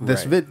like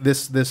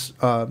this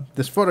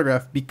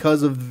photograph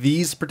because of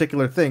these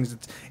particular things.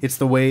 It's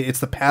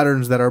the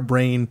patterns that our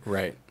brain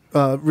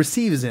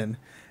receives in,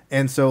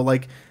 and so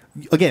like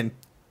again,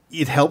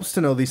 it helps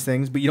to know these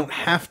things, but you don't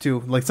have to.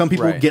 Like some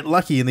people get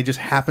lucky and they just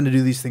happen to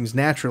do these things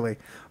naturally,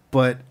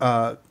 but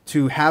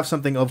to have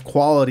something of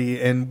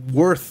quality and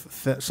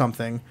worth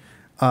something.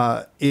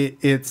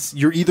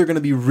 You're either going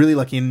to be really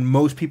lucky, and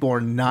most people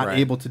are not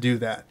able to do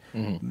that.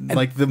 Mm-hmm.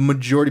 Like the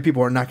majority of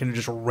people are not going to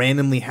just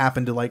randomly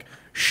happen to like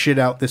shit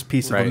out this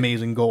piece of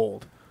amazing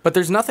gold. But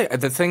there's nothing.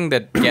 The thing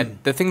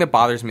that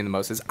bothers me the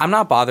most is I'm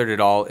not bothered at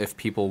all if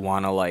people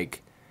want to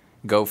like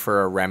go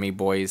for a Remy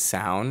Boys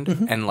sound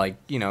and like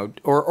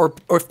or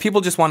if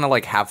people just want to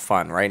like have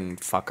fun, right, and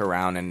fuck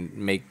around and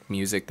make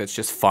music that's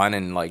just fun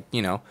and like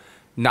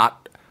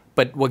not.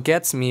 But what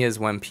gets me is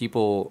when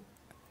people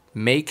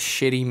make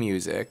shitty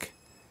music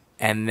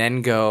and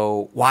then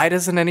go, why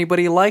doesn't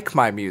anybody like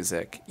my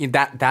music?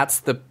 That's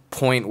the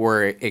point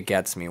where it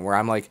gets me, where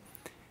I'm like,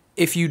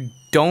 if you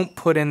don't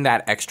put in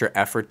that extra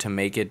effort to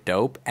make it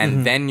dope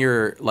and then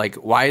you're like,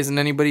 why isn't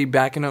anybody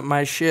backing up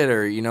my shit?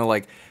 Or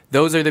like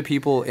those are the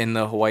people in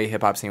the Hawaii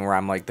hip hop scene where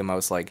I'm like the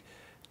most like,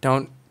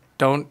 don't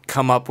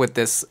come up with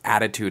this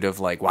attitude of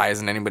like, why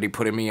isn't anybody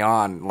putting me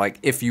on? Like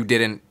if you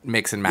didn't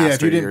mix and master your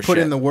shit. Yeah, if you didn't put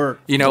in the work.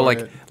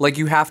 Like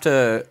you have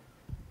to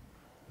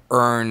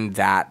earn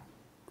that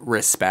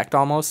respect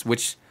almost,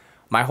 which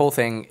my whole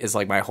thing is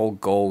like, my whole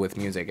goal with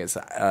music is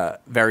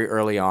very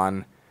early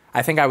on,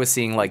 I think I was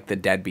seeing like the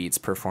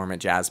Deadbeats perform at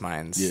Jazz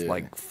Minds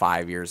like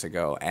 5 years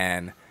ago,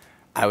 and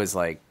I was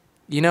like,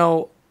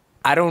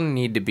 I don't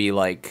need to be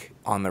like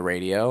on the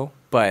radio,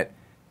 but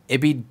it'd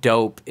be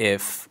dope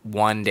if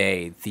one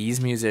day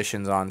these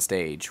musicians on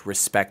stage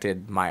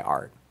respected my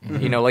art.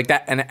 Like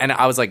that, and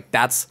I was like,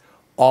 that's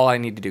all I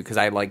need to do, because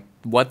I like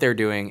what they're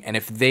doing, and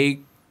if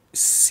they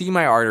see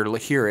my art or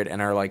hear it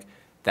and are like,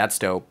 that's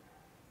dope,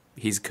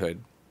 he's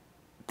good,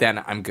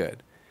 then I'm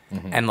good.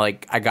 And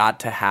like I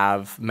got to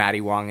have Matty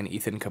Wong and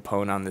Ethan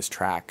Capone on this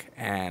track,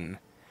 and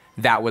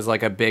that was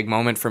like a big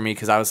moment for me,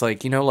 because I was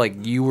like,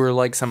 like you were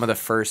like some of the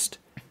first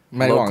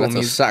Matty Wong, that's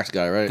the sax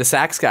guy, right? The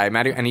sax guy,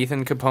 Matty, and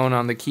Ethan Capone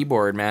on the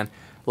keyboard, man.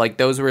 Like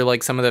those were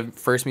like some of the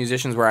first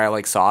musicians where I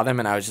like saw them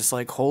and I was just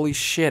like, holy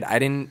shit, I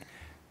didn't,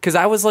 because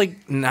I was like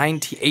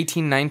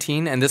 18,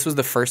 19, and this was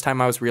the first time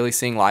I was really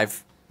seeing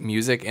live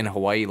music in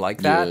Hawaii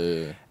like that.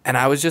 And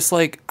I was just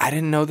like, I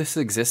didn't know this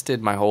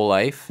existed my whole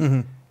life.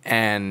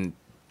 And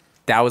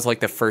that was like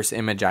the first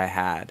image I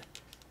had.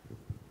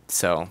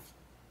 So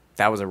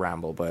that was a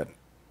ramble, but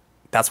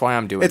that's why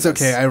I'm doing this.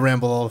 It's okay, I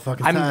ramble all the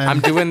fucking time.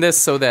 I'm doing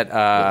this so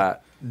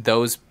that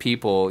those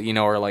people,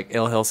 are like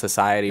Ill Hill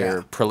Society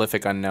or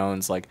Prolific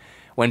Unknowns, like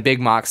when Big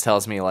Mox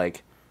tells me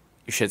like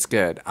your shit's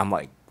good, I'm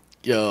like,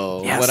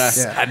 yo,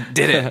 yes, I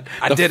did it.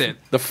 I did it.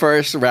 The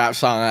first rap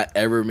song I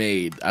ever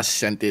made, I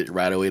sent it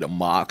right away to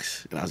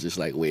Mox, and I was just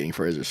like waiting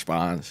for his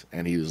response,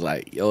 and he was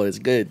like, yo, it's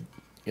good.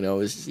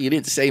 He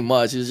didn't say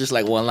much. It was just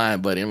like one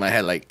line, but in my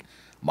head, like,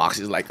 Mox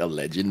is like a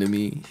legend to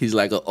me. He's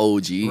like an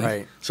OG.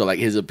 Right. So like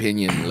his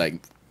opinion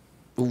like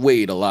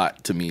weighed a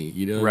lot to me.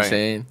 You know what I'm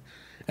saying?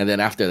 And then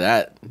after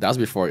that was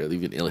before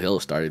even Ill Hill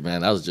started,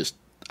 man. I was just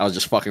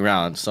fucking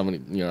around.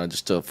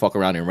 Just to fuck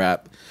around and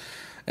rap.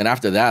 And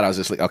after that, I was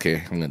just like, okay,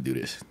 I'm gonna do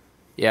this.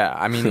 Yeah,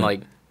 I mean,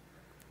 like,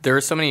 there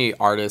are so many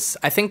artists.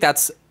 I think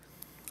that's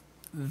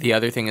the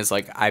other thing is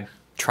like I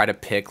try to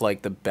pick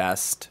like the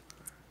best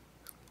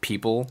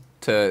people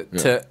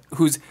to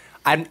who's.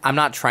 I'm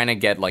not trying to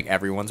get like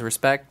everyone's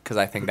respect, because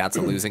I think that's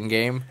a losing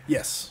game.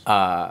 Yes.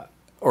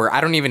 Or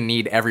I don't even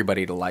need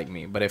everybody to like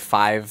me, but if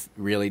 5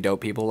 really dope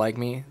people like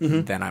me,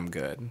 then I'm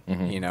good.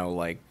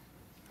 Like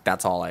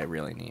that's all I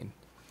really need.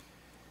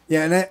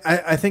 Yeah, and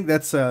I think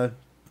that's something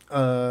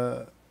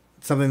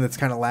that's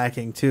kind of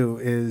lacking too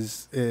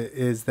is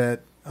that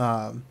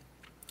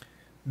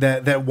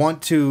that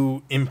want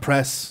to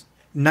impress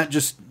not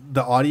just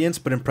the audience,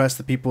 but impress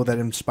the people that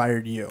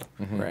inspired you.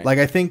 Right. Like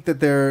I think that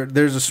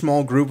there's a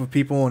small group of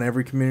people in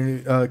every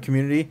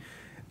community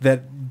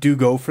that do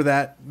go for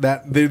that.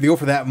 That they go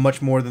for that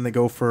much more than they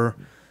go for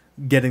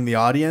getting the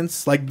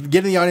audience. Like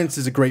getting the audience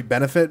is a great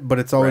benefit, but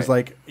it's always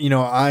like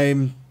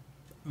they're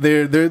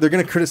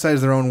going to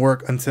criticize their own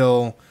work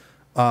until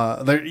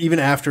even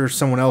after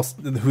someone else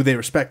who they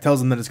respect tells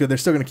them that it's good. They're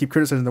still going to keep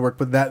criticizing the work,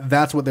 but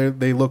that's what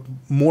they look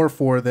more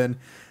for than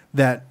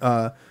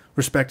that.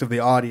 Respect of the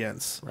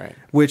audience, right?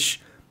 Which,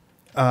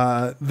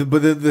 but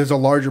there's a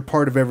larger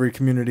part of every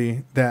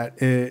community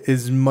that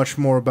is much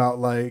more about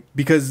like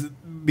because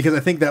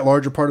I think that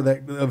larger part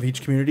of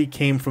each community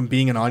came from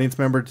being an audience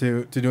member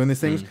to doing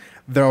these things.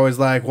 They're always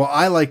like, well,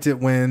 I liked it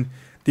when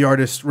the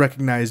artist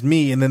recognized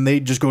me, and then they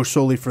just go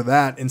solely for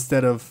that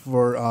instead of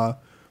for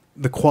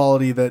the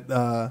quality that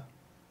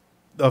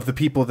of the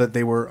people that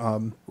they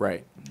were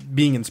Right.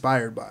 being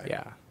inspired by.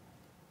 Yeah.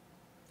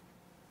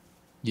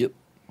 Yep.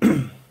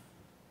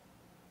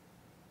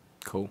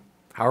 Cool.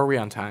 How are we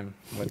on time?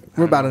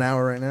 We're about an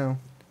hour right now.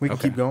 We can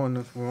Okay. keep going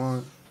if we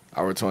want.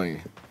 Hour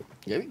 20.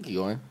 Yeah, we can keep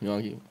going. You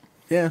want to keep?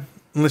 Yeah,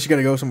 unless you got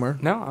to go somewhere.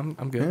 No,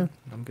 I'm good. Yeah.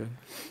 I'm good.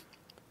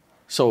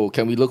 So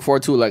can we look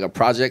forward to like a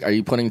project? Are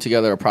you putting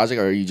together a project,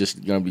 or are you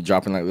just gonna be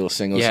dropping like little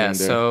singles? Yeah, here and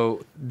there?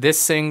 so this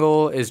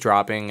single is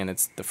dropping, and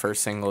it's the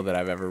first single that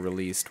I've ever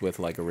released with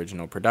like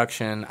original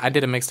production. I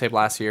did a mixtape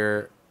last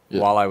year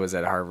while I was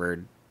at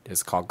Harvard.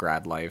 It's called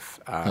Grad Life,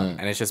 and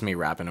it's just me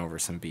rapping over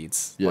some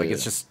beats. Yeah,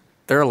 It's just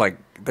there's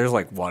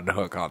like one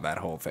hook on that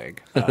whole thing.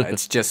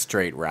 It's just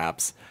straight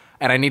raps,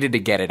 and I needed to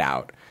get it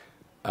out.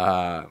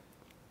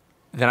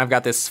 Then I've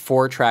got this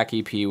 4-track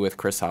EP with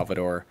Chris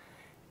Salvador.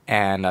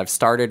 And I've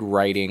started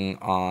writing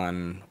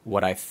on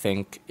what I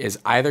think is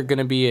either going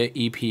to be an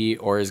EP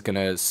or is going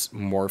to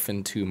morph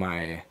into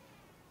my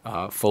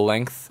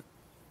full-length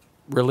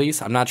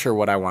release. I'm not sure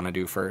what I want to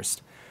do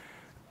first.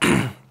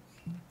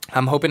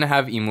 I'm hoping to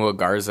have Imua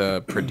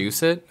Garza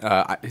produce it.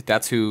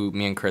 That's who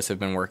me and Chris have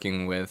been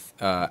working with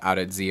out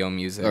at Zio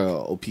Music.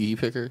 OPE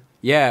Picker?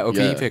 Yeah, OPE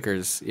Yeah.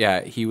 Pickers.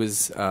 Yeah, he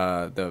was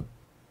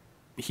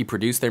he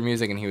produced their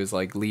music, and he was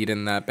like lead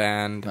in that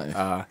band.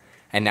 Nice.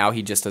 And now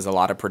he just does a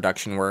lot of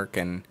production work,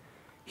 and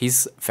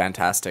he's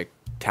fantastic,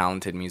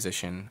 talented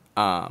musician.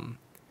 And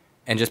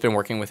just been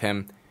working with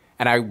him.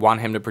 And I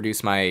want him to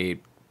produce my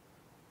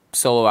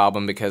solo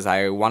album because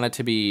I want it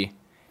to be...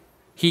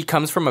 He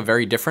comes from a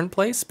very different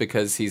place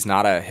because he's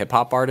not a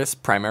hip-hop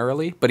artist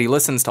primarily, but he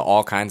listens to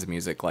all kinds of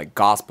music, like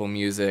gospel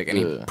music, and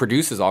he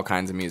produces all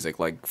kinds of music,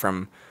 like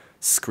from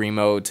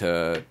screamo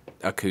to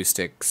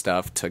acoustic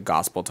stuff to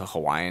gospel to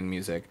Hawaiian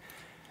music.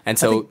 And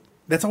so...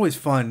 That's always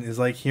fun, is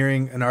like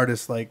hearing an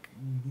artist like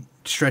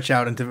stretch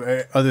out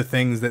into other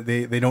things that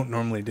they don't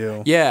normally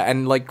do. Yeah,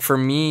 and like for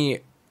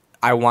me,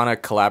 I want to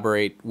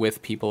collaborate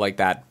with people like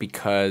that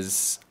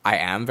because I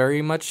am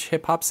very much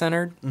hip hop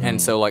centered, and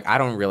so like I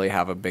don't really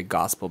have a big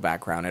gospel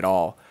background at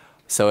all.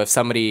 So if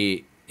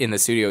somebody in the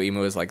studio,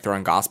 Emo, is like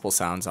throwing gospel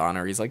sounds on,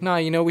 or he's like,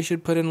 "No, we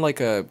should put in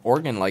like a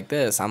organ like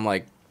this," I'm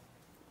like,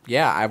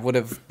 yeah, I would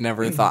have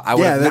never thought.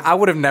 I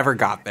would have never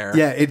got there.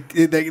 Yeah,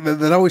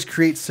 that always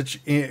creates such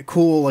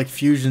cool like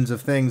fusions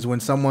of things when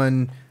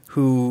someone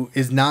who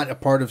is not a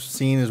part of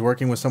scene is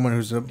working with someone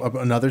who's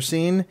another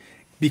scene,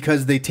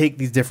 because they take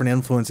these different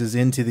influences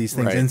into these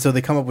things, Right. and so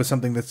they come up with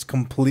something that's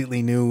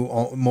completely new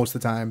most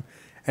of the time,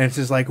 and it's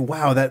just like,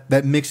 wow,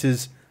 that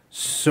mixes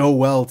so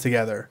well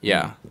together.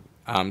 Yeah.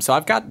 So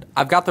I've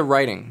got the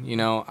writing.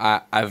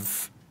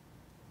 I've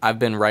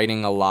been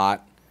writing a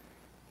lot,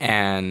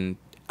 and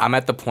I'm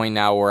at the point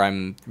now where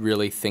I'm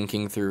really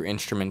thinking through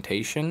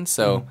instrumentation.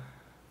 So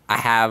I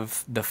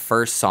have the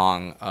first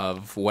song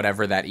of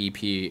whatever that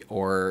EP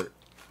or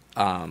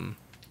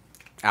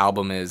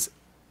album is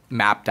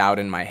mapped out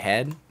in my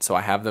head. So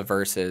I have the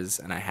verses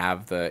and I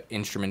have the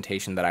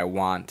instrumentation that I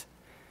want.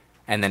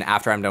 And then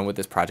after I'm done with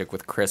this project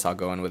with Chris, I'll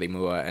go in with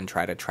Imua and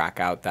try to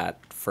track out that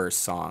first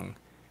song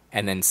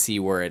and then see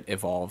where it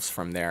evolves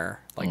from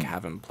there. Like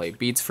have him play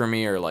beats for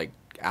me, or like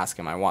ask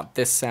him, I want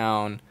this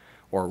sound,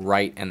 or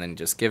write and then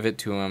just give it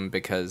to him,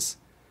 because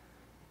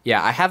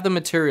I have the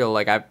material.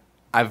 Like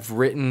I've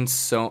written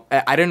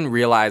I didn't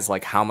realize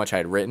like how much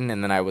I'd written,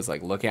 and then I was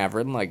like looking, I've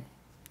written like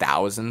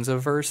thousands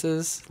of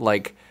verses,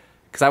 like,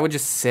 because I would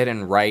just sit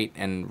and write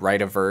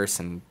a verse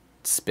and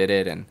spit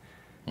it, and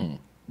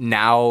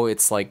now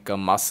it's like a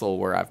muscle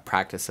where I've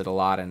practiced it a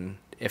lot, and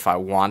if I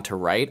want to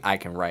write, I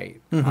can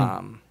write.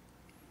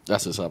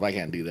 That's what's up. I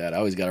can't do that. I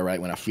always gotta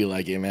write when I feel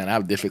like it, man. I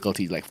have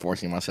difficulty like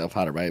forcing myself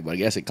how to write, but I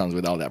guess it comes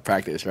with all that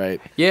practice, right?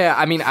 Yeah,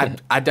 I mean,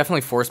 I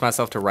definitely force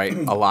myself to write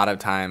a lot of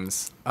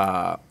times.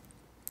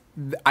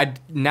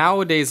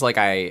 Nowadays, like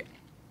I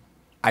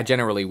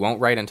generally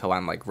won't write until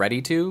I'm like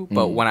ready to,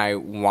 but when I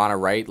want to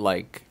write,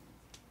 like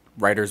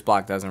writer's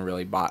block doesn't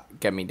really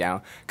get me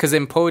down. Because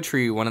in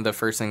poetry, one of the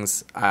first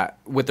things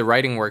with the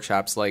writing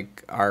workshops,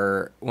 like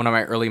one of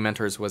my early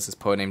mentors was this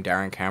poet named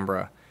Darren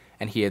Canberra.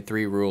 And he had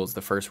 3 rules.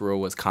 The first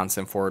rule was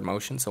constant forward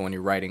motion. So when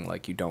you're writing,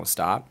 like, you don't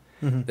stop.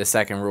 The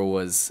second rule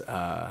was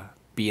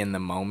be in the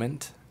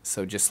moment.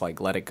 So just, like,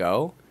 let it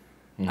go.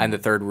 And the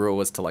third rule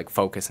was to, like,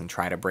 focus and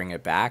try to bring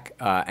it back.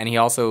 And he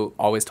also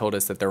always told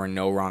us that there were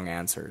no wrong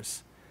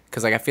answers.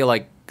 Because, like, I feel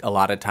like a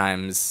lot of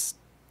times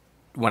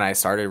when I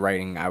started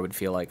writing, I would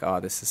feel like, oh,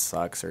 this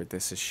sucks or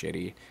this is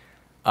shitty.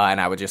 And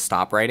I would just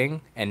stop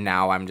writing. And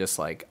now I'm just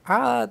like,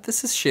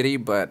 this is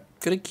shitty, but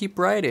gonna keep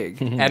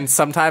writing. And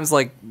sometimes,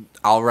 like,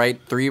 I'll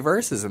write 3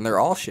 verses and they're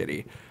all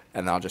shitty,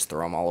 and I'll just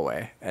throw them all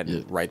away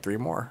and write 3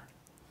 more.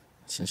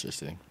 That's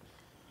interesting.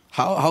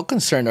 How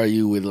concerned are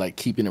you with like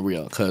keeping it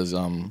real? Because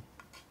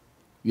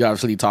you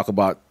obviously talk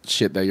about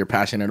shit that you're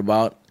passionate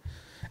about,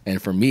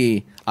 and for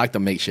me, I like to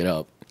make shit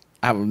up.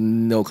 I have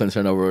no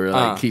concern over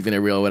like keeping it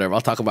real or whatever. I'll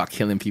talk about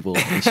killing people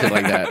and shit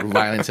like that,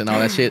 violence and all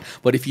that shit.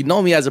 But if you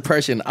know me as a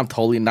person, I'm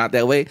totally not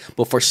that way.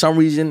 But for some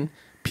reason,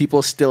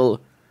 people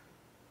still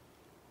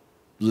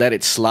let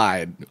it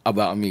slide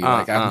about me.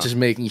 Like I'm just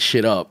making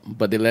shit up,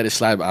 but they let it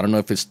slide. I don't know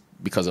if it's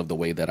because of the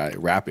way that I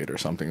rap it or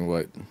something.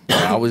 But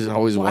I always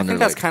wonder. I think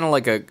that's kind of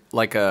like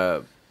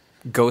a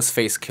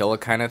Ghostface Killah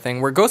kind of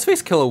thing, where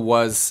Ghostface Killah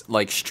was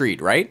like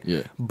street, right?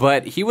 Yeah.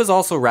 But he was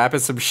also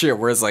rapping some shit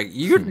where it's like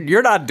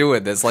you're not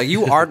doing this. Like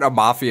you aren't a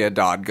mafia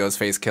don,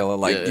 Ghostface Killah.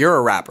 Like you're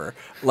a rapper.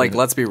 Like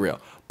let's be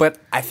real. But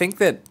I think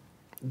that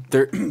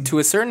there, to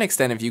a certain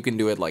extent, if you can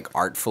do it like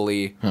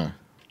artfully,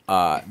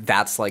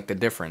 that's like the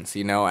difference,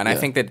 you know. And I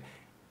think that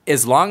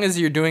as long as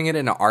you're doing it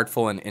in an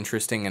artful and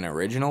interesting and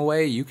original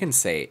way, you can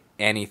say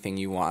anything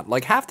you want.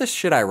 Like half the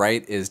shit I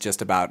write is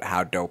just about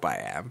how dope I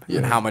am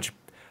and how much.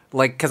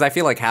 Like, because I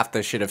feel like half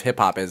the shit of hip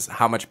hop is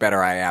how much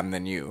better I am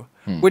than you,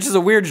 which is a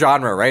weird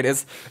genre, right?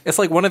 It's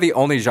like one of the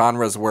only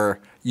genres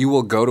where you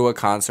will go to a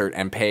concert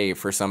and pay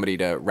for somebody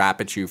to rap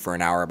at you for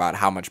an hour about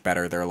how much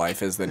better their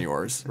life is than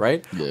yours,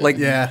 right? Like,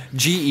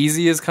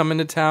 G-Eazy is coming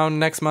to town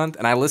next month,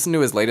 and I listened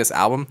to his latest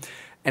album,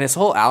 and his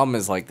whole album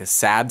is like this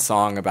sad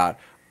song about,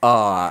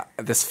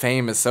 this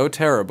fame is so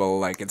terrible.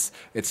 Like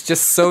it's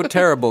just so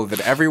terrible that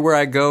everywhere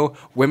I go,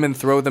 women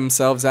throw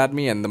themselves at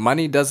me, and the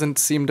money doesn't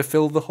seem to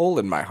fill the hole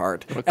in my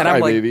heart. And I'm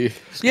like, baby.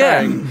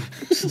 Yeah,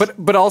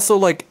 but also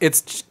like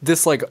it's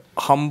this like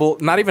humble,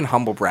 not even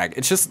humble brag.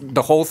 It's just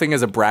the whole thing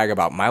is a brag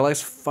about my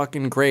life's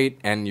fucking great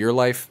and your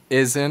life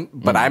isn't,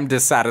 but I'm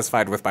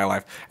dissatisfied with my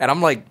life. And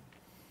I'm like,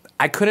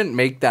 I couldn't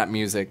make that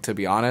music, to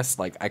be honest.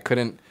 Like I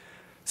couldn't.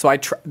 So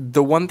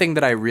the one thing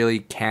that I really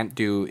can't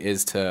do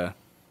is to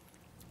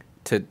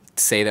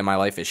say that my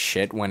life is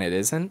shit when it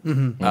isn't.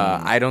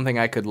 I don't think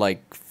I could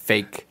like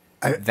fake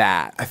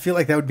that. I feel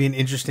like that would be an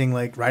interesting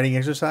like writing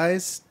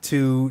exercise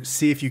to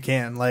see if you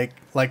can like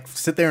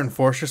sit there and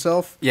force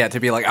yourself. Yeah, to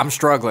be like, I'm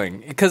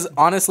struggling. Because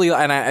honestly,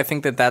 and I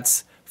think that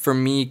that's, for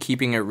me,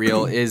 keeping it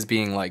real is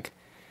being like,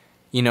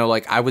 you know,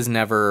 like I was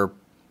never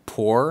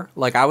poor.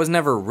 Like I was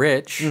never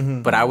rich,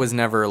 but I was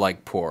never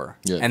like poor.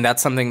 Yeah. And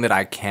that's something that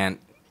I can't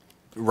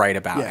write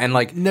about. And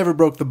like never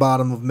broke the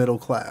bottom of middle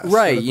class,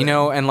 right? You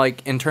know, and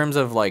like in terms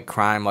of like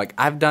crime, like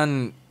I've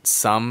done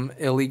some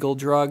illegal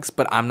drugs,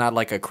 but I'm not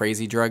like a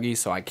crazy druggie,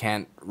 so I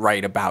can't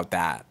write about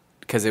that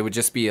because it would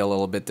just be a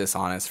little bit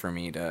dishonest for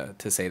me to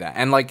say that.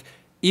 And like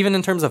even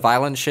in terms of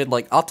violent shit,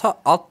 like I'll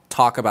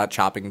talk about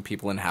chopping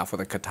people in half with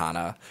a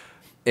katana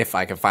if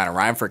I can find a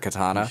rhyme for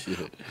katana.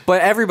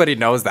 But everybody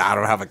knows that I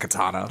don't have a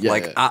katana.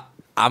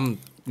 I'm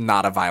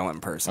not a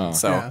violent person,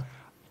 so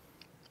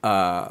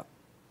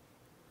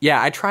yeah,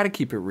 I try to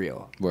keep it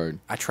real. Word.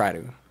 I try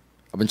to.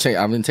 I've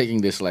been taking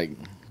this like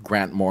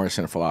Grant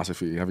Morrison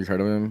philosophy. Have you heard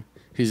of him?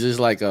 He's just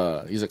like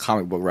he's a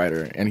comic book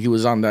writer, and he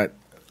was on that.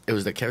 It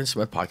was the Kevin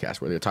Smith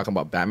podcast where they were talking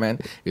about Batman.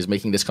 He was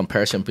making this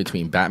comparison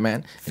between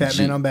Batman,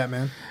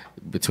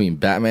 between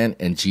Batman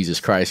and Jesus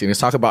Christ, and he's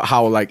talking about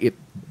how like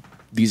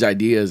these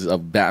ideas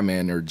of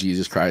Batman or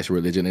Jesus Christ,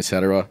 religion,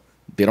 etc.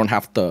 They don't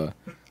have to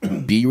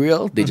be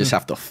real; they just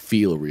have to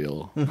feel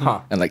real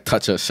and like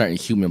touch a certain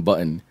human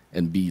button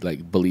and be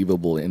like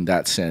believable in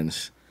that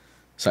sense.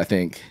 So I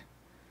think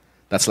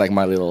that's like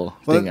my little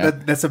thing.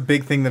 That's a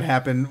big thing that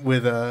happened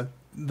with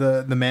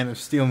the Man of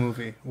Steel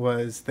movie,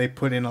 was they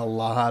put in a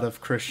lot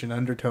of Christian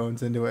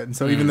undertones into it. And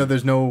so even though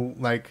there's no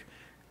like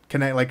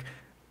connect, like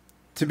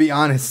to be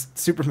honest,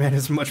 Superman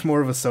is much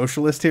more of a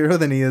socialist hero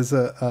than he is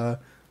a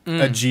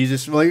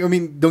Jesus. Like I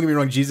mean, don't get me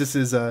wrong, Jesus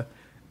was a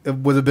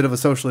bit of a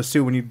socialist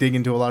too when you dig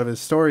into a lot of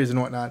his stories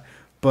and whatnot.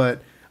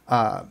 But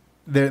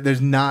there's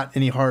not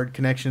any hard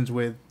connections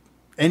with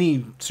any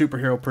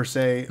superhero per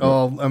se.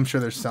 Oh, I'm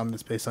sure there's some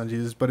that's based on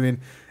Jesus, but I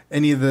mean,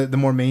 any of the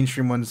more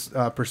mainstream ones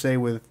per se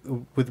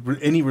with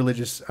any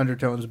religious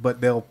undertones,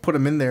 but they'll put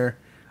them in there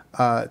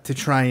to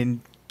try and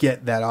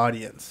get that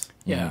audience.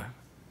 Yeah,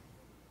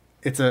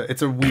 it's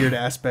a weird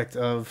aspect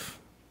of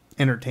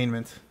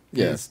entertainment.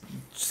 Yeah, is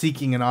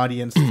seeking an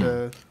audience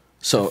to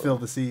fill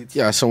the seats.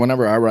 Yeah, so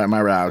whenever I write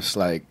my raps,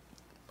 like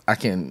I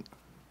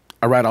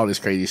write all this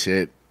crazy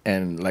shit,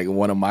 and like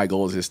one of my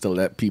goals is to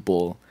let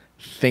people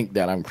think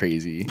that I'm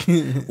crazy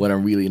when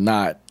I'm really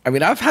not. I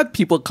mean, I've had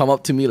people come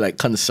up to me like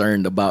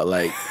concerned about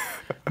like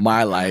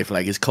my life,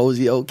 like is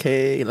Cozy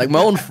okay? Like my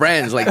own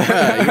friends, like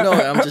bruh, you know,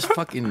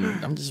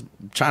 I'm just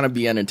trying to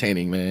be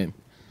entertaining, man.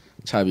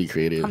 Trying to be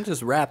creative. I'm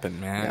just rapping,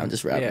 man. Yeah, I'm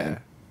just rapping. Yeah.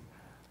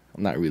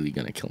 I'm not really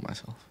gonna kill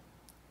myself.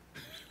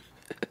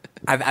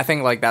 I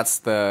think like that's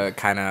the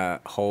kind of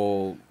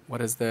whole,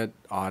 what is that,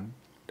 odd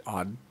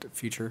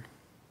future?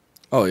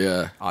 Oh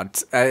yeah,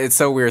 it's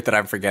so weird that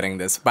I'm forgetting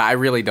this, but I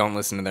really don't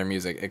listen to their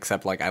music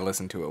except like I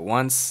listened to it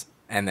once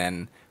and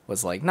then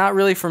was like, not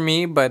really for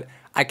me, but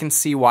I can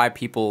see why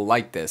people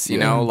like this, you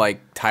know, like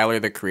Tyler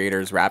the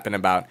Creator's rapping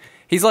about,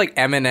 he's like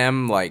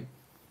Eminem, like,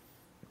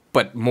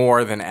 but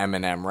more than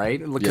Eminem, right?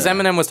 Because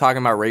Eminem was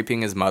talking about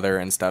raping his mother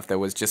and stuff that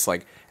was just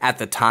like, at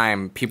the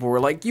time, people were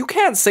like, you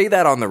can't say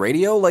that on the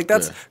radio, like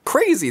that's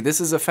crazy,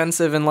 this is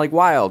offensive and like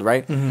wild,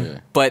 right?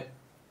 But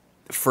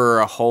for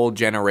a whole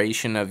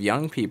generation of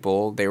young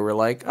people, they were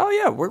like, "Oh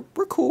yeah, we're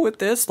cool with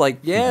this." Like,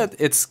 yeah,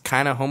 it's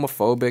kind of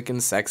homophobic and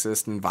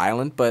sexist and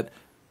violent, but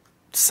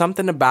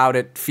something about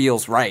it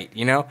feels right,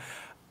 you know?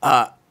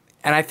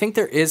 And I think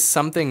there is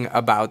something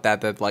about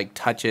that like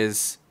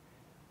touches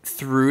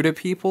through to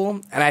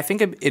people, and I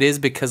think it is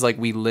because like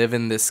we live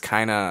in this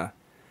kind of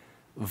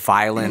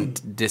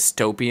violent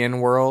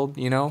dystopian world,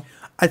 you know?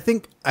 I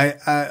think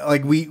I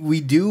like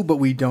we do, but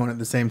we don't at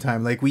the same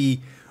time. Like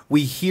we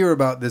hear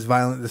about this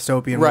violent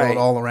dystopian world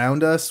all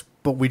around us,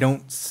 but we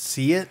don't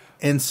see it,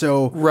 and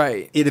so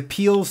it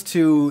appeals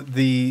to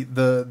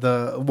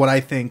the what I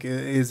think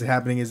is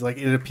happening is like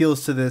it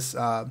appeals to this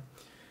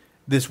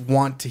this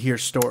want to hear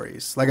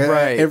stories. Like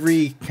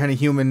every kind of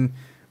human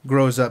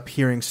grows up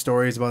hearing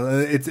stories about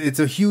it. It's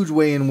a huge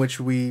way in which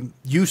we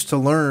used to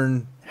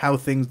learn how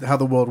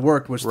the world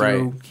worked was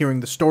through hearing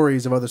the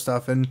stories of other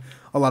stuff and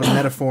a lot of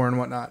metaphor and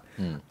whatnot.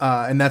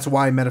 And that's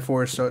why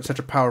metaphor is such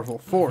a powerful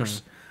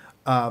force.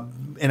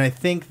 And I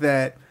think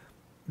that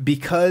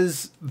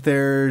because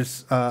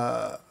there's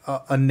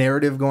a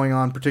narrative going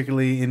on,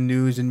 particularly in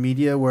news and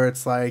media, where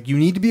it's like, you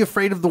need to be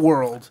afraid of the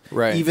world,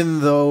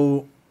 even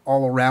though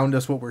all around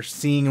us, what we're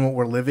seeing and what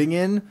we're living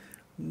in,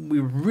 we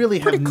really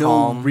have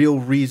no real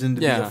reason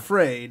to be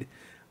afraid.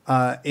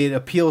 It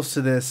appeals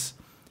to this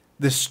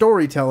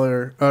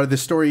storyteller, or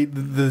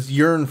this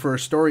yearn for a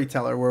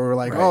storyteller, where we're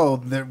like,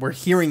 we're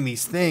hearing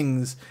these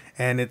things,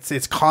 and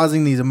it's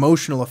causing these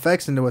emotional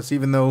effects into us,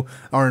 even though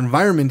our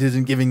environment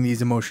isn't giving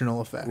these emotional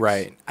effects.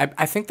 Right.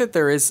 I think that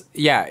there is,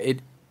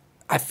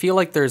 I feel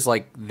like there's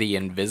like the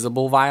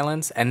invisible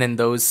violence, and then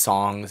those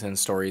songs and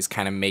stories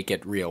kind of make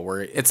it real,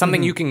 where it's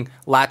something you can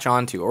latch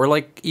onto, or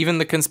like even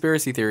the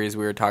conspiracy theories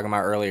we were talking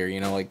about earlier,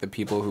 you know, like the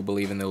people who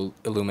believe in the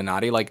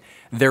Illuminati, like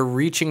they're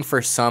reaching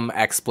for some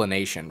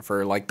explanation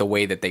for like the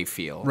way that they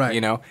feel,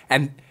 you know,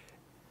 and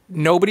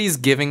nobody's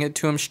giving it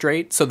to them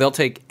straight, so they'll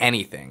take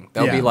anything.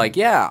 They'll be like,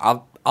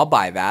 I'll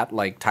buy that,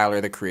 like Tyler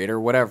the Creator,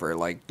 whatever,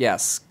 like,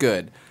 yes,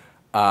 good.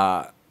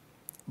 But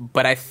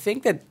I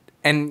think that,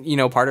 and, you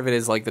know, part of it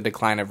is, like, the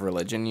decline of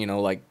religion. You know,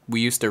 like,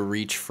 we used to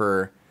reach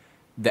for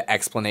the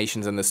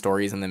explanations and the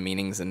stories and the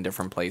meanings in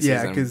different places.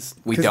 Yeah, because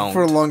we don't.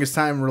 For the longest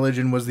time,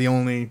 religion was the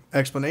only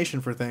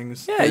explanation for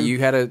things. Yeah, you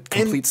had a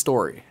complete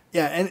story.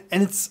 Yeah,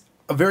 and it's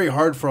very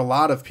hard for a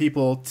lot of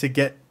people to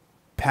get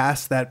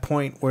past that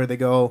point where they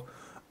go,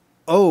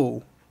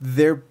 oh,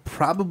 there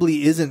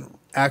probably isn't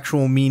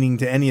actual meaning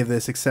to any of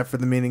this except for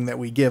the meaning that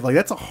we give. Like,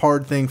 that's a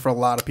hard thing for a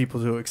lot of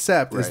people to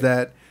accept, is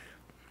that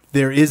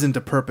there isn't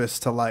a purpose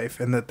to life,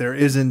 and that there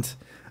isn't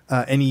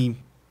any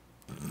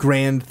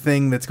grand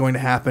thing that's going to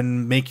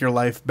happen, make your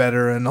life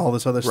better, and all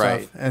this other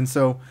stuff. And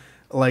so,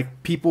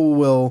 like,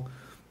 people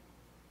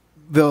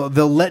they'll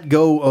let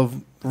go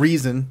of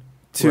reason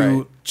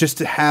to just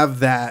to have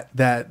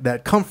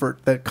that comfort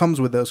that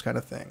comes with those kind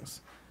of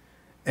things.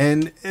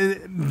 And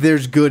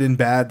there's good and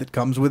bad that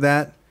comes with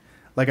that.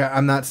 Like,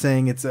 I'm not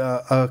saying it's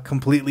a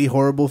completely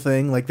horrible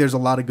thing. Like, there's a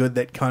lot of good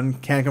that can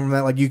come from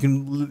that. Like, it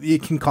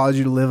can cause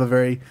you to live a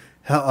very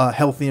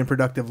healthy and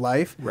productive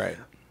life. Right.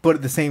 But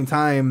at the same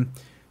time,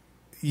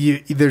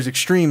 there's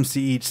extremes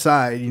to each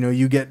side. You know,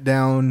 you get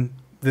down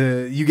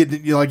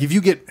like, if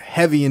you get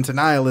heavy into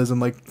nihilism,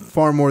 like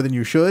far more than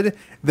you should,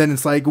 then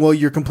it's like, well,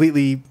 you're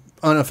completely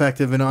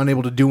ineffective and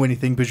unable to do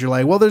anything, because you're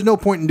like, well, there's no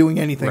point in doing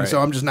anything,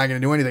 so I'm just not going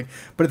to do anything.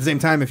 But at the same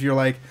time, if you're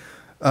like,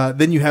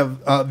 then you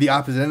have the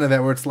opposite end of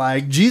that, where it's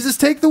like, Jesus,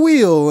 take the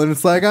wheel, and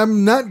it's like,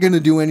 I'm not going to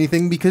do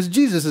anything because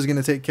Jesus is going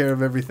to take care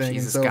of everything.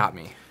 Jesus and so, got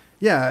me.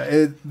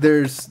 Yeah,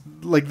 there's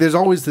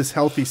always this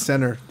healthy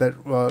center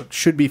that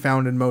should be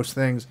found in most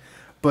things,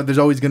 but there's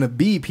always going to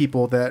be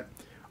people that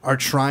are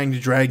trying to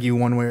drag you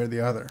one way or the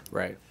other.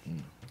 Right.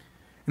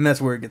 And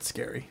that's where it gets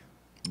scary.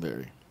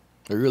 Very.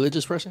 Are you a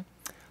religious person?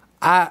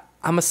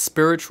 I'm a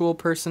spiritual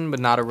person, but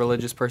not a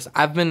religious person.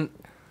 I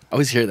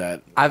always hear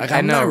that.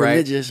 I'm not right?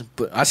 religious,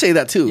 but I say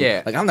that too.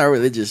 Yeah. Like, I'm not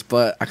religious,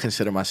 but I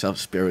consider myself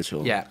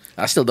spiritual. Yeah.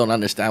 I still don't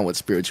understand what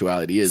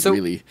spirituality is,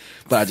 really,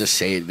 but I just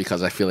say it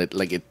because I feel it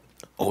like it.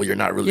 Oh, you're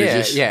not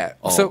religious? Yeah.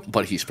 Oh,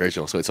 but he's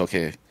spiritual, so it's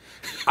okay.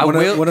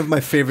 One of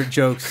my favorite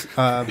jokes,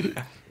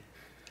 and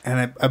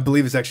I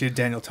believe it's actually a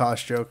Daniel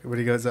Tosh joke, where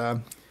he goes,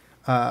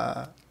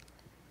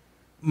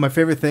 my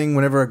favorite thing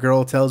whenever a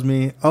girl tells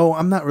me, oh,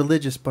 I'm not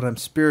religious, but I'm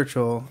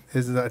spiritual,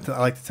 is that I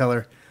like to tell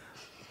her,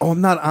 oh,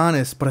 I'm not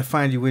honest, but I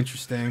find you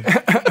interesting.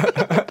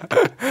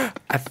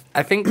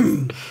 I think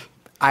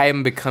I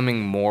am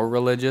becoming more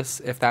religious,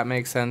 if that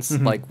makes sense,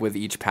 like with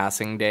each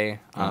passing day.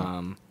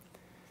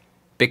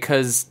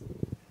 Because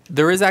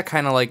there is that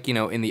kind of, like, you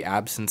know, in the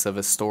absence of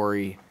a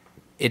story,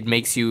 it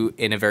makes you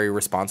in a very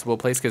responsible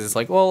place, because it's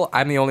like, well,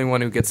 I'm the only one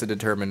who gets to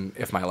determine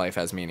if my life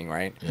has meaning,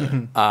 right?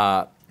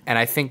 Yeah. And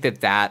I think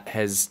that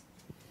has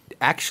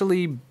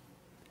actually...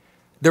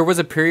 There was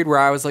a period where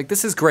I was like,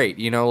 this is great,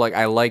 you know, like,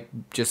 I like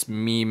just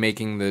me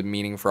making the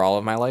meaning for all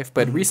of my life.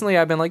 But recently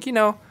I've been like, you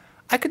know,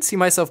 I could see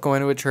myself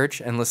going to a church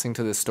and listening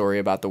to this story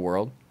about the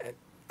world.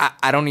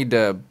 I don't need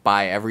to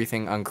buy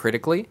everything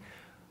uncritically,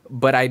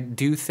 but I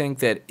do think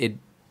that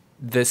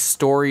the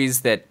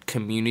stories that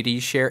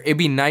communities share, it'd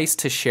be nice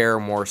to share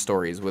more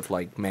stories with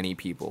like many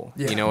people.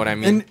 Yeah. You know what I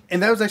mean?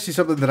 And that was actually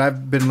something that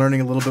I've been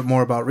learning a little bit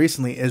more about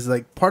recently. Is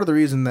like part of the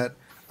reason that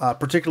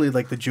particularly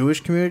like the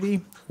Jewish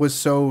community was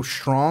so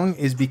strong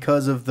is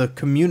because of the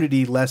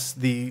community, less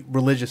the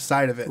religious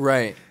side of it.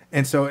 Right.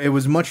 And so it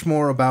was much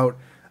more about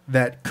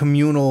that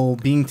communal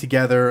being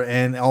together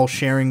and all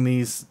sharing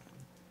these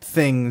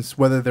things,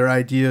 whether they're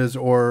ideas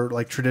or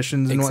like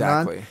traditions and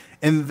Exactly. whatnot.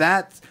 And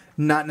that's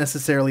not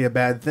necessarily a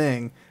bad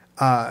thing.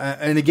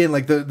 And again,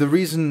 like the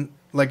reason,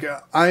 like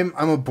I'm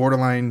a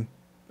borderline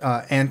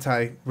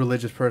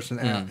anti-religious person,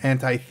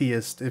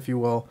 anti-theist, if you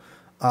will.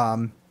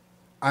 I'm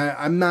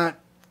not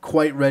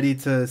quite ready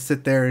to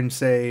sit there and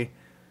say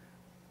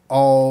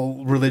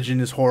all religion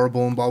is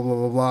horrible and blah blah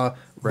blah blah. Right.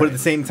 But at the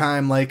same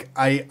time, like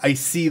I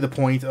see the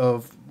point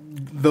of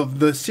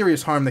the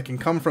serious harm that can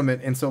come from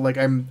it, and so like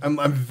I'm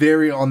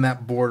very on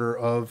that border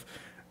of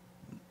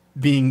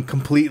being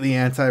completely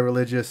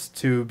anti-religious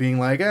to being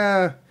like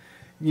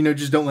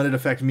just don't let it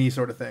affect me,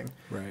 sort of thing.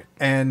 Right.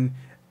 And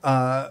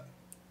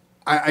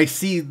I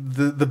see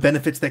the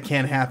benefits that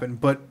can happen,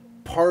 but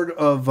part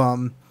of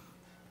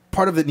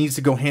it needs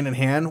to go hand in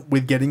hand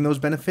with getting those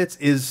benefits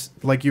is,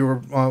 like you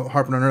were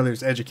harping on earlier,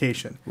 is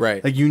education.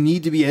 Right. Like you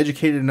need to be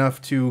educated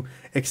enough to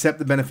accept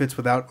the benefits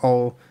without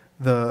all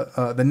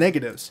the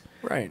negatives.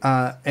 Right.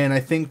 And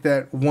I think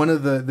that one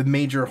of the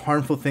major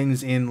harmful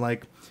things in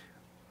like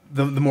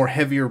the more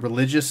heavier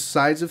religious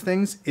sides of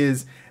things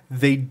is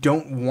they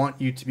don't want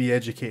you to be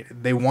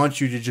educated. They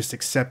want you to just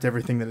accept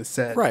everything that is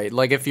said. Right.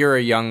 Like if you're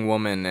a young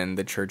woman and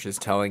the church is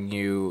telling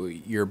you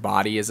your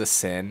body is a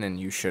sin and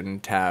you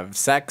shouldn't have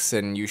sex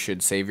and you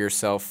should save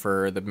yourself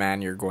for the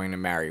man you're going to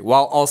marry,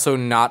 while also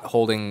not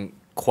holding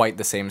quite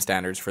the same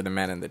standards for the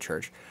men in the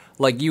church.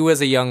 Like you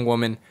as a young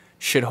woman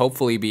should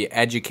hopefully be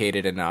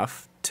educated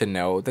enough to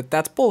know that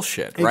that's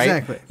bullshit, right?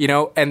 Exactly. You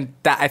know, and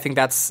that I think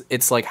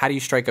it's like, how do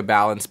you strike a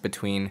balance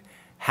between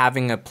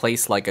having a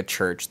place like a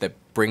church that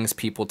brings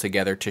people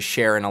together to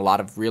share in a lot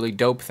of really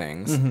dope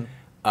things,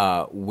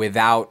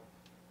 without,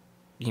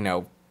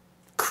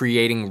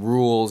 creating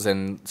rules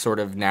and sort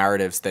of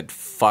narratives that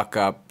fuck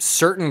up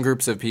certain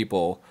groups of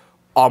people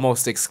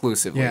almost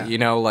exclusively. Yeah. You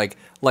know, like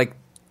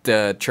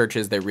the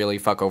churches that really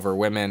fuck over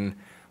women,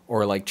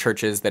 or like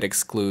churches that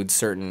exclude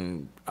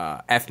certain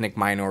ethnic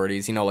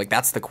minorities. You know, like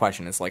that's the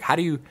question. It's like, how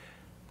do you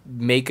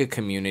make a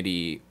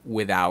community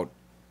without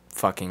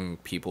fucking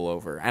people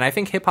over? And I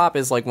think hip hop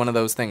is like one of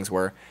those things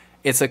where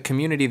it's a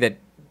community that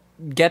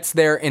gets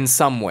there in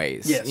some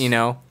ways, yes.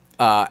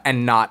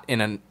 And not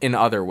in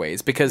other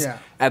ways. Because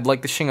at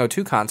like the Shingo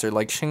 2 concert,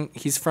 like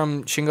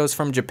Shingo's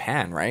from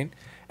Japan, right?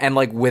 And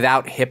like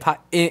without hip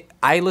hop,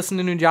 I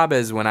listened to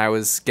Nujabes when I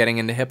was getting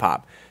into hip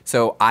hop,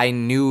 so I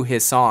knew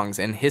his songs,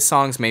 and his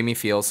songs made me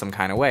feel some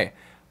kind of way.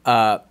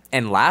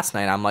 And last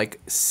night, I'm like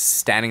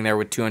standing there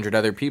with 200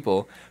 other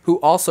people who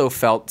also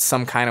felt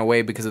some kind of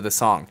way because of the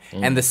song.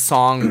 And the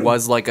song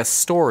was like a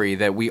story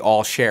that we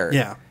all shared.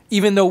 Yeah.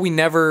 Even though we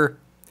never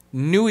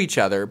knew each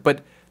other.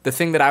 But the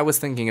thing that I was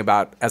thinking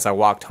about as I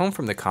walked home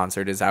from the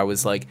concert is I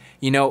was like,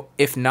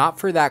 if not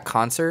for that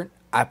concert,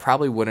 I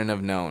probably wouldn't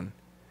have known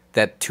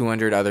that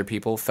 200 other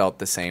people felt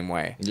the same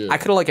way. Yeah. I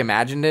could have like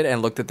imagined it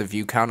and looked at the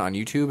view count on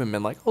YouTube and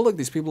been like, oh, look,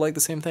 these people like the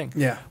same thing.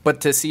 Yeah.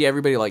 But to see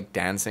everybody like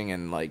dancing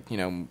and like,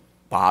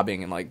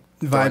 bobbing and like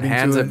vibing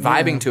hands to and it,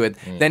 vibing to it,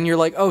 then you're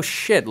like, oh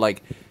shit,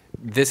 like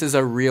this is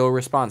a real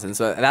response. And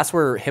so that's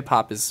where hip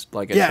hop is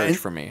like a church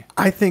for me.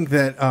 I think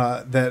that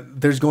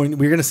we're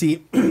going to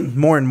see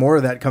more and more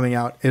of that coming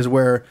out, is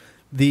where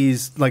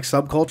these like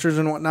subcultures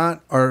and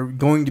whatnot are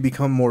going to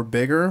become more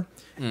bigger,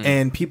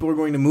 and people are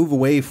going to move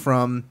away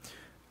from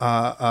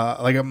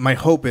my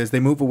hope is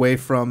they move away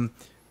from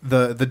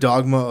the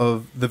dogma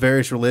of the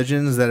various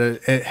religions that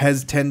it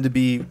has tend to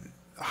be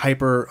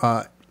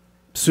hyper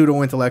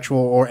pseudo-intellectual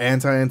or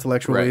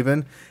anti-intellectual, right.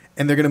 even,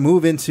 and they're going to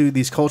move into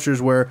these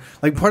cultures where,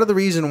 like, part of the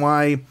reason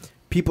why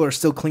people are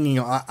still clinging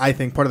on, I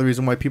think part of the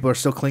reason why people are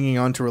still clinging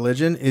on to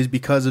religion is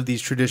because of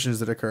these traditions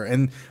that occur.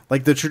 And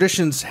like the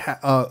traditions,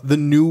 the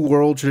new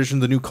world traditions,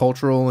 the new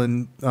cultural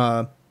and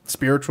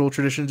spiritual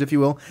traditions, if you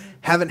will,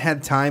 haven't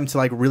had time to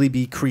like really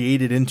be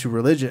created into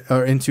religion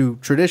or into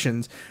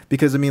traditions.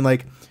 Because I mean,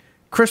 like,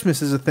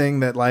 Christmas is a thing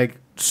that like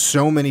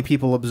so many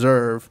people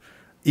observe,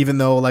 even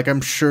though like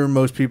I'm sure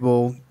most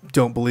people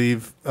don't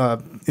believe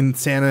in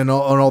Santa and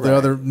all the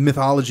other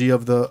mythology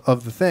of the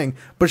thing,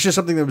 but it's just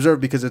something to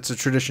observe because it's a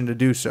tradition to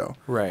do so.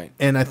 Right.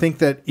 And I think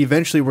that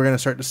eventually we're going to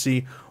start to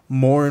see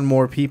more and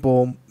more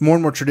people, more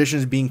and more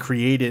traditions being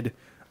created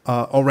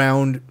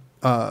around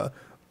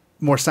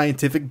more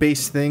scientific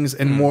based things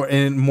and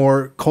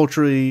more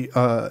culturally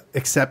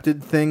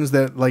accepted things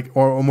that like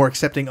or more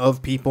accepting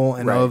of people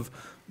and of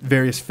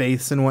various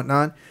faiths and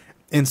whatnot.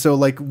 And so,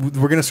 like,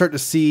 we're going to start to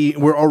see,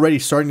 we're already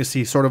starting to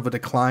see sort of a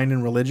decline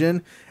in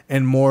religion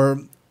and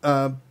more,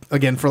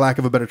 again, for lack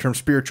of a better term,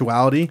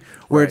 spirituality,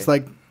 where it's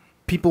like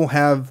people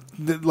have,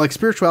 like,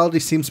 spirituality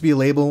seems to be a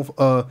label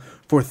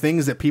for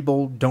things that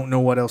people don't know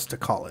what else to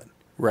call it.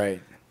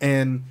 Right.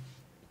 And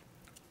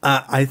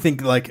I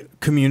think like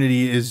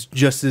community is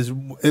just as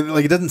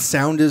like it doesn't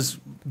sound as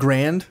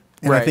grand,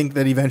 and I think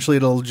that eventually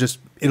it'll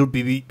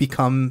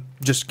become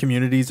just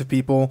communities of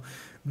people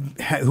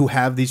who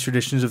have these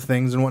traditions of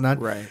things and whatnot.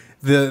 Right.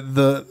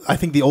 I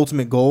think the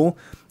ultimate goal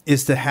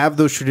is to have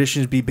those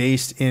traditions be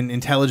based in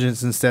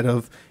intelligence instead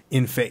of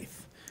in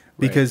faith,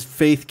 because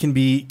faith can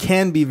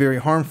be very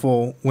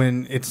harmful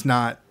when it's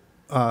not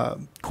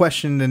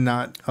questioned and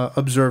not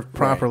observed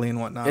properly and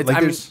whatnot.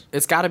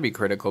 It's got to be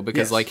critical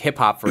because, like hip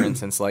hop, for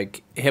instance,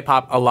 like hip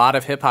hop, a lot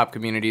of hip hop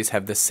communities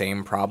have the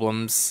same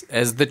problems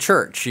as the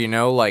church. You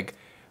know, like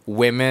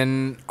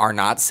women are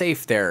not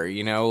safe there.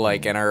 You know,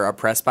 like and are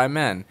oppressed by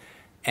men.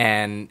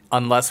 And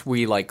unless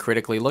we like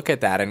critically look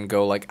at that and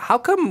go like, how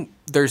come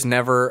there's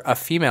never a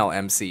female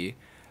MC?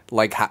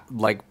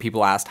 Like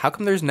people asked, how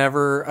come there's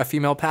never a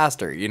female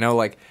pastor? You know,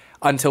 like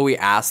until we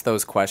ask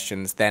those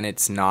questions, then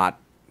it's not.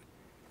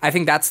 I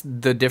think that's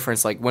the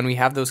difference. Like when we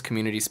have those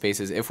community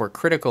spaces, if we're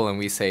critical and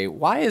we say,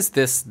 why is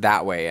this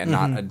that way and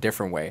not a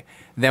different way,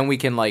 then we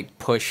can like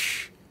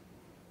push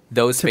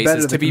those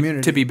spaces to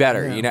be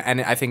better. Yeah. You know,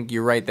 and I think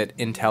you're right that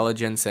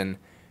intelligence and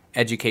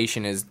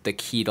education is the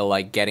key to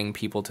like getting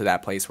people to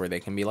that place where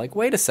they can be like,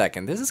 wait a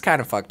second, this is kind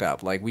of fucked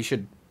up. Like we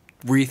should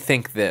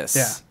rethink this.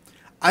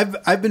 Yeah.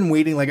 I've been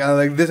waiting like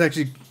this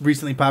actually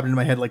recently popped into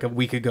my head like a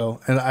week ago,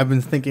 and I've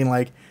been thinking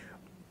like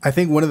I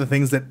think one of the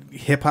things that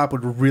hip hop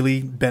would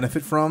really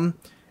benefit from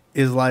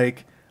is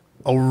like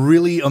a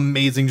really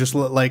amazing, just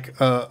like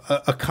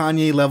a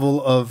Kanye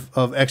level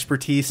of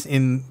expertise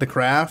in the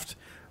craft,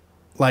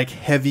 like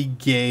heavy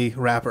gay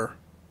rapper.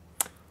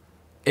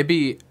 It'd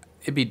be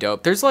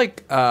dope. There's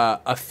like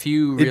a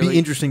few. It'd be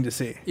interesting to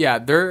see. Yeah,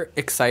 they're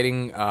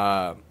exciting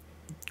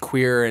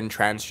queer and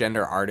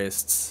transgender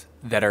artists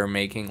that are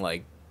making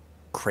like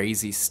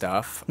crazy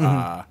stuff.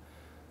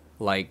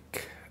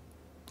 Like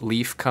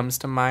Leaf comes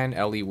to mind,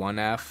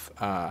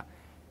 LE1F,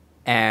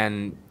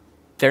 and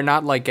they're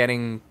not like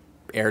getting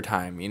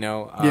airtime, you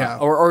know.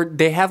 Or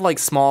they have like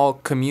small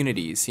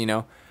communities, you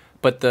know.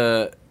 But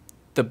the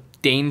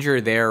danger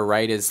there,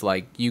 right, is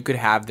like you could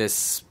have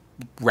this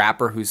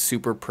rapper who's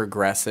super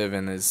progressive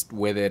and is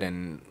with it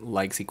and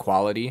likes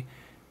equality,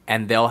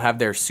 and they'll have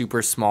their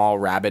super small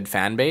rabid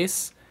fan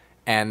base,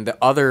 and the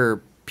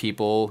other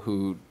people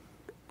who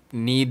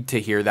need to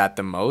hear that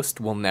the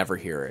most will never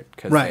hear it.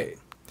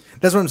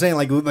 That's what I'm saying.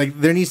 Like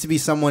there needs to be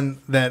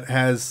someone that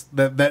has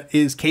that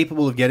is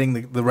capable of getting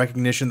the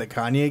recognition that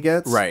Kanye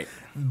gets, right?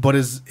 But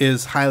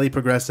is highly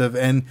progressive,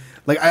 and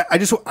like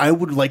I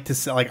would like to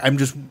say, like I'm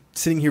just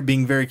sitting here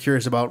being very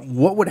curious about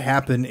what would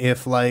happen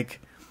if like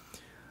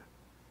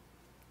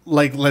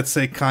let's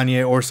say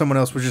Kanye or someone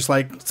else was just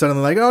like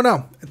suddenly like, oh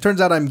no, it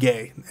turns out I'm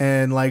gay,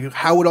 and like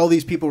how would all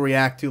these people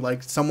react to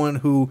like someone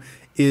who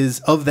is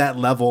of that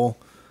level,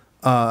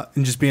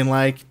 and just being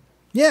like,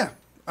 yeah,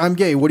 I'm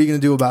gay. What are you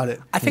going to do about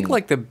it? I think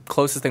like the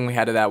closest thing we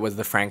had to that was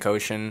the Frank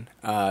Ocean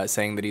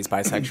saying that he's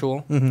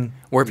bisexual,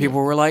 where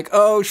people were like,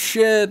 "Oh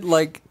shit!"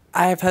 Like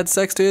I've had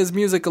sex to his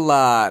music a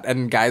lot,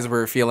 and guys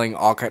were feeling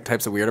all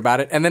types of weird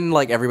about it, and then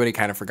like everybody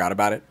kind of forgot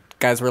about it.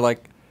 Guys were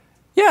like,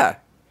 "Yeah,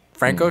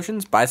 Frank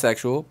Ocean's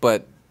bisexual,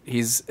 but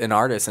he's an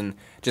artist," and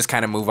just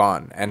kind of move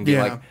on and be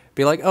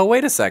like, "Oh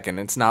wait a second,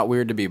 it's not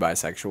weird to be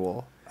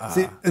bisexual."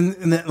 See, and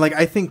then, like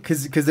I think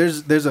because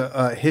there's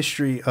a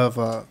history of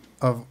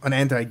an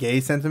anti-gay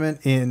sentiment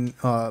in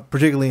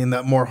particularly in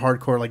the more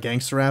hardcore like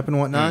gangster rap and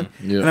whatnot,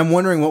 and I'm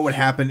wondering what would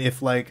happen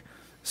if like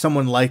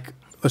someone like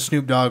a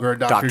Snoop Dogg or a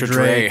Dr.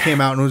 Dre came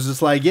out and was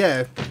just like,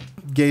 yeah,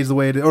 gay's the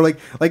way to, or like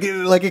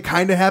it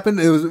kind of happened.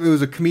 It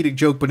was a comedic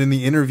joke, but in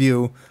the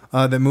interview,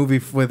 the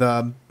movie with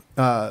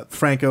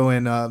Franco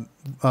and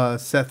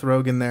Seth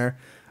Rogen there,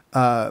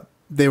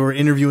 they were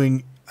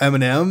interviewing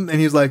Eminem,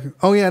 and he's like,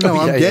 "Oh yeah, no,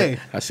 I'm gay.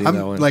 I seen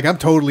that one. Like I'm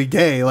totally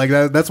gay. Like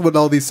that's what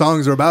all these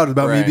songs are about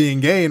me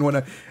being gay and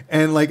what.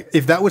 And like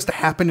if that was to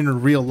happen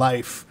in real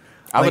life,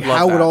 like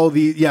how would all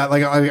the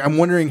like I'm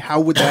wondering how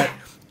would that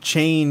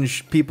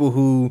change people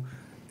who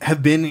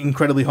have been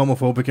incredibly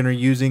homophobic and are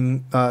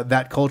using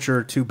that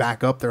culture to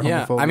back up their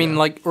homophobia. I mean,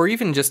 like, or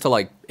even just to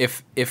like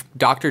if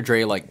Dr.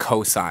 Dre like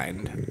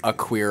co-signed a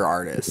queer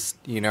artist,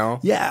 you know,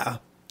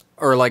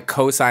 or like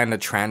co-signed a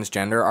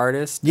transgender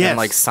artist, and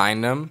like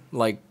signed them,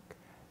 like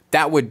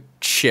that would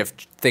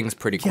shift things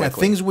pretty quickly. Yeah,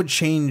 things would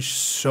change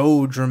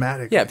so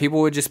dramatically. Yeah,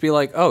 people would just be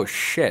like, "Oh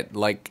shit!"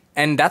 Like,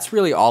 and that's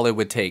really all it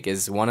would take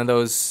is one of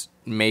those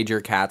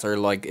major cats, or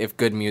like if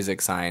Good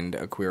Music signed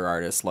a queer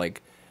artist,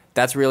 like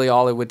that's really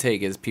all it would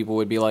take is people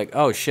would be like,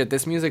 "Oh shit,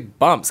 this music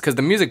bumps," because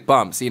the music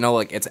bumps, you know,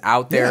 like it's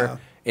out there,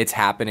 it's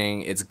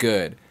happening, it's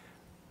good.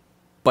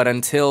 But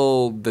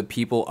until the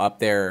people up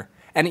there.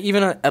 And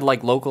even at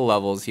like local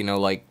levels, you know,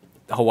 like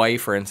Hawaii,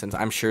 for instance,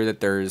 I'm sure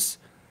that there's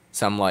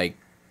some like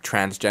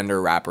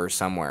transgender rapper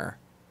somewhere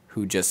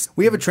who just...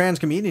 We have a trans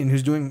comedian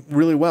who's doing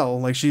really well.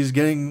 Like she's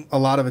getting a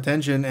lot of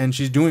attention and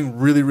she's doing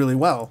really, really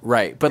well.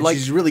 Right. But like...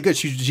 She's really good.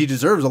 She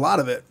deserves a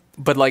lot of it.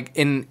 But like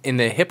in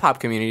the hip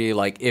hop community,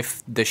 like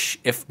if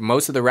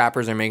most of the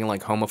rappers are making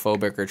like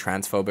homophobic or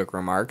transphobic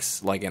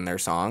remarks like in their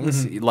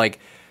songs, like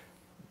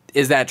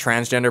is that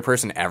transgender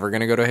person ever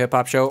going to go to a hip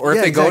hop show? Or if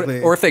Yeah, they exactly.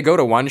 go, or if they go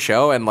to one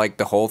show and like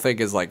the whole thing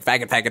is like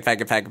faggot, faggot,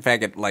 faggot, faggot,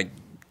 faggot, like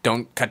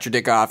don't cut your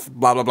dick off,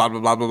 blah blah blah blah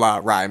blah blah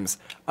blah rhymes.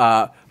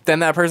 Then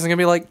that person's gonna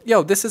be like,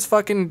 yo, this is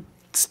fucking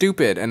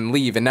stupid, and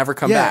leave and never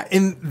come back.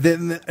 And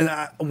then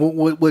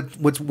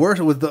what's worse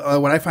with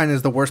what I find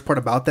is the worst part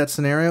about that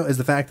scenario is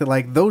the fact that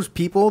like those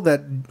people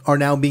that are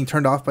now being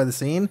turned off by the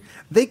scene,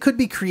 they could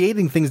be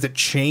creating things that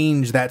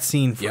change that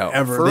scene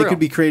forever. For they real. could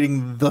be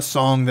creating the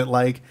song that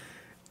like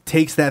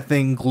takes that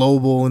thing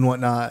global and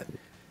whatnot.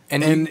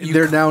 And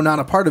they're now not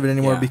a part of it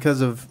anymore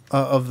because of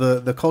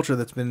the culture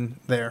that's been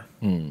there.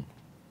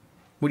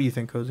 What do you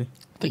think, Cozy?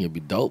 I think it'd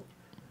be dope.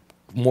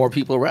 More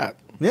people rap.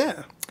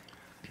 Yeah.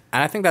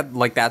 And I think that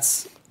like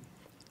that's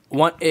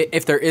one.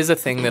 If there is a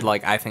thing that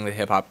like I think the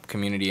hip hop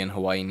community in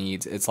Hawaii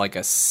needs, it's like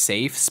a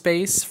safe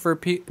space for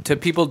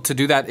people to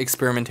do that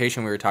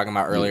experimentation we were talking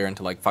about earlier and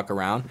to like fuck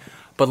around,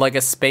 but like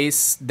a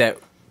space that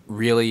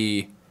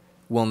really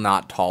will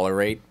not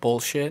tolerate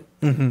bullshit.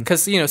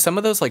 Because you know some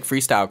of those like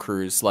freestyle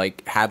crews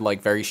like had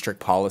like very strict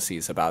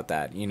policies about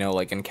that. You know,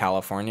 like in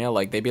California,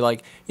 like they'd be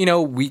like, you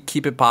know, we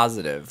keep it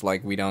positive,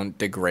 like we don't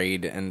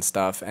degrade and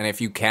stuff. And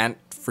if you can't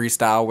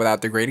freestyle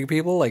without degrading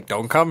people, like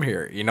don't come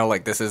here. You know,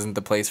 like this isn't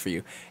the place for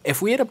you.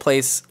 If we had a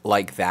place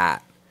like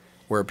that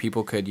where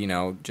people could, you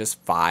know,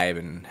 just vibe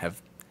and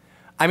have,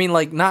 I mean,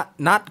 like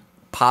not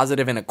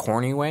positive in a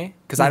corny way,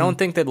 because I don't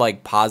think that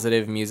like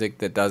positive music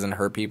that doesn't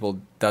hurt people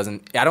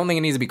doesn't. I don't think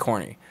it needs to be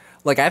corny.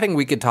 Like I think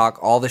we could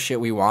talk all the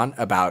shit we want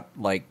about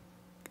like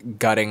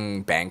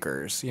gutting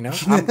bankers. You know,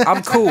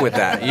 I'm cool with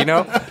that. You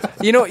know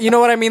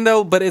what I mean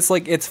though. But it's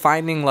like it's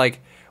finding like,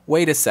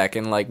 wait a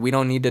second, like we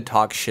don't need to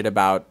talk shit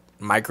about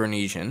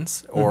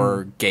Micronesians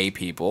or gay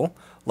people.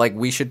 Like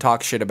we should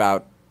talk shit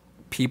about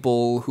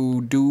people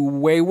who do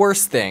way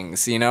worse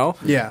things. You know.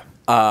 Yeah.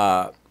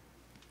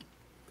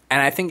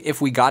 And I think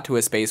if we got to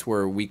a space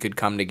where we could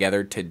come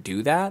together to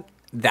do that,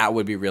 that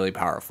would be really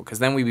powerful. Because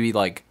then we'd be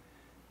like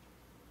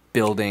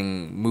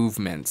building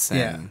movements. And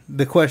Yeah.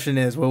 The question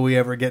is, will we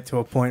ever get to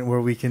a point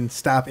where we can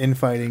stop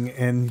infighting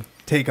and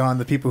take on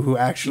the people who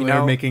actually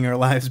are making our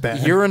lives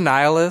bad? You're a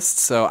nihilist,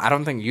 so I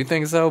don't think you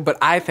think so, but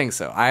I think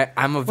so.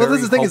 I'm a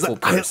very hopeful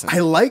person. I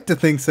like to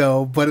think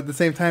so, but at the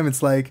same time,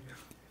 it's like,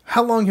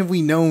 how long have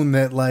we known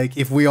that, like,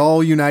 if we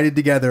all united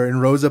together and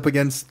rose up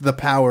against the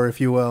power, if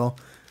you will,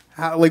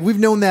 like, we've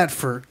known that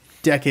for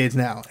decades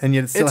now, and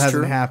yet it still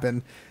hasn't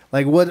happened.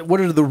 Like, what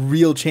are the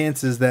real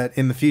chances that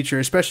in the future,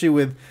 especially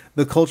with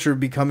the culture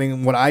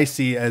becoming what I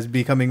see as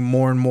becoming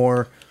more and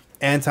more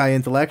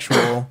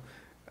anti-intellectual,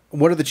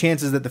 what are the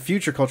chances that the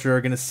future culture are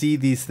going to see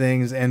these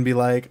things and be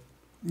like,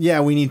 yeah,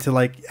 we need to,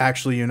 like,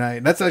 actually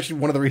unite? That's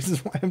actually one of the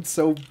reasons why I'm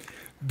so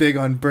big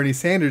on Bernie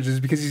Sanders, is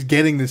because he's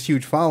getting this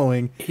huge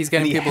following. He's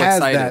getting people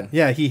excited.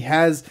 Yeah, he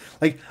has,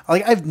 like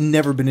I've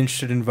never been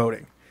interested in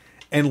voting.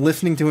 And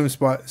listening to him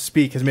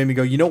speak has made me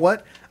go, you know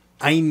what?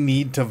 I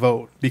need to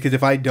vote, because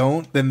if I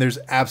don't, then there's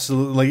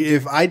absolutely,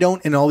 if I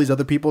don't and all these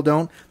other people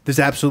don't, there's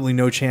absolutely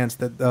no chance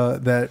that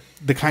that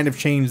the kind of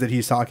change that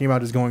he's talking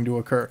about is going to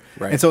occur.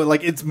 Right. And so,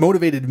 like, it's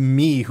motivated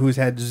me, who's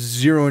had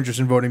zero interest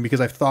in voting,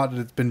 because I've thought that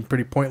it's been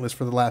pretty pointless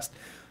for the last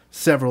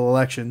several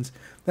elections.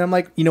 Then I'm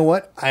like, you know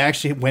what? I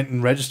actually went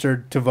and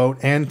registered to vote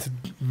and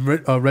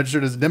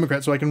registered as a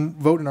Democrat so I can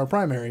vote in our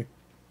primary.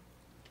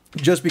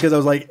 Just because I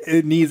was like,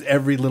 it needs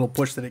every little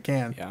push that it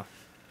can. Yeah.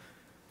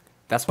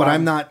 That's why But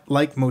I'm not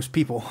like most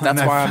people. That's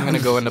And why I'm going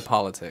to go into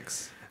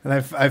politics. And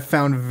I've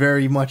found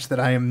very much that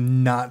I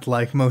am not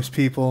like most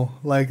people.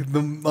 Like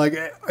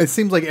it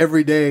seems like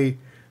every day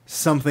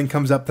something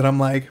comes up that I'm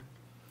like,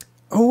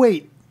 oh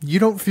wait, you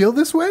don't feel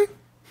this way?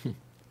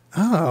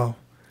 Oh,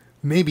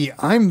 maybe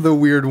I'm the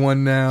weird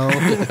one now.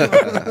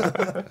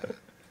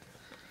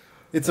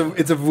 It's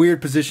a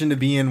weird position to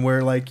be in,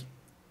 where like,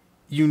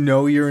 you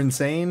know, you're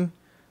insane,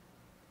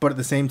 but at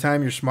the same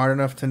time you're smart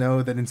enough to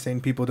know that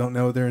insane people don't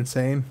know they're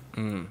insane.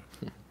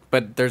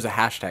 But there's a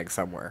hashtag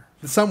somewhere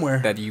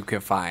that you can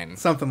find.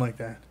 Something like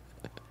that.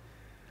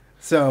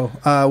 So,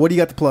 what do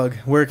you got to plug?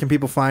 Where can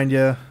people find you?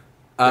 You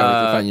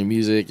can find your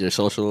music, your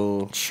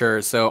social.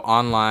 Sure. So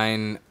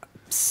online,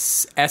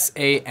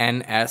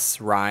 SANS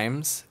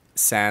Rhymes.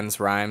 SANS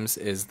Rhymes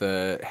is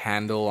the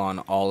handle on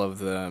all of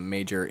the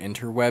major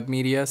interweb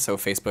media. So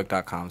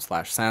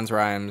facebook.com/SANS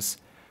Rhymes,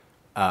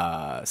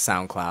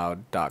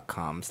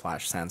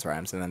 soundcloud.com/SANS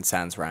Rhymes, and then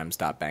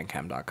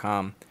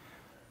sansrhymes.bandcamp.com.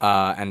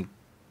 And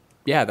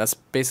yeah, that's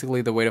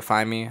basically the way to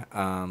find me.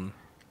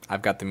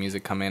 I've got the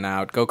music coming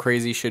out. Go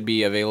Crazy should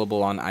be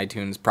available on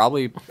iTunes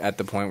probably at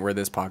the point where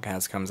this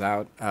podcast comes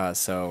out.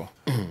 So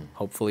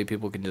hopefully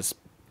people can just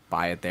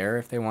buy it there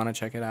if they want to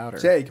check it out. Or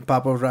Yeah, you can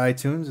pop over to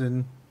iTunes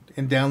and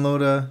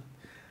download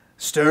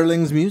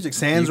Sterling's music,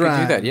 SANS you can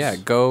Rhymes. do that. Yeah,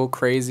 Go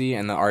Crazy,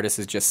 and the artist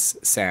is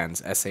just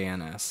SANS,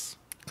 SANS.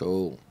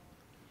 Cool.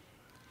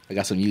 I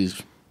got some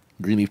news.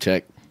 Greenleaf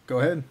check. Go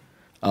ahead.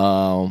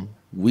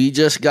 We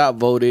just got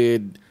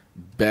voted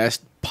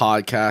Best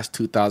Podcast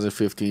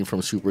 2015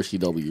 from Super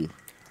CW.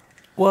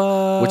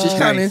 What? Which is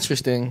kind of Nice.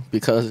 interesting,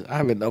 because I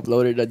haven't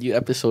uploaded a new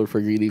episode for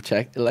Greenleaf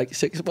Check in like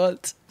 6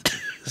 months.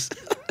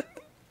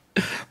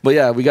 But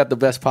yeah, we got the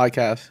best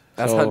podcast.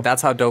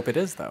 That's how dope it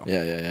is, though.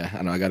 Yeah.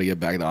 I know. I got to get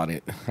back on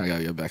it.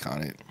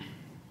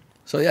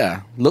 So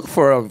yeah, look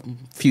for a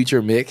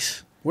future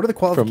mix. What are the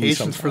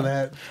qualifications for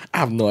that? I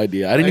have no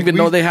idea. I didn't even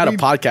know they had a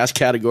podcast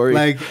category.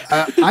 Like,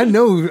 I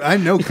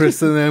know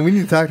Kristen, and we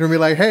need to talk to her and be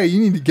like, hey, you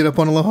need to get up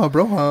on Aloha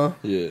Broha.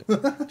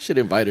 Yeah. Should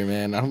invite her,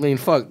 man. I mean,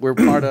 fuck, we're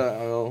part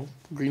of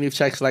Greenleaf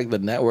Check's like the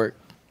network.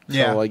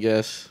 Yeah. So I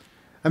guess.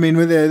 I mean,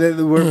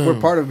 we're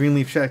part of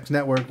Greenleaf Check's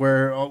network.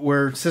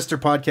 We're sister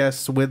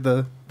podcasts with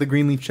the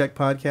Greenleaf Check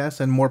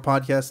podcast, and more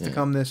podcasts to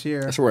come this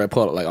year. That's where I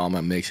put like all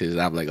my mixes.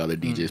 I have like other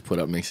DJs put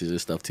up mixes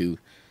and stuff too.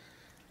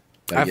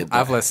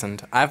 I've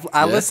listened.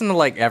 I listened to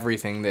like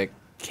everything that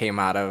came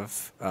out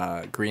of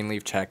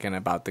Greenleaf Check and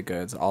About the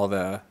Goods, all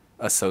the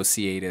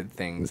associated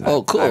things.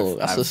 Oh, cool.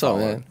 That's what's up,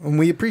 man. And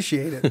we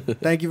appreciate it.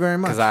 Thank you very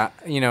much.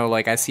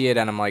 Because I see it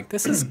and I'm like,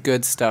 this is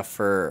good stuff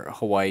for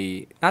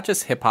Hawaii, not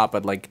just hip hop,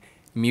 but like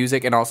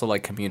music and also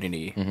like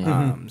community.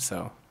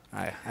 So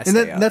I and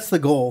that's the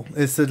goal,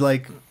 is to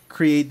like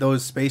create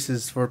those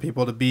spaces for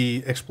people to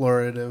be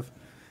explorative.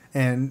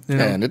 And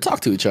and to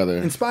talk to each other,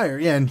 inspire,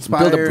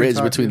 build a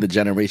bridge between the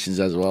generations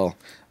as well.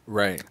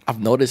 Right. I've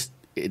noticed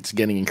it's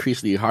getting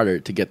increasingly harder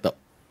to get the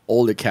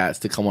older cats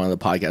to come on the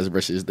podcast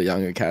versus the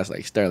younger cats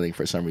like Sterling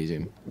for some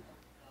reason.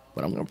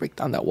 But I'm gonna break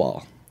down that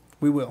wall.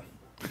 We will.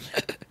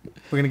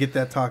 We're gonna get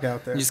that talk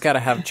out there. You just got to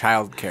have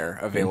childcare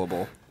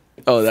available.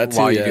 Oh, that's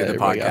while you do the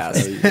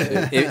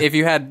podcast. If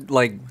you had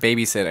like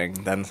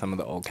babysitting, then some of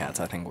the old cats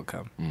I think would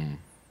come.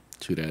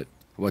 True that.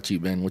 What you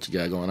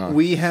got going on?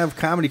 We have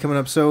comedy coming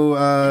up.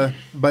 So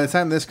by the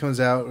time this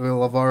comes out,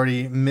 we'll have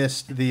already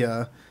missed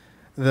the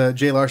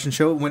Jay Larson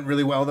show. It went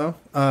really well though.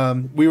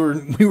 We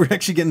were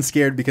actually getting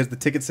scared because the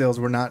ticket sales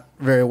were not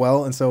very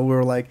well, and so we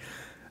were like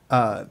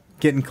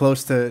getting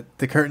close to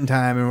the curtain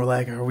time, and we're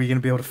like, are we going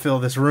to be able to fill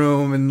this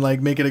room and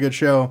like make it a good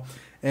show?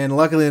 And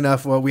luckily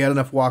enough, we had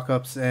enough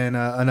walk-ups and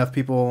enough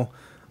people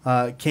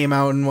came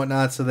out and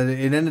whatnot, so that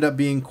it ended up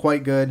being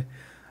quite good.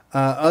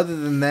 Other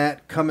than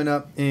that, coming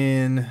up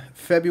in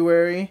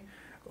February,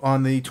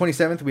 on the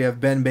 27th, we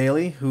have Ben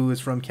Bailey, who is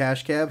from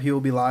Cash Cab. He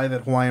will be live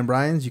at Hawaiian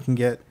Brian's. You can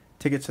get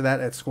tickets to that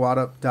at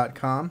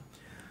squatup.com.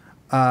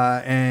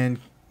 And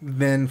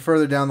then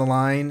further down the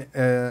line,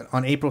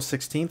 on April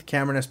 16th,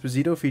 Cameron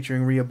Esposito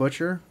featuring Rhea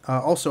Butcher,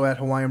 also at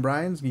Hawaiian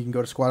Brian's. You can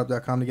go to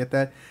squatup.com to get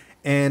that.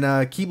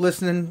 And keep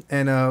listening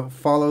and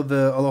follow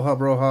the Aloha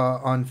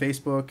Broha on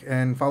Facebook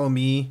and follow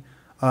me.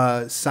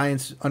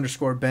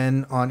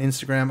 Science_Ben on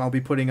Instagram. I'll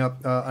be putting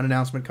up an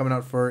announcement coming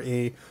out for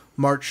a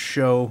March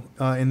show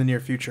in the near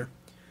future.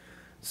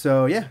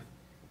 So yeah,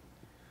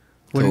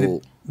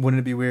 wouldn't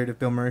it be weird if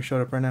Bill Murray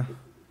showed up right now?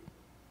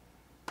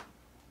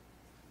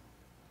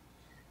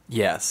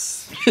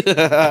 Yes,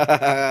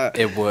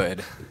 it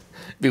would.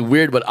 Be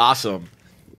weird but awesome.